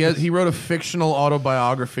 Yeah, he wrote a fictional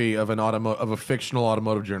autobiography of a fictional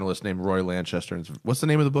automotive journalist named Roy Lanchester. And what's the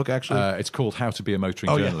name of the book actually? It's called How to Be a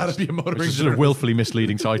Motoring Journalist. How to Be a Motoring Which is Journalist. sort of willfully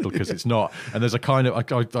misleading title because it's not. And there's a kind of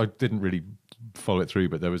I didn't really follow it through,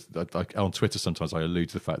 but there was on Twitter sometimes I allude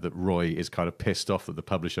to the fact that Roy is kind of pissed off that the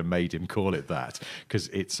publisher made him call it that because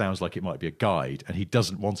it sounds like it might be a guide, and he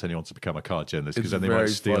doesn't want anyone to become a car journalist because then they might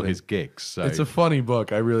steal his gigs. So. It's a funny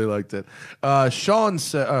book. I really liked it. Charlie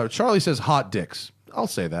says hot dicks. I'll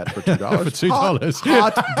say that for $2. For $2.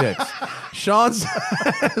 Hot dicks. Sean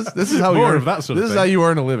says, "This is how More you earn of that sort of This is thing. how you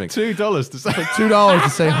earn a living. $2 to say $2 to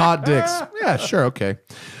say hot dicks. Yeah, sure, okay.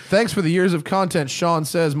 Thanks for the years of content." Sean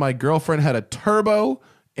says, "My girlfriend had a turbo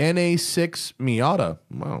NA6 Miata."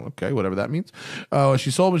 Well, okay, whatever that means.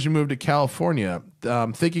 She sold when she moved to California.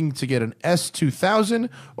 Thinking to get an S2000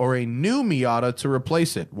 or a new Miata to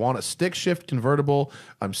replace it. Want a stick shift convertible.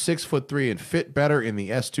 I'm 6'3" and fit better in the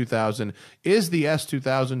S2000. Is the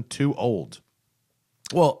S2000 too old?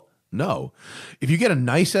 Well, no. If you get a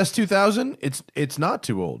nice S2000, it's not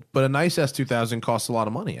too old. But a nice S2000 costs a lot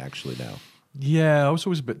of money actually now. Yeah, I was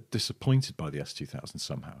always a bit disappointed by the S2000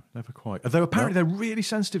 somehow. Never quite. Though apparently they're really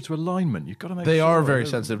sensitive to alignment. You've got to make They sure. are very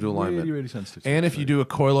sensitive to alignment. Really, really sensitive. And if you do a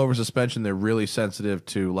coilover suspension, they're really sensitive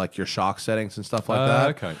to like your shock settings and stuff like that.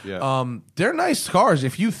 Okay, yeah. They're nice cars.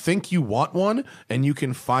 If you think you want one and you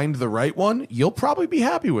can find the right one, you'll probably be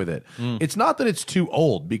happy with it. It's not that it's too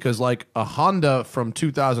old because like a Honda from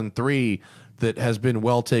 2003 that has been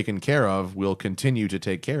well taken care of will continue to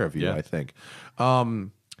take care of you, I think.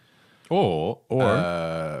 Or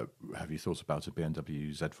have you thought about a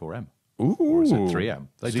BMW Z4M? Ooh. Or is it 3M?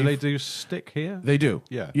 Do they do stick here? They do.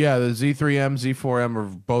 Yeah. Yeah, the Z3M, Z4M are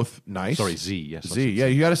both nice. Sorry, Z, yes. Z. Yeah,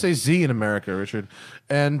 you got to say Z in America, Richard.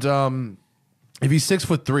 And if he's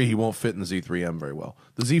 6'3", he won't fit in the Z3M very well.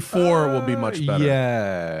 The Z4 will be much better.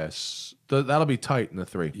 Yes. That'll be tight in the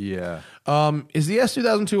 3. Yeah. Is the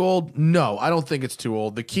S2000 too old? No, I don't think it's too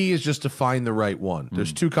old. The key is just to find the right one.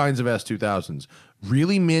 There's two kinds of S2000s.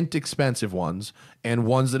 Really mint expensive ones and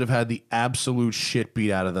ones that have had the absolute shit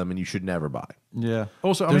beat out of them and you should never buy. Yeah.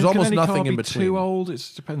 Also, There's almost can any nothing car in be between. too old?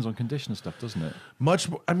 It depends on condition and stuff, doesn't it?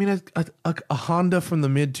 A Honda from the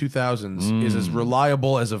mid 2000s is as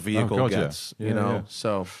reliable as a vehicle God, gets. yeah. You know, Yeah.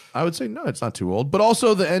 so I would say no, it's not too old. But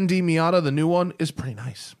also the ND Miata, the new one, is pretty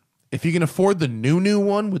nice. If you can afford the new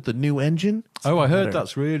one with the new engine. I heard better.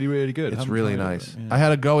 that's really, really good. It's really nice. I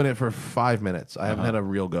had a go in it for 5 minutes. I haven't had a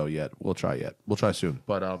real go yet. We'll try soon.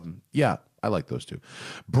 But yeah, I like those two.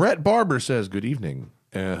 Brett Barber says, "Good evening.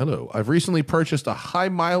 Hello. I've recently purchased a high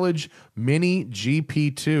mileage Mini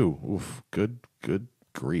GP2. Oof, good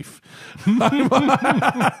grief.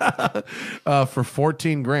 For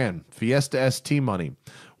 14 grand. Fiesta ST money.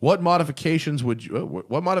 What modifications would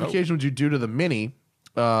you do to the Mini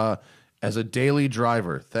as a daily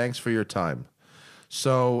driver? Thanks for your time."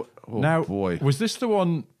 So, now, boy. was this the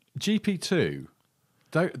one, GP2,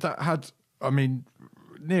 that had,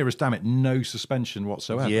 near as damn it, no suspension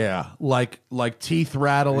whatsoever? Yeah, like teeth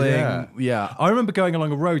rattling. Yeah. I remember going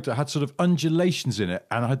along a road that had sort of undulations in it,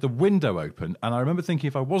 and I had the window open, and I remember thinking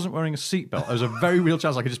if I wasn't wearing a seatbelt, there was a very real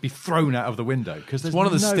chance I could just be thrown out of the window because there's one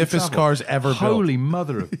of the no stiffest travel. cars ever built. Holy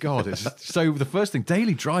mother of God! So the first thing,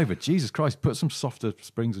 daily driver, Jesus Christ, put some softer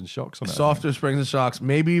springs and shocks on it. Softer springs and shocks.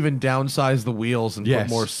 Maybe even downsize the wheels and put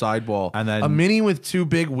more sidewall. And then a Mini with two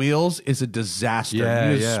big wheels is a disaster.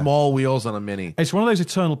 Yeah, you use small wheels on a Mini. It's one of those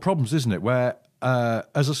eternal problems, isn't it? Where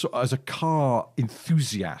as a car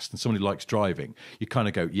enthusiast and somebody who likes driving, you kind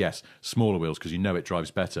of go, yes, smaller wheels because you know it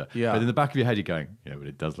drives better. Yeah. But in the back of your head, you're going, yeah, but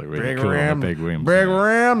it does look really Big cool on rims. the big rims. Big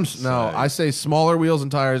yeah. rims. No, I say smaller wheels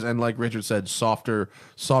and tires, and like Richard said, softer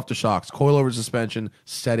shocks. Coilover suspension,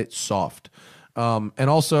 set it soft. And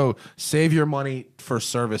also save your money for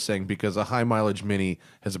servicing because a high mileage Mini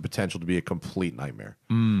has a potential to be a complete nightmare.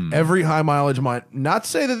 Every high mileage not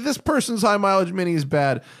say that this person's high mileage Mini is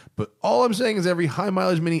bad, but all I'm saying is every high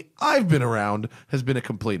mileage Mini I've been around has been a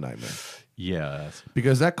complete nightmare. Yeah.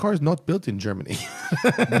 Because that car is not built in Germany.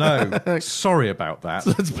 No, sorry about that.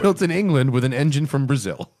 It's built in England with an engine from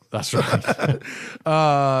Brazil. That's right.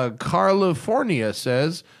 California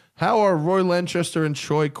says, how are Roy Lanchester and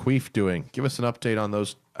Troy Queef doing? Give us an update on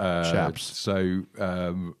those chaps. So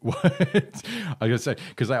I gotta say,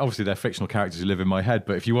 because obviously they're fictional characters who live in my head.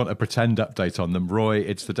 But if you want a pretend update on them, Roy,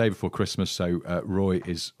 it's the day before Christmas, so Roy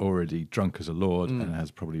is already drunk as a lord and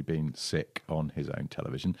has probably been sick on his own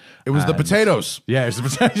television. It was the potatoes. Yeah, it was the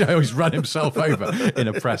potato. He's run himself over in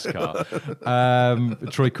a press car.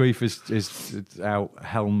 Troy Queef is out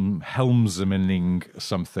helmsmaning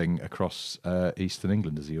something across eastern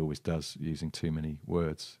England, as he always does, using too many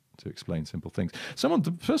words to explain simple things.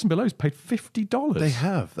 The person below has paid $50. They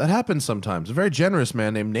have. That happens sometimes. A very generous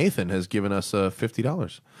man named Nathan has given us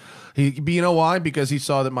 $50. But you know why? Because he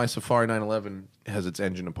saw that my Safari 911 has its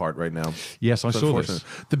engine apart right now. Yes, I saw this.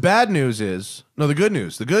 The bad news is, no, the good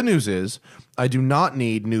news. The good news is I do not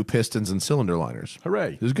need new pistons and cylinder liners.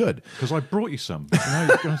 Hooray. This is good. Because I brought you some.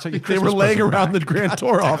 You're gonna take your They were laying around the Grand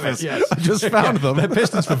Tour office. Yes. I just found them. They're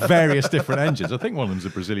pistons for various different engines. I think one of them's a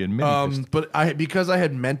Brazilian mini piston. But because I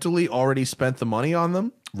had mentally already spent the money on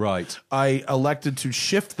them, Right. I elected to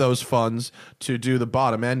shift those funds to do the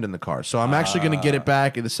bottom end in the car. So I'm actually going to get it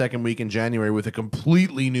back in the second week in January with a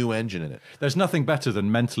completely new engine in it. There's nothing better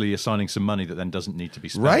than mentally assigning some money that then doesn't need to be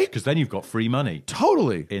spent. Right? Because then you've got free money.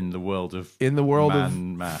 Totally. In the world of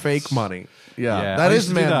maths. Fake money. Yeah. I That used is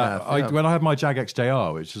to do man that. math. Yeah. When I had my Jag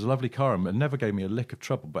XJR, which is a lovely car and it never gave me a lick of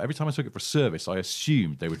trouble, but every time I took it for service, I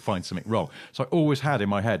assumed they would find something wrong. So I always had in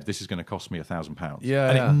my head, this is going to cost me £1,000. Yeah,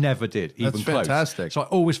 and yeah. it never did, even That's close. fantastic. So I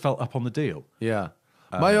always felt up on the deal. Yeah.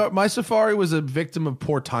 My Safari was a victim of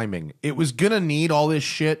poor timing. It was going to need all this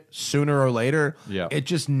shit sooner or later. Yeah. It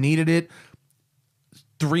just needed it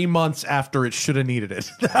 3 months after it should have needed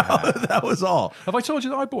it. That was all. Have I told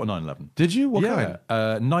you that I bought a 911? Did you? What Yeah,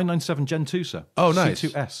 kind? 997 Gen 2, sir. Oh, nice.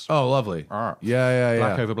 C2S. Oh, lovely. Yeah.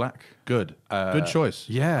 Black over black. Good. Good choice.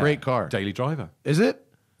 Yeah. Great car. Daily driver. Is it?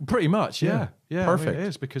 Pretty much, yeah. Perfect. It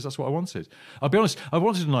is, because that's what I wanted. I'll be honest, I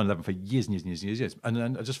wanted a 911 for years and years. And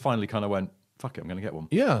then I just finally kind of went, fuck it, I'm going to get one.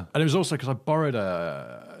 Yeah. And it was also because I borrowed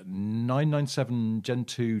a 997 Gen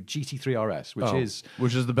 2 GT3 RS,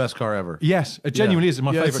 which is the best car ever. Yes, it genuinely is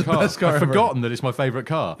my Yeah, it's favourite the car. best car I've ever. forgotten that it's my favourite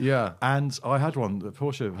car. Yeah. And I had one, the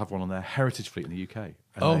Porsche have one on their heritage fleet in the UK.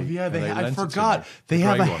 And I lent it to forgot. me. They The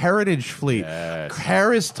have a grey one. heritage fleet. Yes.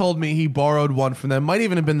 Harris told me he borrowed one from them. Might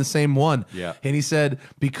even have been the same one. Yeah. And he said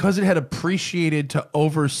because it had appreciated to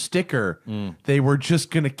over sticker, they were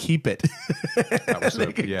just going to keep it. That was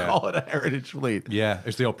They could call it a heritage fleet. Yeah,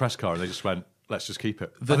 it's the old press car, and they just went, let's just keep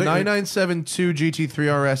it. The 9972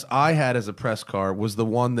 GT3 RS I had as a press car was the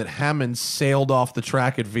one that Hammond sailed off the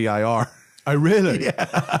track at VIR. Oh, really?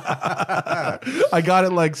 Yeah. I got it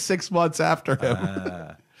like 6 months after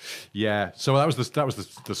him. Yeah, so that was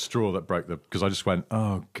the straw that broke because I just went,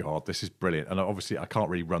 oh god, this is brilliant, and obviously I can't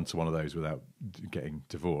really run to one of those without getting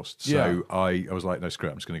divorced. So I was like, no, screw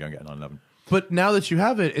it, I'm just going to go and get a 911. But now that you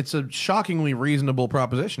have it, it's a shockingly reasonable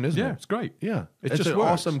proposition, isn't it? Yeah, it's great. Yeah, It's just just an works.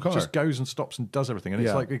 awesome car. It just goes and stops and does everything, and it's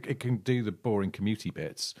Yeah. like it can do the boring commutey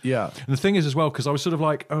bits. Yeah. And the thing is as well, because I was sort of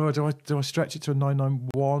like, oh, do I stretch it to a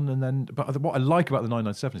 991, and then, but what I like about the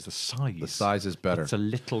 997 is the size. The size is better. It's a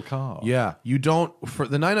little car. Yeah, you don't. For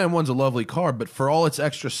the 991's a lovely car, but for all its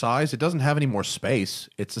extra size, it doesn't have any more space.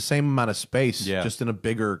 It's the same amount of space, just in a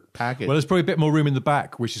bigger package. Well, there's probably a bit more room in the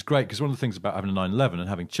back, which is great, because one of the things about having a 911 and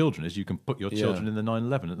having children is you can put your children in the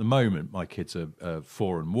 911. At the moment, my kids are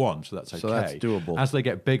 4 and 1, so that's okay. So that's doable. As they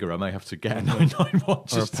get bigger, I may have to get a 991. Or a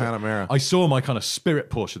Panamera. I saw my kind of spirit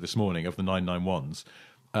Porsche this morning of the 991s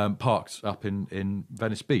parked up in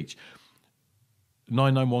Venice Beach.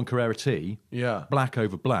 991 Carrera T, black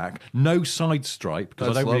over black, no side stripe,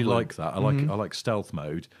 because I don't really like that. I like stealth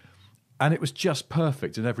mode. And it was just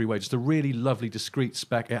perfect in every way, just a really lovely, discreet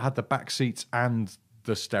spec. It had the back seats and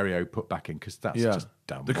the stereo put back in, because that's just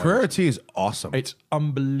down the Carrera T is awesome. It's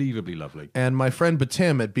unbelievably lovely. And my friend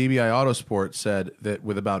Batim at BBI Autosport said that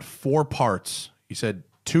with about 4 parts, he said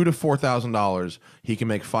 $2,000 to $4,000, he can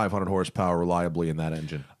make 500 horsepower reliably in that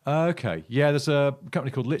engine. Okay, yeah, there's a company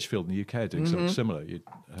called Litchfield in the UK doing something similar.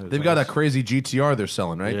 They've got that crazy GTR they're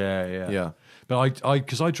selling, right? Yeah. But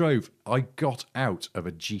because I got out of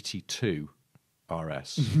a GT2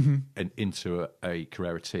 RS and into a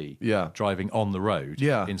Carrera T, driving on the road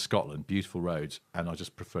in Scotland, beautiful roads, and I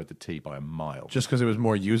just preferred the T by a mile. Just because it was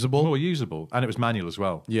more usable? More usable, and it was manual as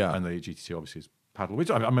well. Yeah. And the GT2 obviously is paddle.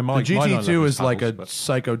 Which, I mean, my the GT2 is like a but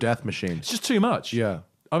psycho death machine. it's just too much. Yeah.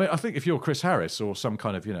 I mean, I think if you're Chris Harris or some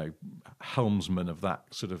kind of, helmsman of that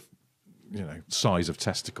sort of, size of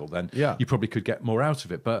testicle, then you probably could get more out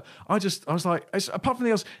of it. But I was like, apart from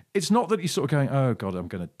the else, it's not that you're sort of going, oh God, I'm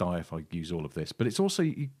going to die if I use all of this. But it's also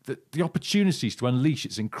the opportunities to unleash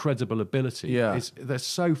its incredible ability. Yeah. They're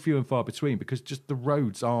so few and far between, because just the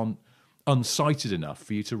roads aren't unsighted enough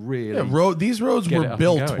for you to really. These roads get it were up and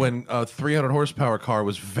built going. when a 300 horsepower car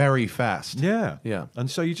was very fast. Yeah. Yeah. And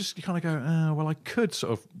so you kind of go, well, I could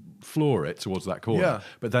sort of floor it towards that corner, Yeah.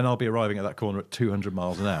 but then I'll be arriving at that corner at 200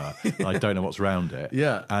 miles an hour, and I don't know what's round it.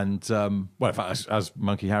 Yeah. And, well, in fact, as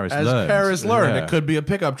Monkey Harris As learned. Harris learned, yeah. it could be a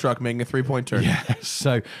pickup truck making a 3-point turn. Yeah.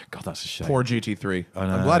 So, God, that's a shame. Poor GT3. I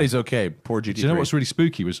know. I'm glad he's okay. Poor GT3. Do you know what's really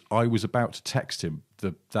spooky was I was about to text him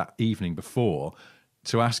that evening before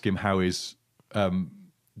to ask him how his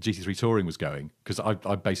GT3 touring was going, because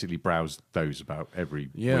I basically browsed those about every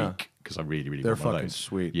week because I really, really They're want one of fucking those.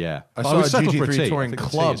 sweet. Yeah. I But saw a was settled for GT3 T. Touring I think the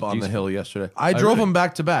T Club is on the beautiful. hill yesterday. I drove really? them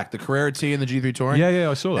back to back, the Carrera T and the GT3 Touring. Yeah,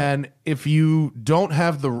 I saw that. And if you don't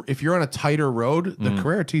have if you're on a tighter road, the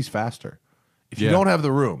Carrera T's faster. If you Yeah. don't have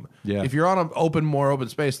the room. Yeah. If you're on more open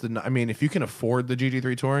space, then, I mean, if you can afford the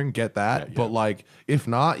GT3 Touring, get that. Yeah. But, like, if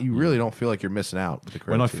not, you really don't feel like you're missing out with the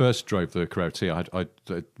Carrera When I T. first drove the Carrera T,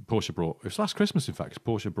 Porsche brought, it was last Christmas, in fact, 'cause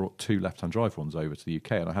Porsche brought 2 left-hand drive ones over to the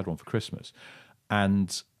UK, and I had one for Christmas.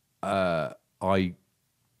 And I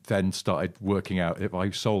then started working out if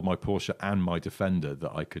I sold my Porsche and my Defender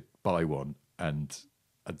that I could buy one, and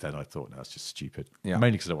then I thought, no, it's just stupid. Yeah.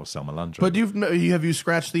 Mainly because I don't want to sell my Land Rover. But have you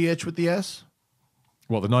scratched the itch with the S?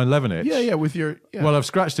 What, the 911 itch? Yeah, with your... Yeah. Well, I've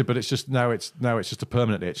scratched it, but it's just now it's just a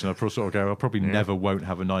permanent itch, and I sort of go, I probably never won't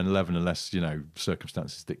have a 911 unless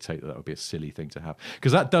circumstances dictate that would be a silly thing to have,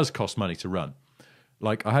 because that does cost money to run.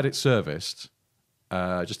 Like, I had it serviced,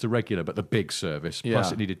 just a regular, but the big service. Plus,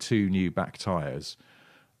 Yeah. it needed 2 new back tyres,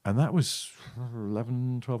 and that was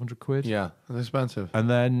 1,200 quid. Yeah, it's expensive. And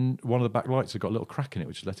then one of the back lights had got a little crack in it,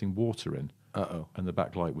 which is letting water in. Uh-oh. And the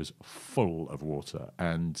backlight was full of water,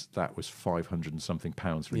 and that was 500 and something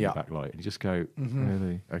pounds for a new backlight. And you just go,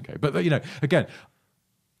 really? Okay. But, again,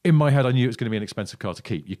 in my head, I knew it was going to be an expensive car to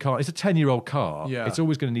keep. You can't. It's a 10-year-old car. Yeah. It's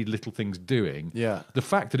always going to need little things doing. Yeah. The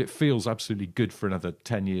fact that it feels absolutely good for another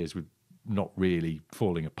 10 years with not really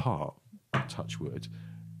falling apart, touch wood,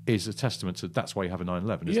 is a testament to that's why you have a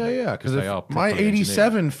 911, isn't it? Yeah, because they are my properly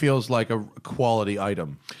 87 engineered. feels like a quality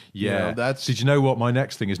item. Yeah, that's... Did you know what? My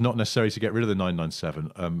next thing is not necessarily to get rid of the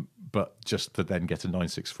 997, but just to then get a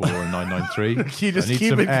 964 and 993. You just I need keep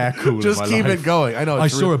some it, air cool. just in my keep life. it going. I know. I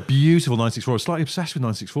saw a beautiful 964. I'm slightly obsessed with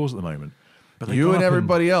 964s at the moment. But they You go and up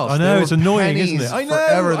everybody else. I They know were it's annoying, pennies isn't it? I know.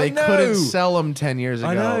 Forever. I They know. couldn't sell them 10 years ago,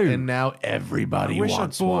 I know. and now everybody I wish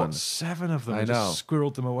wants I'd bought one. 7 of them. I I know. just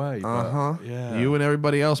squirreled them away. Uh-huh. Yeah. You and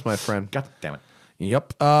everybody else, my friend. God damn it.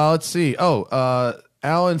 Yep. Let's see.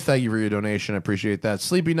 Alan, thank you for your donation. I appreciate that.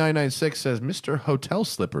 Sleepy996 says, Mr. Hotel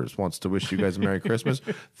Slippers wants to wish you guys a Merry Christmas.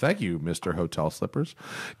 Thank you, Mr. Hotel Slippers.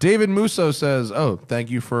 David Musso says, thank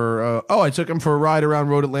you for, I took him for a ride around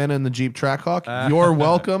Road Atlanta in the Jeep Trackhawk. You're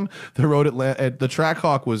welcome. The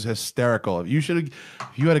Trackhawk was hysterical. You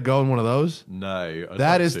had to go in one of those. No.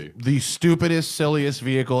 That is the stupidest, silliest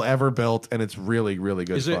vehicle ever built, and it's really, really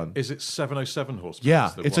good fun. Is it 707 horsepower? Yeah,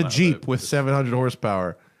 Is the it's one a out Jeep there? with 700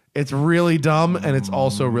 horsepower. It's really dumb, and it's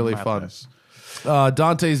also really Madness. fun.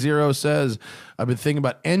 Dante Zero says, I've been thinking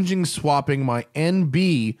about engine swapping my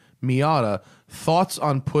NB Miata. Thoughts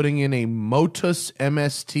on putting in a Motus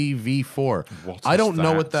MST V4? What I is don't know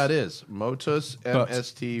that? what that is. Motus But-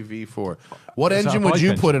 MST V4. What Is that engine a would bike you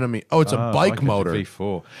engine? put in a Miata? Oh, it's a bike engine, motor.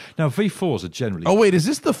 V4. Now, V4s are generally... Oh, wait, is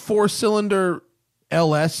this the 4-cylinder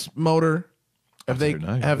LS motor? I don't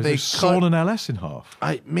know. Have they sawn cut? an LS in half?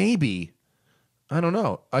 Maybe. I don't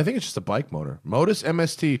know. I think it's just a bike motor. Motus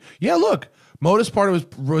MST. Yeah, look. Motus part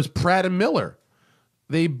was Pratt and Miller.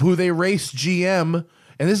 They raced GM,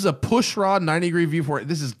 and this is a push rod 90-degree V4.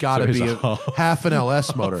 This has got to So be it's a half an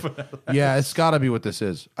LS motor. Yeah, it's got to be what this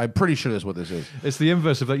is. I'm pretty sure that's what this is. It's the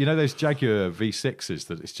inverse of that. You know those Jaguar V6s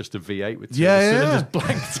that it's just a V8 with two Yeah, cylinders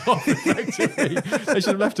blanked off effectively. They should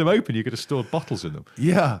have left them open. You could have stored bottles in them.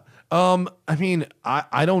 Yeah. I mean,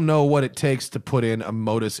 I don't know what it takes to put in a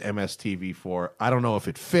Motus MST V4. I don't know if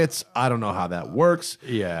it fits. I don't know how that works.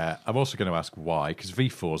 Yeah. I'm also going to ask why, because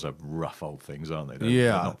V4s are rough old things, aren't they? Yeah.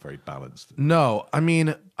 They're not very balanced. No, I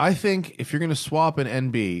mean, I think if you're going to swap an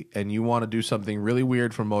NB and you want to do something really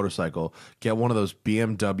weird for a motorcycle, get one of those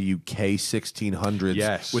BMW K1600s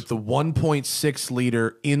Yes. with the 1.6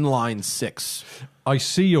 liter inline 6. I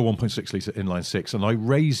see your 1.6 litre inline 6, and I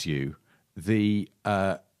raise you the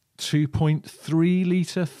 2.3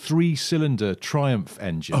 litre 3-cylinder Triumph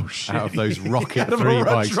engine out of those Rocket 3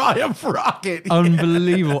 bikes. Triumph Rocket.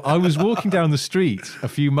 Unbelievable. I was walking down the street a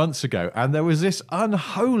few months ago, and there was this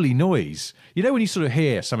unholy noise. You know when you sort of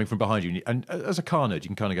hear something from behind you, and as a car nerd, you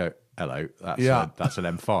can kind of go, hello, that's an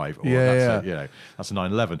M5, or Yeah, that's a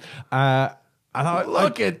 911. And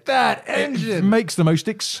Look at that it engine. makes the most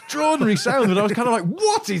extraordinary sound. And I was kind of like,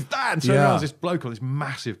 what is that? And so there was this bloke on this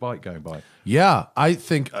massive bike going by. Yeah, I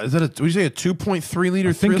think, is that would you say a 2.3 liter?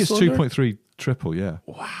 I think it's 2.3 triple, yeah.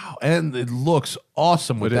 Wow. And it looks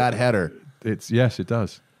awesome with that header. Yes, it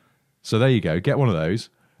does. So there you go. Get one of those.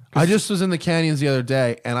 I just was in the canyons the other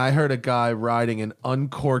day, and I heard a guy riding an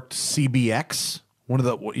uncorked CBX. One of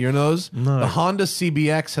the, you know those? No. The Honda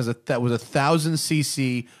CBX that was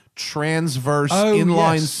 1,000cc transverse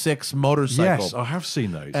inline 6 motorcycle. Yes, I have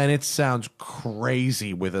seen those. And it sounds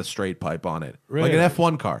crazy with a straight pipe on it. Really? Like an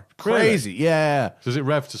F1 car. Crazy. Really? Yeah. Does it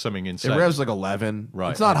rev to something insane? It revs like 11.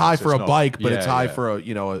 Right. It's not high for a bike, but it's high for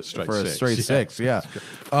a, straight six. Yeah.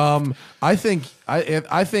 I think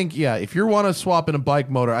if you want to swap in a bike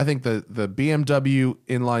motor, I think the BMW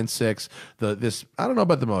inline 6, I don't know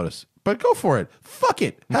about the Modus, but go for it. Fuck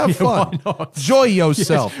it. Have fun. Why not? Enjoy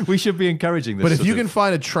yourself. Yes, we should be encouraging this. But if you can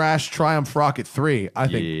find a trash Triumph Rocket 3, I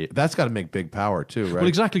think that's got to make big power too, right? Well,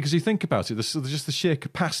 exactly, because you think about it, just the sheer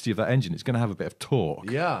capacity of that engine, it's going to have a bit of torque.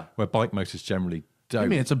 Yeah. Where bike motors generally don't. I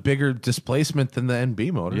mean, it's a bigger displacement than the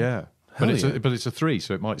NB motor. Yeah. But it's a 3,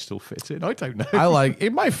 so it might still fit in. I don't know.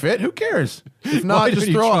 It might fit. Who cares? If not,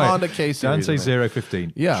 just throw a Honda K series. Dan say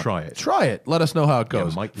 0-15. Yeah. Try it. Try it. Let us know how it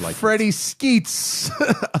goes. Might like Freddie Skeets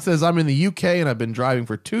says, I'm in the UK and I've been driving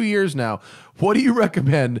for 2 years now. What do you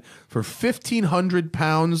recommend for 1,500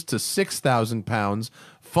 pounds to 6,000 pounds?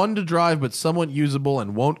 Fun to drive, but somewhat usable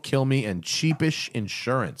and won't kill me, and cheapish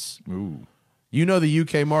insurance. Ooh. You know the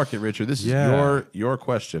UK market, Richard. This is your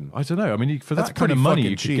question. I don't know. I mean, for That's that kind of pretty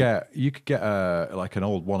money, fucking you could get like an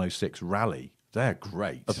old 106 Rally. They're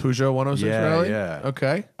great. A Peugeot 106 Yeah, Rally? yeah.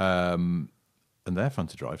 Okay. And they're fun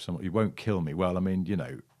to drive. You won't kill me. Well, I mean,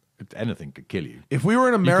 anything could kill you. If we were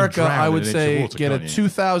in America, drown I in would an inch say of water, get a can't you?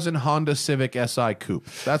 2000 Honda Civic Si Coupe.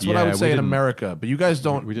 That's what I would say in America. But you guys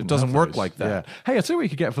don't. We It didn't doesn't have work those. like that. Yeah. Hey, I tell you what you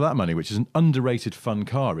could get for that money, which is an underrated fun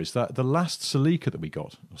car, is that the last Celica that we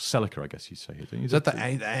got, or Celica, I guess you'd say. Is that the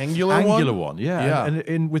angular one? Angular one, yeah. Yeah.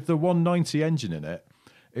 And with the 190 engine in it,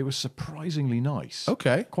 it was surprisingly nice.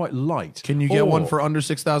 Okay. Quite light. Can you get one for under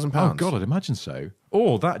 6,000 pounds? Oh, God, I'd imagine so.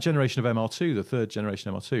 Or that generation of MR2, the third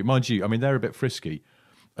generation MR2. Mind you, I mean, they're a bit frisky.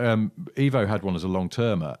 Evo had one as a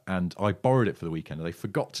long-termer, and I borrowed it for the weekend, and they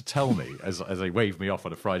forgot to tell me as they waved me off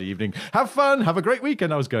on a Friday evening, have fun, have a great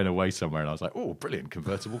weekend. I was going away somewhere, and I was like, oh, brilliant,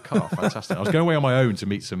 convertible car, fantastic. I was going away on my own to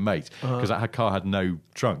meet some mates, because that car had no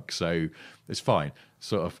trunk, so it's fine.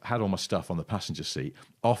 Sort of had all my stuff on the passenger seat.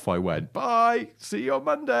 Off I went. Bye. See you on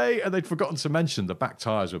Monday. And they'd forgotten to mention the back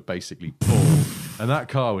tyres were basically pulled. And that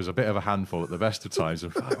car was a bit of a handful at the best of times.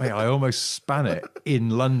 Mate, I almost span it in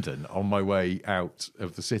London on my way out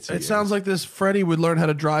of the city. It sounds like this Freddie would learn how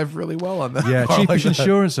to drive really well on that. Yeah, car cheapish like that.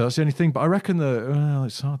 insurance, that's the only thing. But I reckon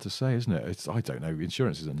it's hard to say, isn't it? I don't know.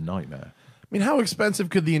 Insurance is a nightmare. I mean, how expensive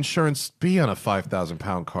could the insurance be on a 5,000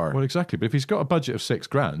 pound car? Well, exactly. But if he's got a budget of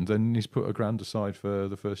 $6,000, then he's put $1,000 aside for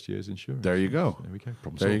the first year's insurance. There you go. There we go.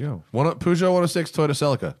 Problem There solved. you go. Peugeot 106 Toyota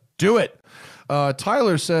Celica. Do it.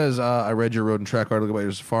 Tyler says, I read your Road and Track article about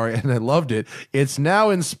your Safari and I loved it. It's now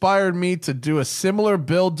inspired me to do a similar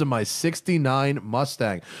build to my 69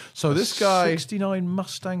 Mustang. So this guy, 69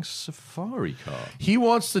 Mustang Safari car. he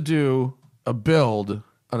wants to do a build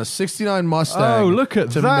on a 69 Mustang. Oh, look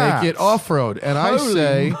at to that. make it off-road. And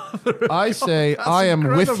Holy I say, I am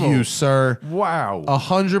incredible. with you, sir. Wow.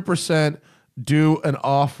 100% do an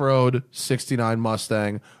off-road 69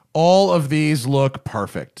 Mustang. All of these look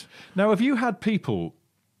perfect. Now, have you had people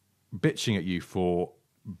bitching at you for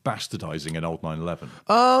bastardizing an old 911?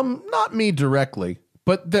 Not me directly,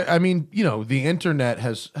 but I mean, the internet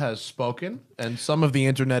has spoken, and some of the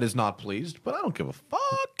internet is not pleased. But I don't give a fuck.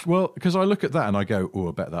 Well, because I look at that and I go, oh,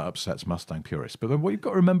 I bet that upsets Mustang purists. But then what you've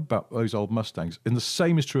got to remember about those old Mustangs, and the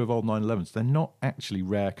same is true of old 911s, they're not actually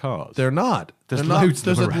rare cars. They're not. There's They're not. loads of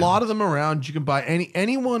them There's a around. lot of them around. You can buy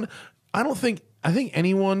anyone. I think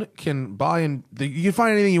anyone can buy you can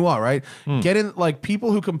find anything you want, right? Get in, like,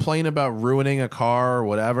 people who complain about ruining a car or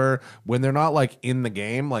whatever when they're not like in the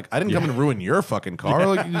game. Like, I didn't come and ruin your fucking car.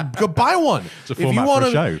 Like, go buy one. It's a format for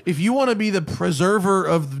a show. If you want to be the preserver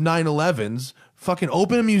of 911s, fucking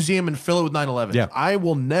open a museum and fill it with 911s. Yeah. I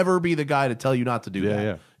will never be the guy to tell you not to do that.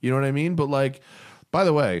 Yeah. You know what I mean? But like, by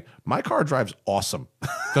the way, my car drives awesome.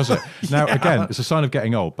 Does it? Now, again, it's a sign of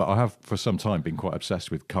getting old, but I have for some time been quite obsessed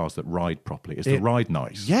with cars that ride properly. Is the ride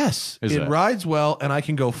nice? Yes, Is it it? rides well, and I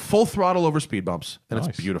can go full throttle over speed bumps, and Nice.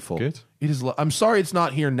 it's beautiful. Good. It is. I'm sorry it's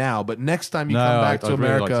not here now, but next time you No, come back to I'd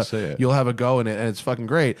really like America, to see it. you'll have a go in it, and it's fucking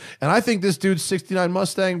great. And I think this dude's 69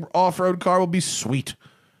 Mustang off-road car will be sweet.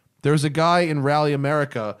 There's a guy in Rally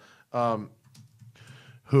America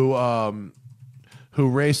who who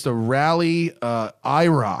raced a rally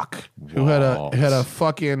IROC, who had a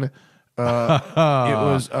fucking it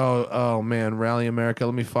was oh man, Rally America.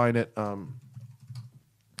 Let me find it.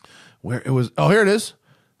 Where it was? Oh, here it is.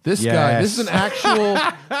 This guy. This is an actual.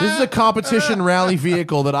 This is a competition rally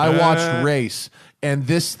vehicle that I watched race, and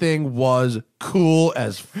this thing was cool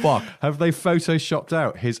as fuck. Have they photoshopped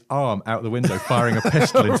out his arm out the window firing a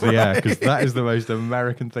pistol into the air? Because that is the most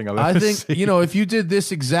American thing I've ever seen. I think, if you did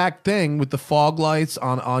this exact thing with the fog lights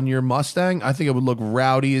on your Mustang, I think it would look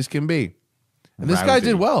rowdy as can be. And this guy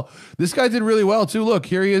did well. This guy did really well too. Look,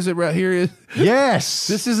 here he is. Here he is. Yes,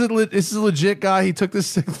 this is a legit guy. He took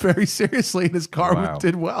this thing very seriously, and his car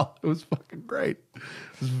did well. It was fucking great. It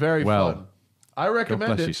was very fun. I recommend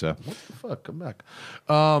God bless it. you, sir. What the fuck? Come back.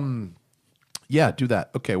 Yeah, do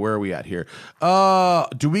that. Okay, where are we at here?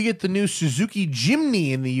 Do we get the new Suzuki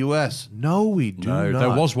Jimny in the U.S.? No, we do not. There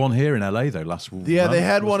was one here in L.A. though last week. Yeah, they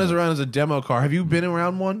had one around as a demo car. Have you been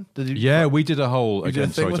around one? We did a whole.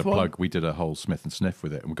 Again, sorry to one? plug. We did a whole Smith and Sniff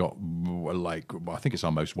with it, and we got I think it's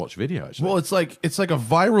our most watched video. Actually, well, it's like a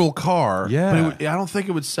viral car. Yeah, but I don't think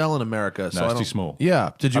it would sell in America. So it's too small.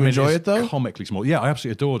 Yeah, did you enjoy it though? Comically small. Yeah, I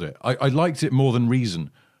absolutely adored it. I liked it more than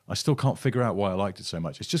reason. I still can't figure out why I liked it so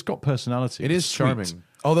much. It's just got personality. It is charming.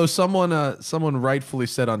 Although someone rightfully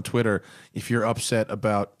said on Twitter, if you're upset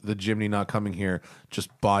about the Jimny not coming here, just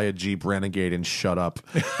buy a Jeep Renegade and shut up.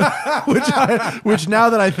 which now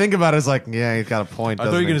that I think about it, is like, yeah, he's got a point. I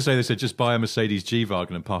thought you were going to say they said just buy a Mercedes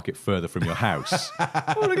G-Wagon and park it further from your house.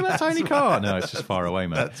 Oh, look at that tiny car. No, it's just far away,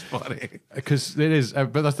 man. That's funny. Because it is.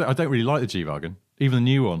 But I don't really like the G-Wagon, even the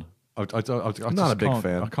new one. I'm not a big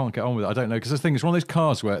fan. I can't get on with it. I don't know, because the thing is one of those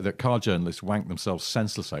cars where the car journalists wank themselves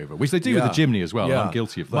senseless over, which they do with the Jimny as well. Yeah. I'm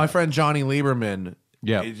guilty of that. My friend Johnny Lieberman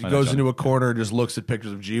goes into a corner and just looks at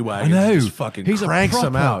pictures of G-Wagons. I know. And just fucking cranks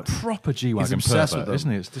them out. Proper G-Wagon. He's obsessed with them, isn't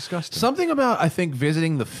he? It's disgusting. Something about, I think,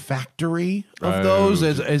 visiting the factory of those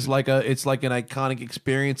is like it's like an iconic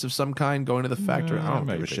experience of some kind. Going to the factory. I don't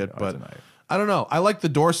give a shit, but I don't know. I like the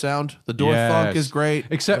door sound. The door thunk is great.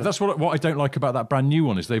 Except that's what I don't like about that brand new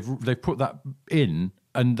one is they've put that in,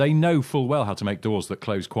 and they know full well how to make doors that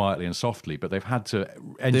close quietly and softly, but they've had to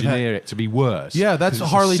engineer it to be worse. Yeah, that's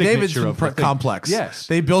Harley Davidson complex. Yes,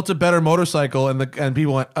 they built a better motorcycle, and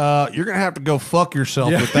people went, "You're gonna have to go fuck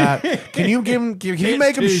yourself with that. Can you make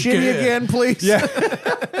him shitty again, please?" Yeah.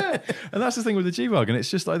 And that's the thing with the G-Wagon.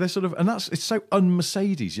 It's just like they're sort of, and it's so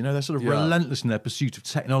un-Mercedes, they're sort of relentless in their pursuit of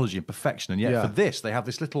technology and perfection. And yet for this, they have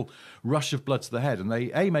this little rush of blood to the head, and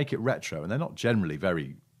they make it retro, and they're not generally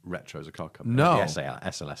very retro as a car company. No. Like the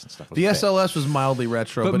SLS and stuff. The SLS was mildly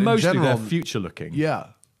retro, but mostly in general, they're future looking. Yeah.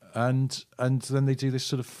 And then they do this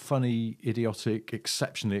sort of funny, idiotic,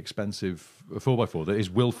 exceptionally expensive 4x4 that is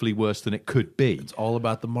willfully worse than it could be. It's all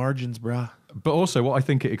about the margins, bruh. But also what I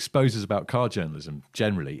think it exposes about car journalism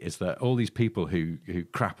generally is that all these people who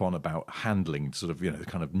crap on about handling, sort of, the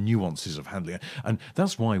kind of nuances of handling, and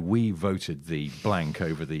that's why we voted the blank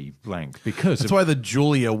over the blank, because that's why the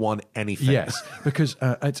Giulia won anything. Yes, because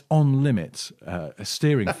it's on limit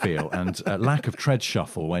steering feel and lack of tread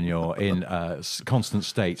shuffle when you're in constant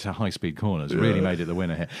state high-speed corners really made it the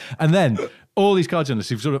winner here. And then all these car journalists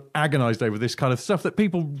who've sort of agonised over this kind of stuff that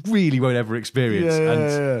people really won't ever experience.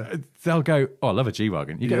 And they'll go, oh, I love a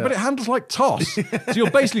G-Wagon. You go, but it handles like toss. So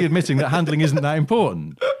you're basically admitting that handling isn't that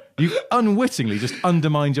important. You've unwittingly just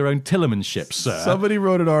undermined your own Tillermanship, sir. Somebody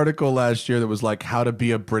wrote an article last year that was like how to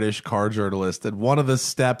be a British car journalist. And one of the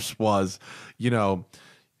steps was,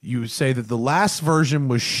 you say that the last version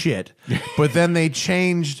was shit, but then they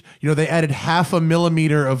changed, they added 0.5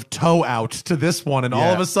 millimeter of toe out to this one, and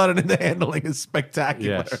all of a sudden the handling is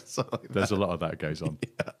spectacular. Yes. There's a lot of that goes on.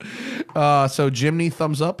 So Jimny,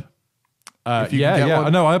 thumbs up? I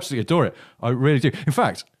know, I absolutely adore it. I really do. In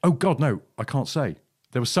fact, oh God, no, I can't say.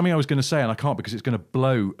 There was something I was going to say, and I can't because it's going to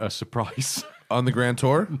blow a surprise. On the Grand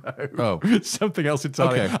Tour? No. Oh. Something else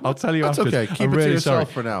entirely. Okay. I'll tell you That's after. okay. Keep it to yourself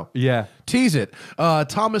for now. Yeah. Tease it.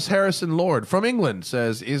 Thomas Harrison Lord from England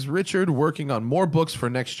says, is Richard working on more books for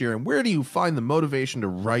next year, and where do you find the motivation to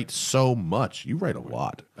write so much? You write a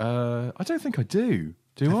lot. I don't think I do.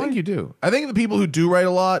 Do I? I think you do. I think the people who do write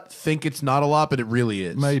a lot think it's not a lot, but it really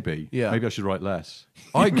is. Maybe. Yeah. Maybe I should write less.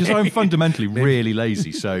 Because I'm fundamentally really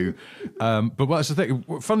lazy. So, but that's the thing.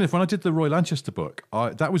 Funny enough, when I did the Roy Lanchester book,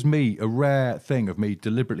 that was me, a rare thing of me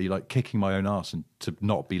deliberately like kicking my own arse and to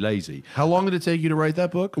not be lazy. How long did it take you to write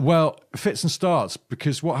that book? Well, fits and starts,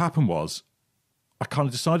 because what happened was I kind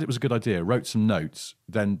of decided it was a good idea, wrote some notes,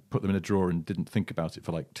 then put them in a drawer and didn't think about it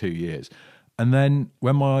for like 2 years. And then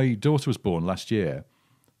when my daughter was born last year,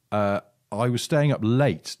 I was staying up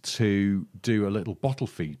late to do a little bottle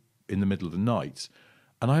feed in the middle of the night.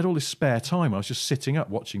 And I had all this spare time. I was just sitting up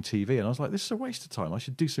watching TV, and I was like, this is a waste of time. I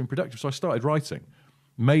should do something productive. So I started writing,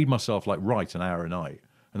 made myself like write an hour a night.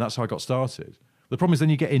 And that's how I got started. The problem is then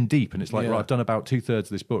you get in deep, and it's like, right, I've done about 2/3 of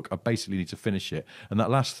this book. I basically need to finish it. And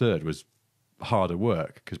that last third was harder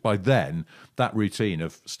work, because by then that routine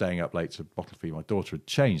of staying up late to bottle feed my daughter had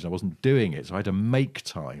changed. I wasn't doing it. So I had to make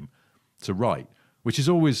time to write, which is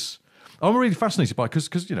always... I'm really fascinated by,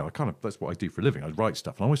 because you know, that's what I do for a living. I write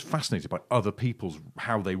stuff, and I'm always fascinated by other people's,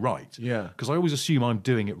 how they write. Yeah. Because I always assume I'm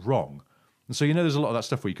doing it wrong. And so, you know, there's a lot of that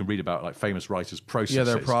stuff where you can read about like famous writers' processes. Yeah,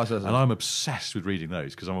 their processes. And I'm obsessed with reading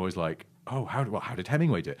those, because I'm always like, oh, how did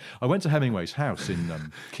Hemingway do it? I went to Hemingway's house in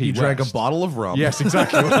Key He West. drank a bottle of rum. Yes,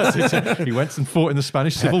 exactly. He went and fought in the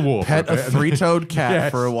Spanish Civil War. Pet a three-toed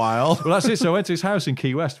cat for a while. Well, that's it. So I went to his house in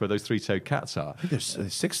Key West where those three-toed cats are. I think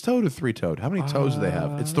there's six-toed or three-toed. How many toes do they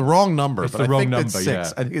have? It's the wrong number. It's but the wrong I think number, it's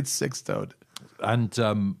six. I think it's six-toed. And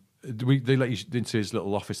they let you into his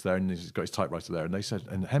little office there, and he's got his typewriter there. And they said,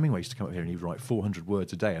 and Hemingway used to come up here and he'd write 400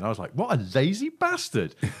 words a day. And I was like, what a lazy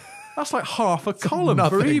bastard. That's like half a column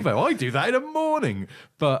for Evo. I do that in a morning.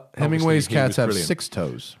 But Hemingway's cats have brilliant. 6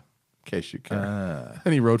 toes, in case you care.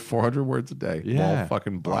 And he wrote 400 words a day. Yeah. While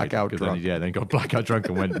fucking blackout drunk. Then he got blackout drunk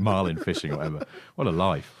and went marlin fishing or whatever. What a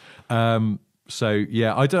life. So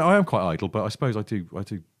yeah, I am quite idle, but I suppose I do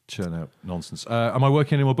churn out nonsense. Am I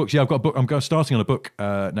working any more books? Yeah, I've got a book. I'm starting on a book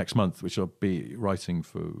next month, which I'll be writing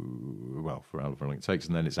for however long it takes,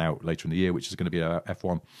 and then it's out later in the year, which is going to be a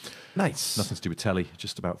F1. Nice. Nothing to do with telly,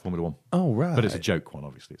 just about Formula One. Oh, right. But it's a joke one,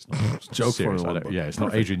 obviously. It's not it's Joke serious. Formula One book. Yeah, it's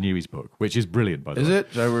not Adrian Newey's book, which is brilliant, by the way. Is it?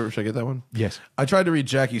 Should I get that one? Yes. I tried to read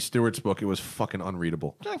Jackie Stewart's book. It was fucking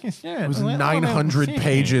unreadable. Jackie Stewart. It was 900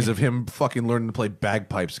 pages of him fucking learning to play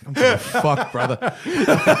bagpipes. I don't give a fuck, brother.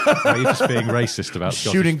 No, you're just being racist about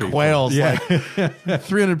Scottish Shooting people. quails. Yeah. Like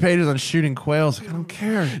 300 pages on shooting quails. Like, I don't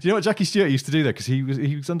care. Do you know what Jackie Stewart used to do there? Because he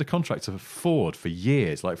was under contract to Ford for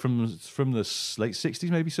years, like from the late 60s,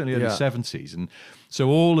 maybe certainly early 70s. And so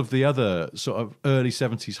all of the other sort of early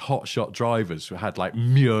 70s hotshot drivers who had like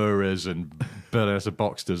Muras and Beretta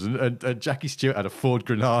Boxsters, and Jackie Stewart had a Ford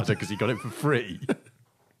Granada because he got it for free.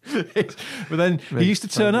 But then he used to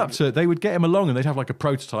turn up to, they would get him along and they'd have like a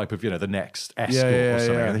prototype of, you know, the next Escort or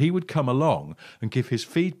something. And he would come along and give his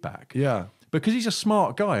feedback. Yeah. Because he's a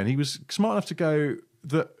smart guy, and he was smart enough to go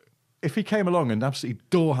that if he came along and absolutely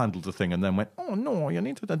door handled the thing and then went, oh no, you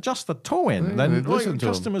need to adjust the toe in, then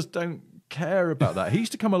customers don't care about that. He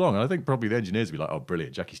used to come along, and I think probably the engineers would be like, oh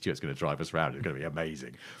brilliant, Jackie Stewart's going to drive us around, it's going to be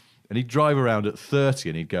amazing. And he'd drive around at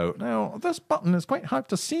 30 and he'd go, now, this button is quite hard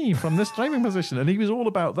to see from this driving position. And he was all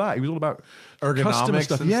about that. He was all about ergonomics customer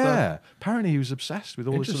stuff. And yeah. stuff. Apparently he was obsessed with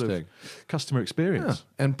all this sort of customer experience.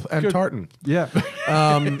 Yeah. And tartan. Yeah.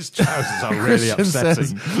 His trousers are really upsetting.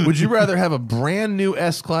 Says, would you rather have a brand new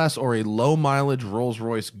S-Class or a low mileage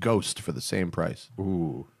Rolls-Royce Ghost for the same price?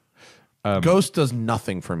 Ooh. Ghost does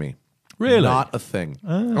nothing for me. Really? Not a thing.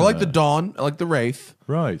 I like the Dawn. I like the Wraith.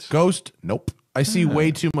 Right. Ghost, nope. I see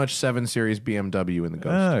way too much 7 Series BMW in the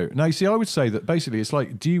Ghost. No. Now, you see, I would say that basically it's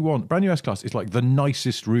like, do you want, brand new S-Class is like the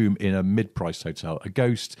nicest room in a mid-priced hotel. A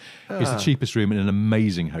Ghost is the cheapest room in an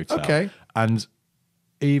amazing hotel. Okay. And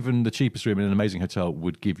even the cheapest room in an amazing hotel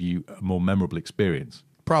would give you a more memorable experience.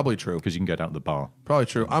 Probably true. Because you can go down to the bar. Probably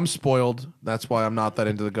true. I'm spoiled. That's why I'm not that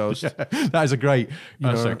into the Ghost. That is a great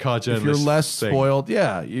car journalist. If you're less thing. spoiled,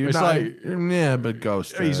 yeah. It's like, yeah, but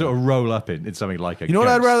Ghost. You sort of roll up in something like a You know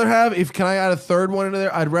Ghost. what I'd rather have? Can I add a third one into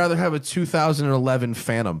there? I'd rather have a 2011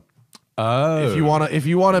 Phantom. Oh. If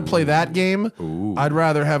you want to play that game, I'd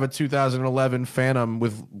rather have a 2011 Phantom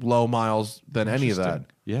with low miles than any of that.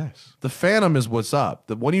 Yes. The Phantom is what's up.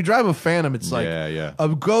 When you drive a Phantom, it's like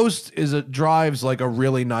a Ghost drives like a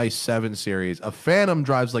really nice 7 Series. A Phantom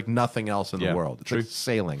drives like nothing else in the world. It's like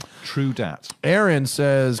sailing. True dat. Aaron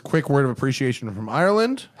says, quick word of appreciation from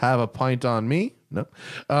Ireland. Have a pint on me. No.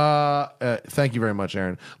 Thank you very much,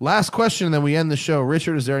 Aaron. Last question, and then we end the show.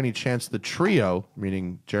 Richard, is there any chance the trio,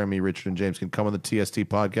 meaning Jeremy, Richard, and James, can come on the TST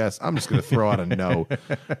podcast? I'm just going to throw out a no.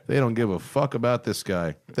 They don't give a fuck about this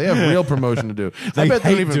guy. They have real promotion to do. They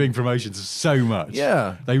hate doing promotions so much.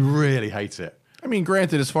 Yeah. They really hate it. I mean,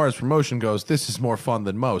 granted, as far as promotion goes, this is more fun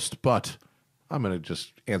than most, but I'm going to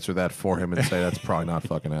just answer that for him and say that's probably not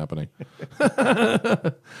fucking happening.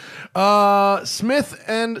 Smith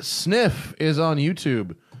and Sniff is on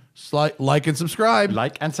YouTube. Like and subscribe.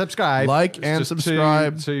 Like and subscribe. Like and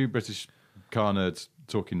subscribe. Two British car nerds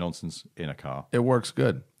talking nonsense in a car. It works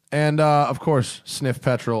good. And, of course,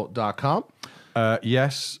 sniffpetrol.com.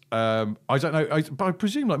 Yes. I don't know. But I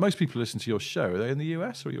presume, like most people listen to your show, are they in the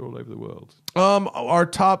US or are you all over the world? Our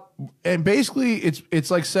top, and basically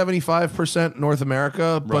it's like 75% North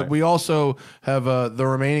America, but Right. we also have the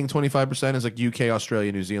remaining 25% is like UK,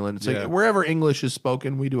 Australia, New Zealand. It's like wherever English is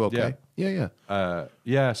spoken, we do okay. Yeah.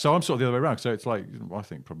 Yeah. So I'm sort of the other way around. So it's like, I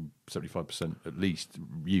think probably 75% at least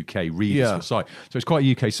UK readers of the site. So it's quite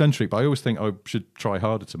UK centric, but I always think I should try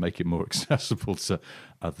harder to make it more accessible to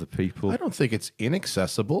other people. I don't think it's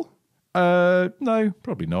inaccessible. No,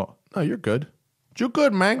 probably not. No, you're good. You're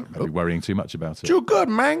good, man. I'd be worrying too much about it. You're good,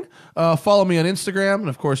 man. Follow me on Instagram, and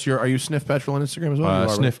of course, are you Sniff Petrol on Instagram as well?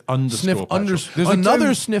 Sniff underscore Petrol. There's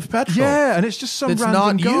another Sniff Petrol. Yeah, and it's just some It's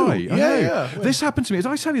random not you. guy. Yeah. This happened to me. Did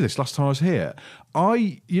I tell you this last time I was here?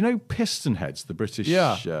 You know Piston Heads, the British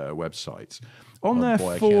website. On their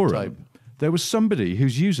boy, I can't forum, type. there was somebody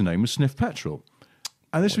whose username was Sniff Petrol.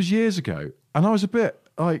 And this was years ago. And I was a bit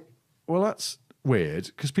like, well, that's weird,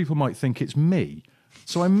 because people might think it's me.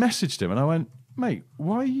 So I messaged him and I went, mate,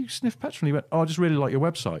 why are you Sniff Petrol? And he went, I just really like your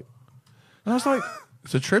website. And I was like,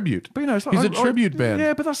 It's a tribute. but it's like, He's a tribute band.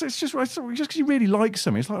 Yeah, but it's just because you really like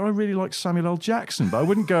something. It's like, I really like Samuel L. Jackson, but I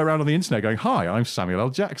wouldn't go around on the internet going, hi, I'm Samuel L.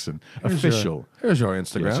 Jackson. Official. Here's your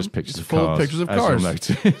Instagram. Yeah, it's just pictures It's of full cars. of pictures of as you'll cars.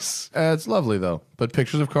 notice. It's lovely though, but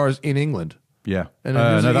pictures of cars in England. Yeah. And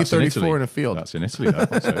then there's an that's in E34 Italy. in a field. That's in Italy,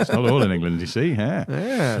 though. So it's not all in England, you see. Yeah.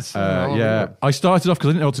 Yes. I started off because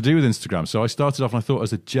I didn't know what to do with Instagram. So I started off and I thought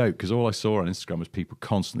as a joke, because all I saw on Instagram was people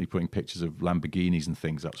constantly putting pictures of Lamborghinis and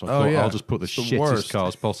things up. So I thought I'll just put the It's the shittest worst.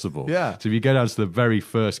 cars possible. Yeah. So if you go down to the very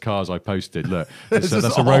first cars I posted, look, This is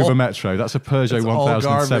that's a all- Rover Metro. That's a Peugeot It's all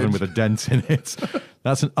 1007 garbage. with a dent in it.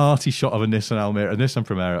 That's an arty shot of a Nissan Almera, a Nissan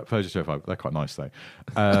Primera, Peugeot 205. They're quite nice though.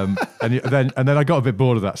 And then I got a bit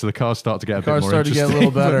bored of that, so the cars start to get a bit more started to get a interesting.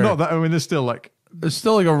 little better. But not that. I mean, there's still like There's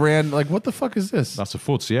still like a random, like, what the fuck is this? that's a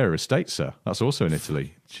Ford Sierra Estate, sir. That's also in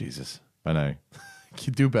Italy. Jesus. I know.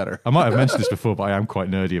 You do better. I might have mentioned this before, but I am quite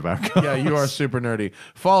nerdy about cars. Yeah, you are super nerdy.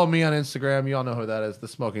 Follow me on Instagram. You all know who that is, The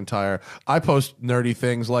Smoking Tire. I post nerdy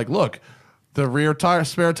things like, look, the rear tire,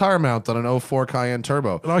 spare tire mount on an 04 Cayenne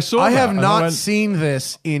Turbo. And I saw I that, have and I not went- seen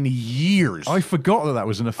this in years. I forgot that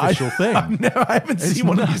was an official thing. I haven't seen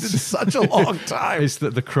one of these in such a long time. It's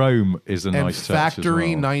that the chrome is a And nice touch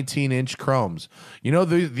factory as well. 19-inch chromes. You know,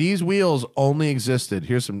 these wheels only existed.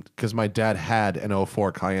 Here's some, because my dad had an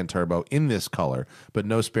 04 Cayenne Turbo in this color, but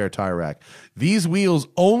no spare tire rack. These wheels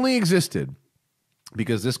only existed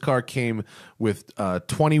because this car came with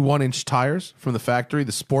 21-inch tires from the factory,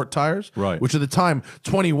 the sport tires, Right. which at the time,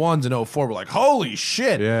 21s and 04 were like, holy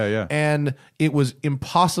shit. Yeah. And it was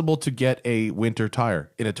impossible to get a winter tire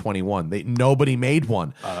in a 21. Nobody made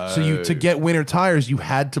one. So to get winter tires, you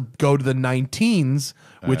had to go to the 19s,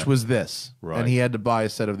 which was this. Right. And he had to buy a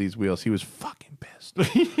set of these wheels. He was fucking pissed.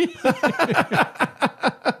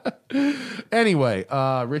 Anyway,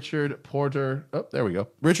 Richard Porter. Oh, there we go.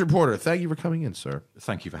 Richard Porter, thank you for coming in, sir.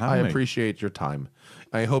 Thank you for I having me. appreciate your time.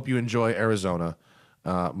 I hope you enjoy Arizona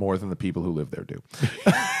more than the people who live there do.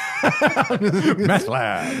 Meth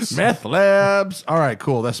Labs. Meth Labs. All right,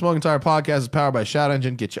 cool. That Smoking Tire podcast is powered by Shout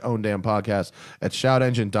Engine. Get your own damn podcast at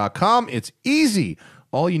shoutengine.com. It's easy.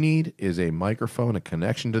 All you need is a microphone, a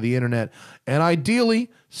connection to the internet, and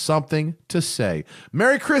ideally something to say.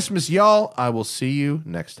 Merry Christmas, y'all. I will see you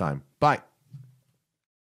next time. Bye.